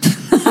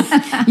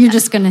 You're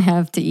just going to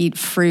have to eat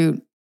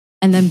fruit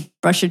and then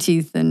brush your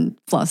teeth and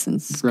floss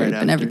and scrape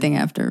and everything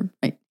after.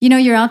 Right.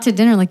 You're out to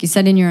dinner, like you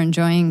said, and you're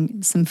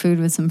enjoying some food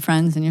with some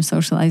friends and you're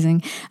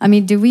socializing. I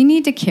mean, do we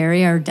need to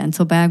carry our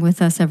dental bag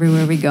with us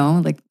everywhere we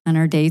go, like on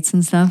our dates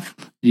and stuff?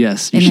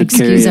 Yes, you should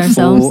carry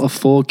a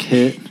full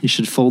kit. You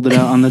should fold it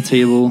out on the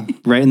table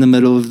right in the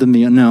middle of the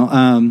meal. No,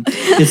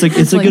 it's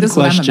a good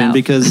question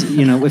because,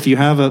 if you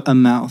have a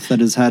mouth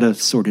that has had a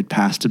sordid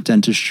past of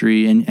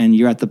dentistry and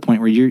you're at the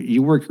point where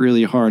you work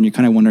really hard and you're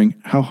kind of wondering,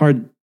 how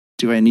hard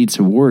do I need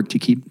to work to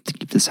keep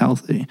this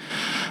healthy?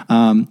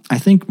 I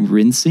think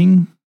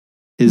rinsing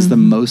is the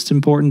most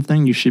important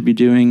thing you should be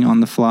doing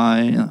on the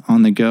fly,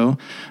 on the go.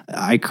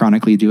 I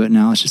chronically do it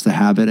now. It's just a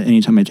habit.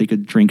 Anytime I take a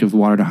drink of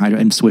water to hydrate,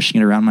 I'm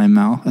swishing it around my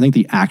mouth. I think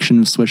the action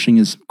of swishing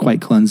is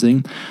quite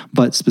cleansing,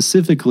 but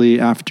specifically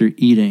after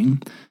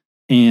eating.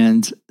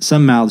 And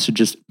some mouths should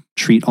just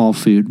treat all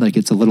food like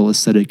it's a little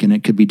acidic and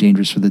it could be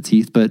dangerous for the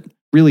teeth, but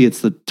really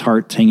it's the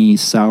tart, tangy,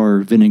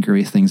 sour,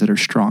 vinegary things that are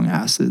strong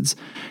acids.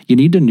 You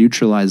need to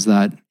neutralize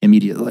that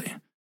immediately.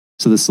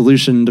 So the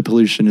solution to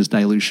pollution is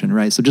dilution,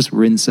 right? So just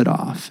rinse it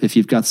off. If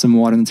you've got some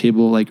water on the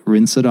table, like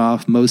rinse it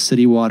off. Most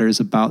city water is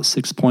about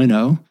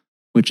 6.0,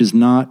 which is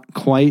not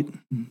quite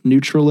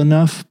neutral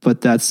enough,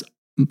 but that's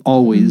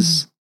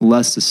always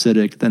less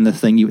acidic than the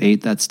thing you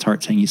ate that's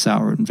tart, tangy,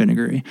 sour, and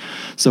vinegary.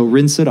 So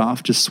rinse it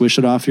off. Just swish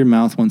it off your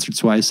mouth once or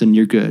twice and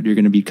you're good. You're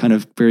going to be kind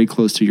of very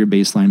close to your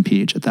baseline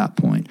pH at that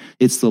point.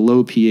 It's the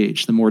low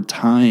pH. The more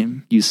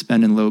time you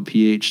spend in low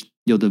pH,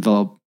 you'll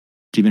develop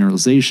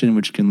demineralization,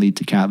 which can lead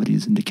to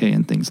cavities and decay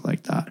and things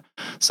like that.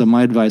 So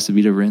my advice would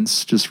be to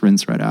just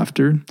rinse right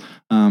after.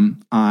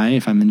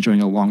 If I'm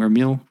enjoying a longer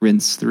meal,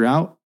 rinse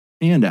throughout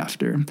and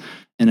after.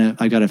 And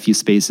I got a few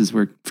spaces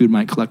where food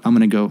might collect. I'm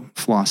going to go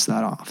floss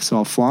that off. So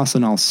I'll floss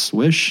and I'll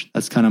swish.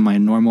 That's kind of my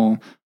normal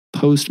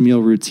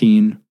post-meal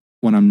routine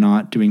when I'm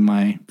not doing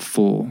my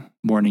full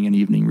morning and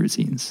evening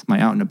routines. My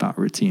out and about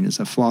routine is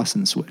a floss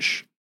and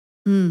swish.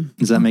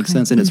 Does that make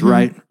sense? And it's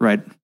right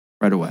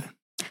away.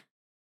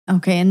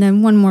 Okay, and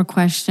then one more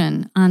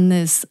question on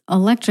this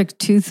electric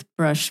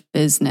toothbrush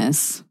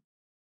business.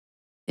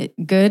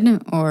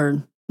 Good,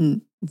 or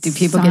do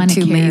people get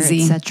too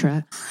lazy,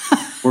 etc.?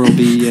 Or will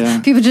be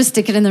people just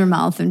stick it in their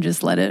mouth and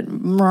just let it.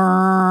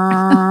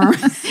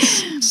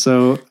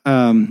 So,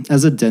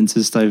 as a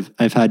dentist,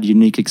 I've had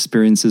unique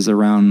experiences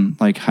around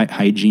like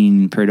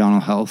hygiene,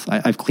 periodontal health.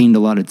 I've cleaned a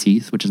lot of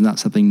teeth, which is not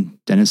something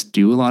dentists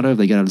do a lot of.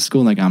 They get out of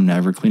school and like, I'm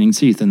never cleaning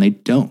teeth, and they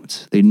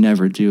don't. They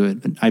never do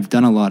it. But I've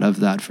done a lot of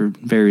that for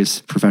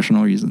various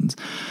professional reasons,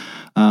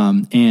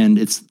 and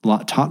it's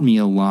taught me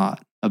a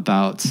lot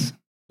about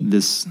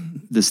this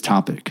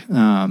topic.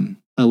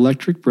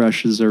 Electric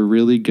brushes are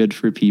really good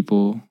for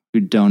people who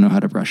don't know how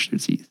to brush their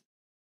teeth.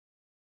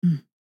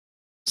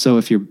 So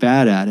if you're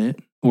bad at it,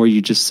 or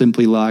you just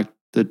simply lack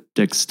the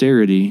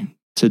dexterity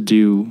to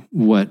do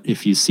what,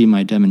 if you see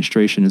my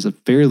demonstration, is a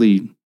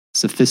fairly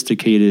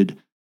sophisticated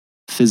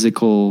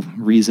physical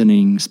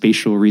reasoning,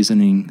 spatial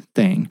reasoning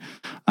thing,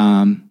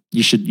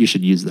 you should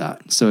use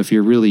that. So if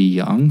you're really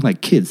young,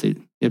 like kids, they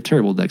have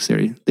terrible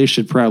dexterity, they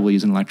should probably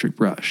use an electric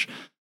brush.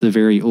 The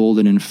very old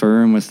and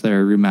infirm with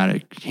their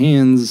rheumatic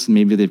hands,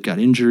 maybe they've got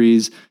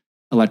injuries,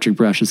 electric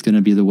brush is going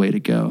to be the way to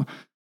go.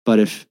 But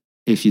if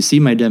you see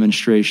my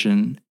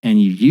demonstration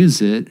and you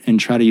use it and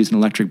try to use an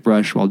electric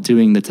brush while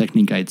doing the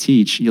technique I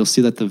teach, you'll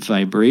see that the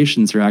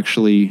vibrations are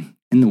actually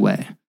in the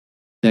way.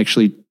 They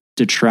actually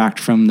detract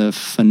from the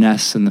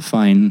finesse and the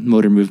fine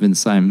motor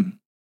movements I'm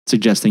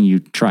suggesting you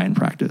try and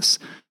practice.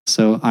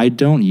 So I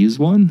don't use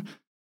one.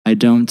 I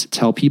don't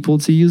tell people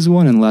to use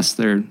one unless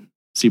they're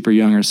super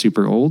young or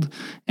super old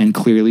and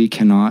clearly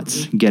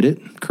cannot get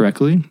it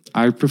correctly.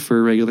 I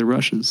prefer regular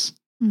brushes.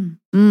 And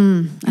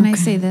I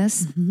say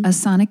this, a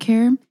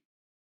Sonicare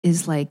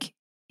is like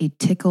a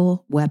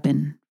tickle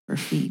weapon for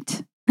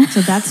feet.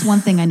 So that's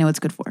one thing I know it's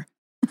good for.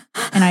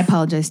 And I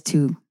apologize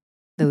to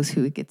those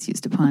who it gets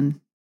used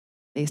upon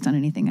based on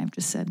anything I've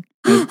just said.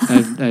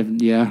 I've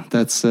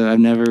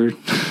never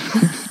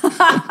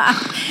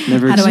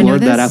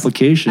explored that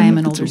application. I am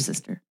an older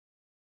sister.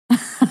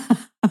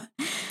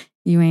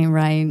 You ain't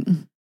right.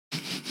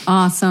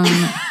 Awesome.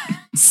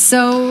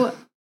 So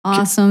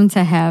awesome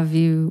to have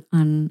you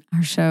on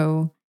our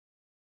show.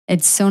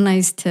 It's so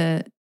nice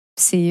to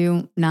see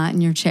you not in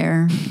your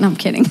chair. No, I'm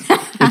kidding.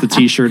 With the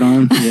t-shirt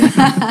on.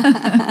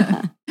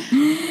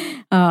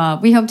 Yeah.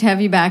 We hope to have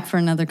you back for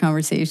another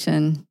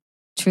conversation.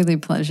 Truly a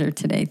pleasure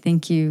today.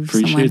 Thank you so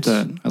much. Appreciate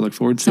that. I look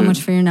forward to it. So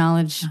much for your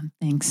knowledge.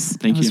 Thanks.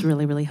 Thank you. It was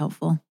really, really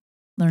helpful.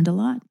 Learned a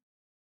lot.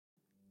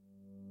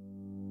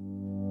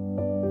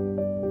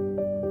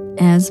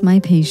 As my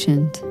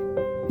patient,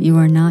 you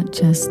are not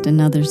just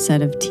another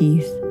set of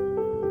teeth.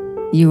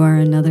 You are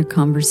another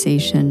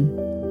conversation,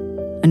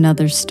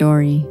 another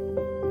story,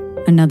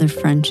 another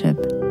friendship.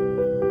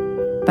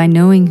 By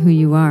knowing who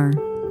you are,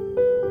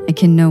 I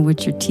can know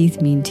what your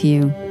teeth mean to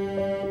you.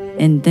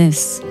 And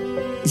this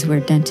is where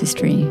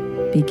dentistry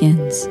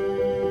begins.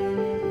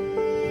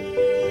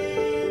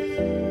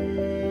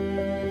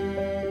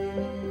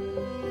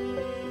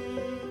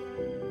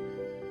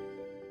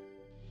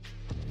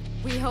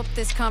 We hope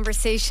this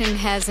conversation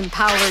has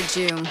empowered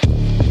you.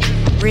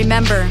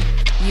 Remember,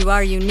 you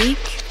are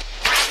unique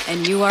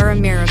and you are a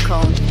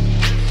miracle.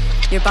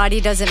 Your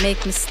body doesn't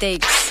make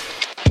mistakes.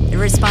 It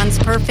responds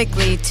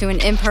perfectly to an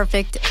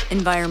imperfect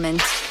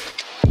environment.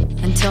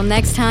 Until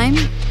next time,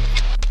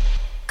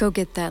 go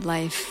get that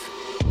life.